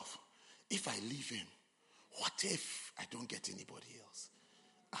yourself, if I leave him, what if I don't get anybody else?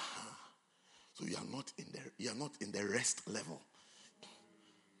 So you are not in the rest level.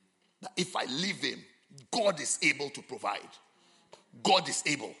 That if I leave him, God is able to provide. God is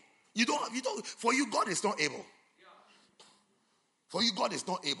able. For you, God is not able. For you, God is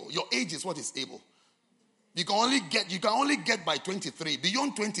not able. Your age is what is able. You can only get by 23.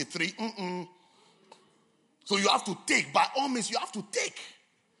 Beyond 23, So you have to take. By all means, you have to take.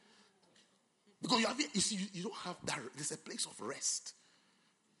 Because you don't have that. There's a place of rest.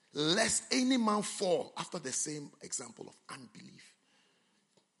 Lest any man fall after the same example of unbelief.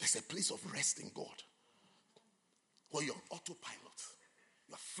 There's a place of rest in God. Where you're on autopilot.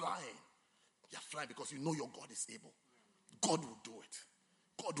 You're flying. You're flying because you know your God is able. God will do it.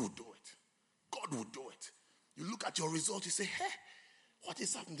 God will do it. God will do it. You look at your result, you say, hey, what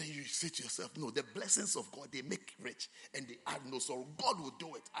is happening? Then you say to yourself, no, the blessings of God, they make rich and they add no sorrow. God will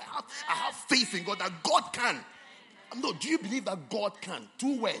do it. I have faith in God that God can. No, do you believe that God can?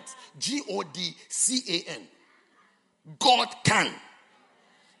 2 words. Godcan. God can.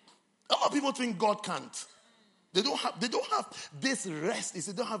 A lot of people think God can't. They don't have this rest.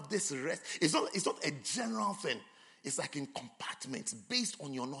 They don't have this rest. It's not a general thing. It's like in compartments based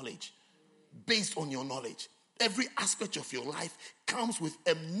on your knowledge. Based on your knowledge. Every aspect of your life comes with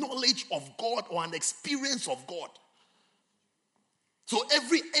a knowledge of God or an experience of God. So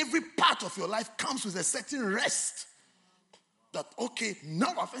every part of your life comes with a certain rest. That, okay,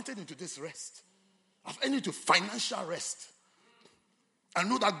 now I've entered into this rest. I've entered into financial rest. I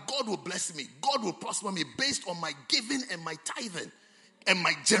know that God will bless me. God will prosper me based on my giving and my tithing and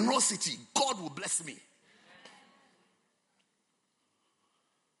my generosity. God will bless me.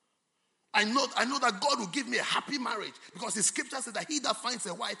 I know that God will give me a happy marriage because the scripture says that he that finds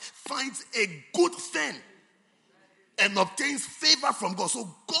a wife finds a good thing and obtains favor from God. So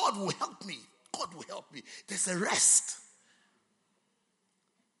God will help me. God will help me. There's a rest.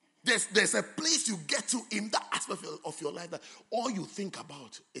 There's a place you get to in that aspect of your life that all you think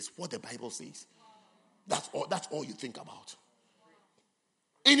about is what the Bible says. That's all you think about.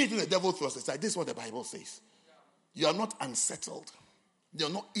 Anything the devil throws aside, this is what the Bible says. You are not unsettled. You're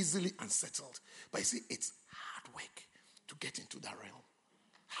not easily unsettled. But you see, it's hard work to get into that realm.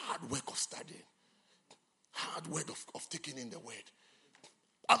 Hard work of studying. Hard work of taking in the word.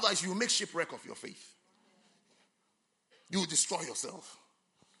 Otherwise, you will make shipwreck of your faith. You will destroy yourself.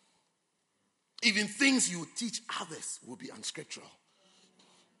 Even things you teach others will be unscriptural.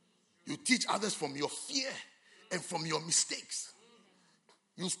 You teach others from your fear and from your mistakes.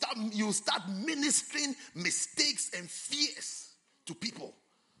 You start ministering mistakes and fears to people.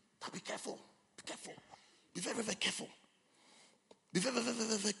 But be careful. Be careful. Be very, very careful. Be very, very,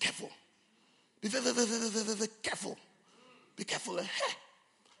 very, very careful. Be very careful. Be careful. Hey,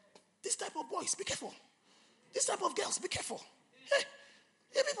 this type of boys, be careful. This type of girls, be careful.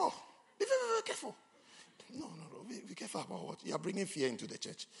 Hey, people, be very careful. No. Be careful about what? You are bringing fear into the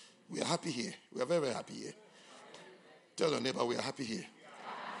church. We are happy here. We are very, very happy here. Tell your neighbor we are happy here.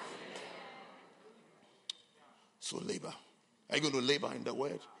 So labor. Are you going to labor in the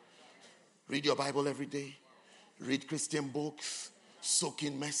word? Read your Bible every day. Read Christian books. Soak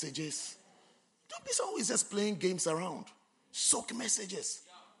in messages. Don't be always just playing games around. Soak messages.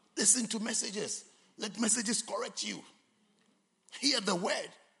 Listen to messages. Let messages correct you. Hear the word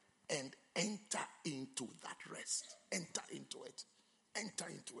and enter into that rest. Enter into it. Enter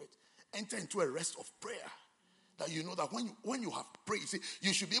into it. Enter into a rest of prayer. That you know that when you have prayed, see,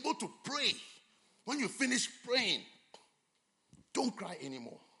 you should be able to pray. When you finish praying, don't cry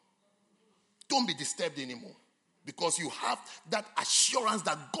anymore. Don't be disturbed anymore. Because you have that assurance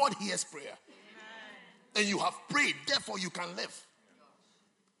that God hears prayer. Amen. And you have prayed, therefore you can live.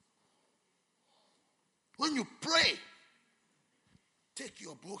 When you pray, take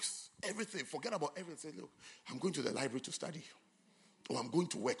your books, everything, forget about everything. Say, look, I'm going to the library to study. Or I'm going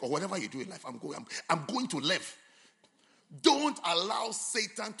to work. Or whatever you do in life, I'm going to live. Don't allow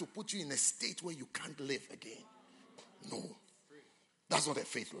Satan to put you in a state where you can't live again. No. That's not a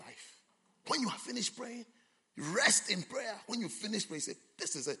faith life. When you have finished praying, rest in prayer. When you finish praying, say,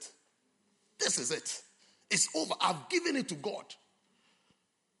 this is it. This is it. It's over. I've given it to God.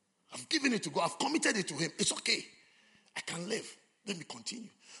 I've given it to God. I've committed it to him. It's okay. I can live. Let me continue.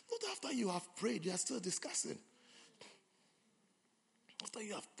 Not after you have prayed, you are still discussing. After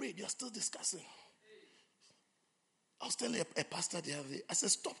you have prayed, you are still discussing. I was telling a pastor the other day, I said,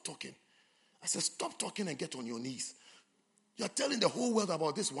 stop talking. I said, stop talking and get on your knees. You're telling the whole world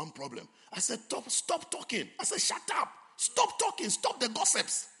about this one problem. I said, stop talking. I said, shut up. Stop talking. Stop the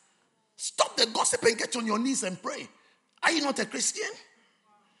gossips. Stop the gossip and get on your knees and pray. Are you not a Christian?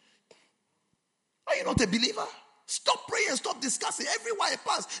 Are you not a believer? Stop praying and stop discussing. Everywhere I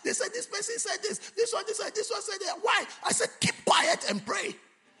pass, they said this person said this one said that. Why? I said, keep quiet and pray.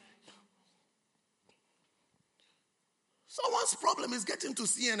 Someone's problem is getting to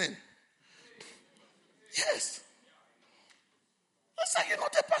CNN. Yes. I said, you're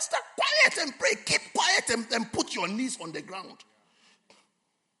not a pastor. Quiet and pray. Keep quiet and put your knees on the ground.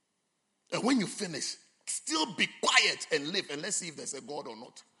 And when you finish, still be quiet and live. And let's see if there's a God or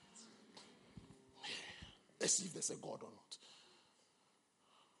not. Let's see if there's a God or not.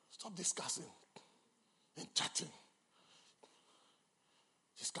 Stop discussing and chatting.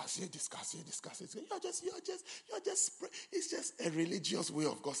 Discuss here. You're just. It's just a religious way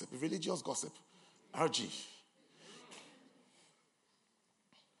of gossip. Religious gossip. RG.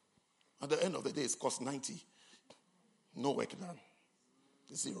 At the end of the day, it costs 90. No work done.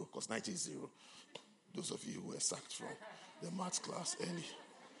 0. Cost 90 is 0. Those of you who were sacked from the maths class early.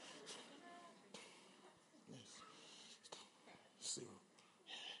 Yes. 0.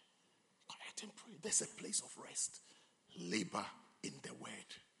 Quiet and pray. There's a place of rest. Labor in the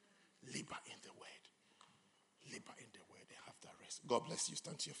word. Labor in the word. Labor in the word. They have that rest. God bless you.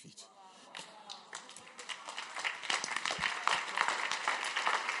 Stand to your feet.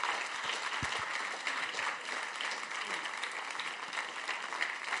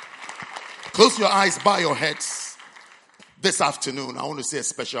 Close your eyes, bow your heads. This afternoon, I want to say a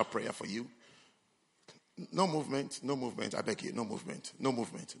special prayer for you. No movement, I beg you, no movement. No.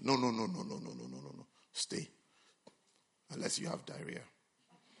 Stay. Unless you have diarrhea.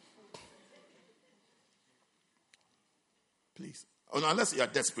 Please. Oh, no, unless you are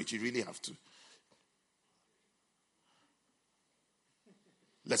desperate, you really have to.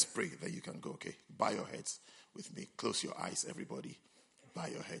 Let's pray that you can go, okay? Bow your heads with me. Close your eyes, everybody. Bow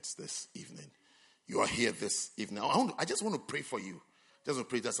your heads this evening. You are here this evening. I just want to pray for you. Just want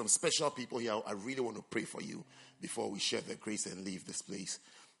to pray. There's some special people here. I really want to pray for you before we share the grace and leave this place.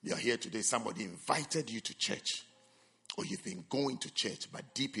 You are here today. Somebody invited you to church. Or you've been going to church,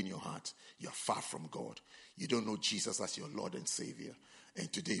 but deep in your heart, you're far from God. You don't know Jesus as your Lord and Savior. And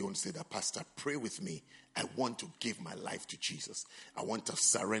today you want to say that, Pastor, pray with me. I want to give my life to Jesus. I want to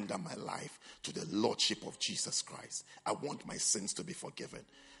surrender my life to the Lordship of Jesus Christ. I want my sins to be forgiven.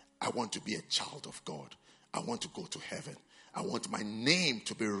 I want to be a child of God. I want to go to heaven. I want my name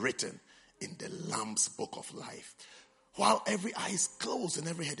to be written in the Lamb's book of life. While every eye is closed and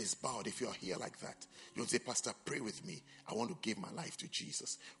every head is bowed, if you're here like that, you'll say, Pastor, pray with me. I want to give my life to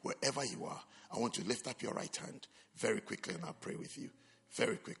Jesus. Wherever you are, I want to lift up your right hand very quickly and I'll pray with you.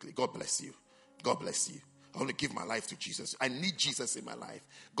 Very quickly. God bless you. God bless you. I want to give my life to Jesus. I need Jesus in my life.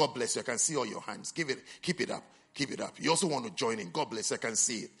 God bless you. I can see all your hands. Keep it up. Keep it up. You also want to join in. God bless you. I can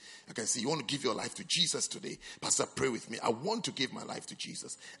see it. I can see you want to give your life to Jesus today. Pastor, pray with me. I want to give my life to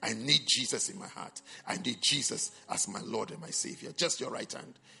Jesus. I need Jesus in my heart. I need Jesus as my Lord and my Savior. Just your right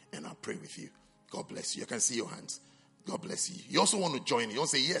hand, and I'll pray with you. God bless you. I can see your hands. God bless you. You also want to join in. You want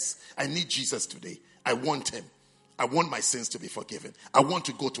to say, yes, I need Jesus today. I want him. I want my sins to be forgiven. I want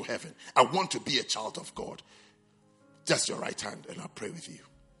to go to heaven. I want to be a child of God. Just your right hand, and I'll pray with you.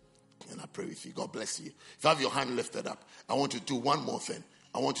 And I pray with you. God bless you. If you have your hand lifted up, I want you to do one more thing.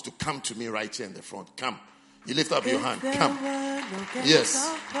 I want you to come to me right here in the front. Come. You lift up your hand. Come.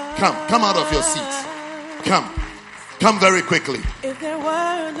 Yes. Come. Come out of your seat. Come. Come very quickly. If there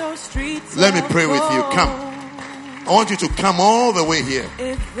were no streets, let me pray with you. Come. I want you to come all the way here.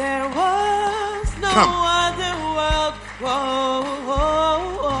 If there was no other world,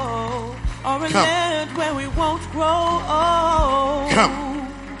 or a land where we won't grow old. Come.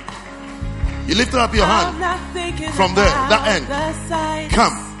 You lifted up your hand from there, that end.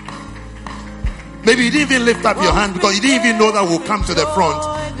 Come. Maybe you didn't even lift up your hand because you didn't even know that we'll come to the front.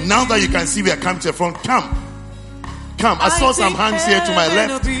 Now that you can see we are coming to the front, come. Come. I saw some hands here to my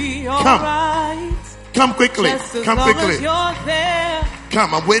left. Come. Come quickly. Come quickly.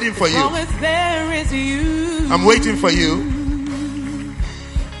 Come. I'm waiting for you. I'm waiting for you.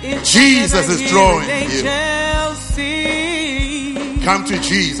 Jesus is drawing you. Come to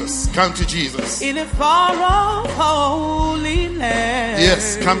Jesus. Come to Jesus. In a far off holy land.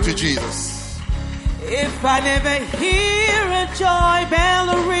 Yes, come to Jesus. If I never hear a joy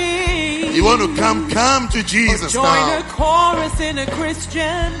bell ring, you want to come to Jesus join now. a chorus in a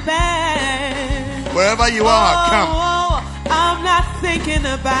Christian band. Wherever you are, come. I'm not thinking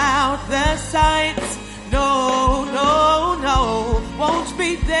about the sights. No, no, no. Won't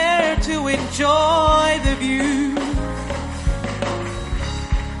be there to enjoy the view.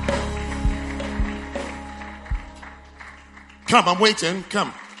 Come, I'm waiting.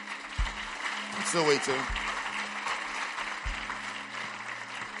 Come. I'm still waiting.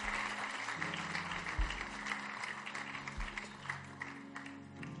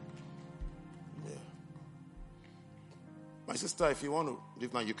 Yeah. My sister, if you want to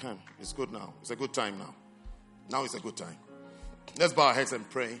leave now, you can. It's good now. It's a good time now. Now is a good time. Let's bow our heads and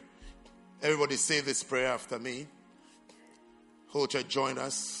pray. Everybody say this prayer after me. Whole church join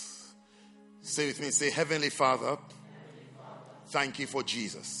us. Say with me, say, Heavenly Father, thank you for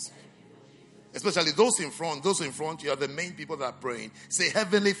Jesus. Especially those in front, you are the main people that are praying. Say,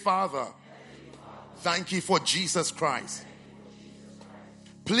 Heavenly Father, thank you for Jesus Christ.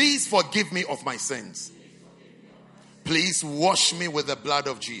 Please forgive me of my sins. Please wash me with the blood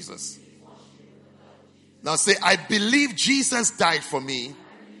of Jesus. Now say, I believe Jesus died for me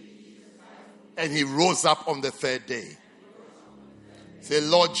and he rose up on the third day. Say,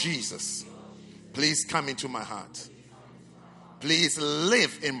 Lord Jesus, please come into my heart. Please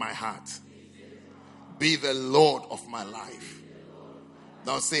live in my heart. Be the Lord of my life.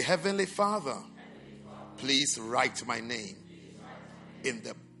 Now say, Heavenly Father, please write my name in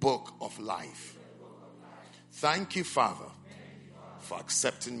the book of life. Thank you, Father, for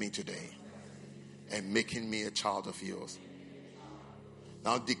accepting me today and making me a child of yours.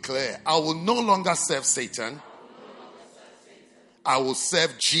 Now declare, I will no longer serve Satan. I will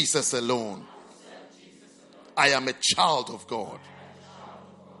serve Jesus alone. I am a child of God.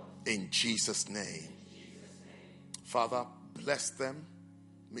 In Jesus' name. Father, bless them.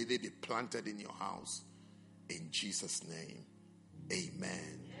 May they be planted in your house. In Jesus' name.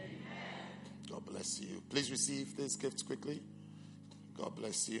 Amen. God bless you. Please receive this gift quickly. God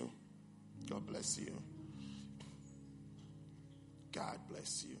bless you. God bless you. God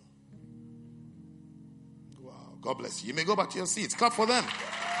bless you. Wow. God bless you. You may go back to your seats. Clap for them.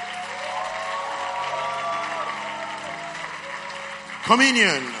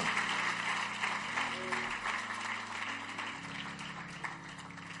 Communion.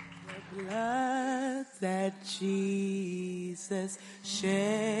 The blood that Jesus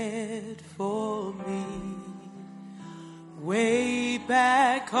shed for me way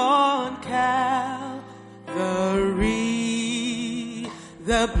back on Calvary,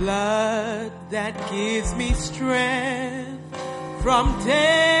 the blood that gives me strength from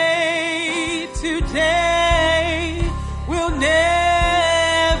day to day will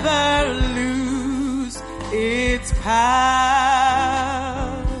never lose its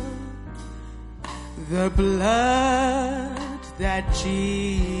power. The blood that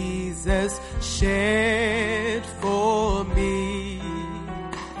Jesus shed for me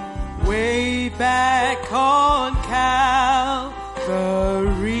way back on Calvary,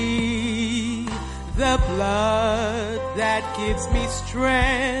 the blood blood that gives me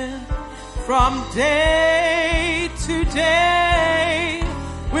strength from day to day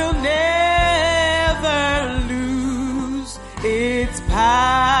will never lose its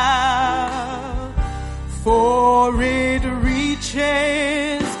power, for it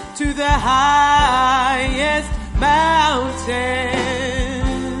reaches to the highest mountain,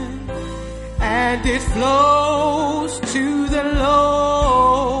 and it flows to the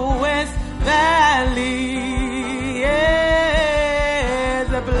lowest valley. Yeah,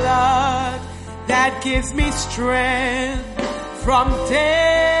 the blood that gives me strength from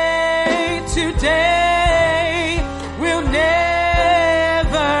day to day will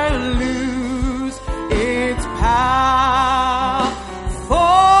never lose its power,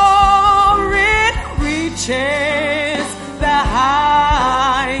 for it reaches the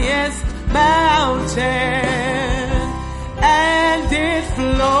highest mountain, and it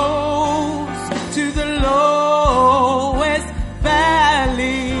flows to the lowest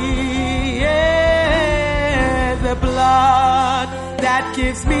valley. Yeah, the blood that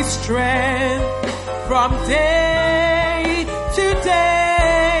gives me strength from day to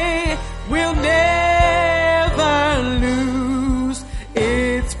day will never lose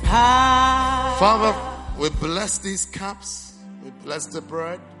its power. Father, we bless these cups, we bless the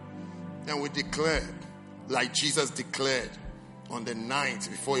bread, and we declare, like Jesus declared on the night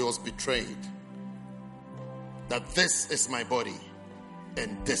before he was betrayed, that this is my body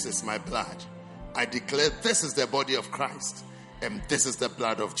and this is my blood. I declare this is the body of Christ and this is the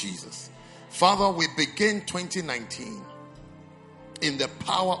blood of Jesus. Father, we begin 2019 in the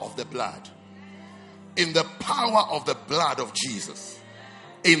power of the blood, in the power of the blood of Jesus,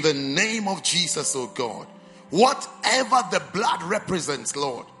 in the name of Jesus, oh God. Whatever the blood represents,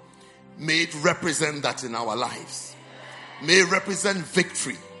 Lord, may it represent that in our lives. May it represent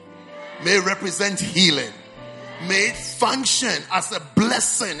victory. May it represent healing. May it function as a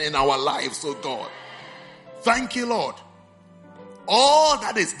blessing in our lives, oh God. Thank you, Lord. All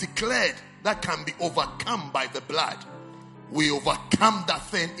that is declared that can be overcome by the blood, we overcome that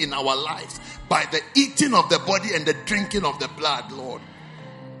thing in our lives by the eating of the body and the drinking of the blood, Lord.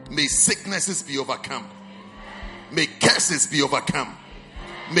 May sicknesses be overcome. May curses be overcome.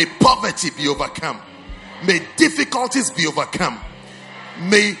 May poverty be overcome. May difficulties be overcome.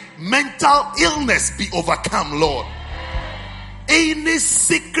 May mental illness be overcome, Lord. Any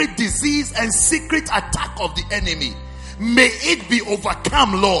secret disease and secret attack of the enemy, may it be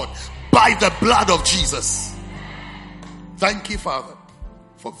overcome, Lord, by the blood of Jesus. Thank you, Father,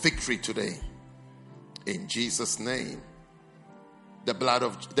 for victory today. In Jesus' name, the blood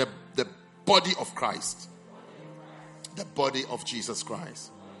of the body of Christ, the body of Jesus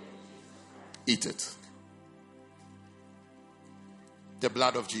Christ. Eat it. The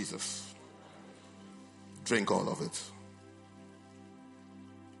blood of Jesus. Drink all of it.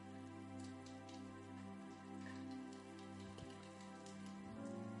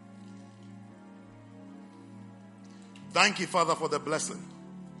 Thank you, Father, for the blessing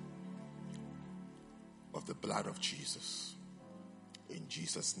of the blood of Jesus. In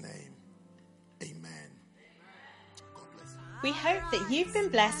Jesus' name, amen. God bless you. We hope that you've been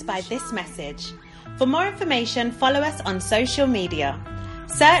blessed by this message. For more information, follow us on social media.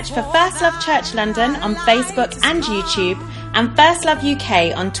 Search for First Love Church London on Facebook and YouTube, and First Love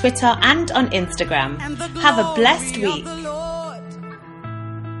UK on Twitter and on Instagram. Have a blessed week.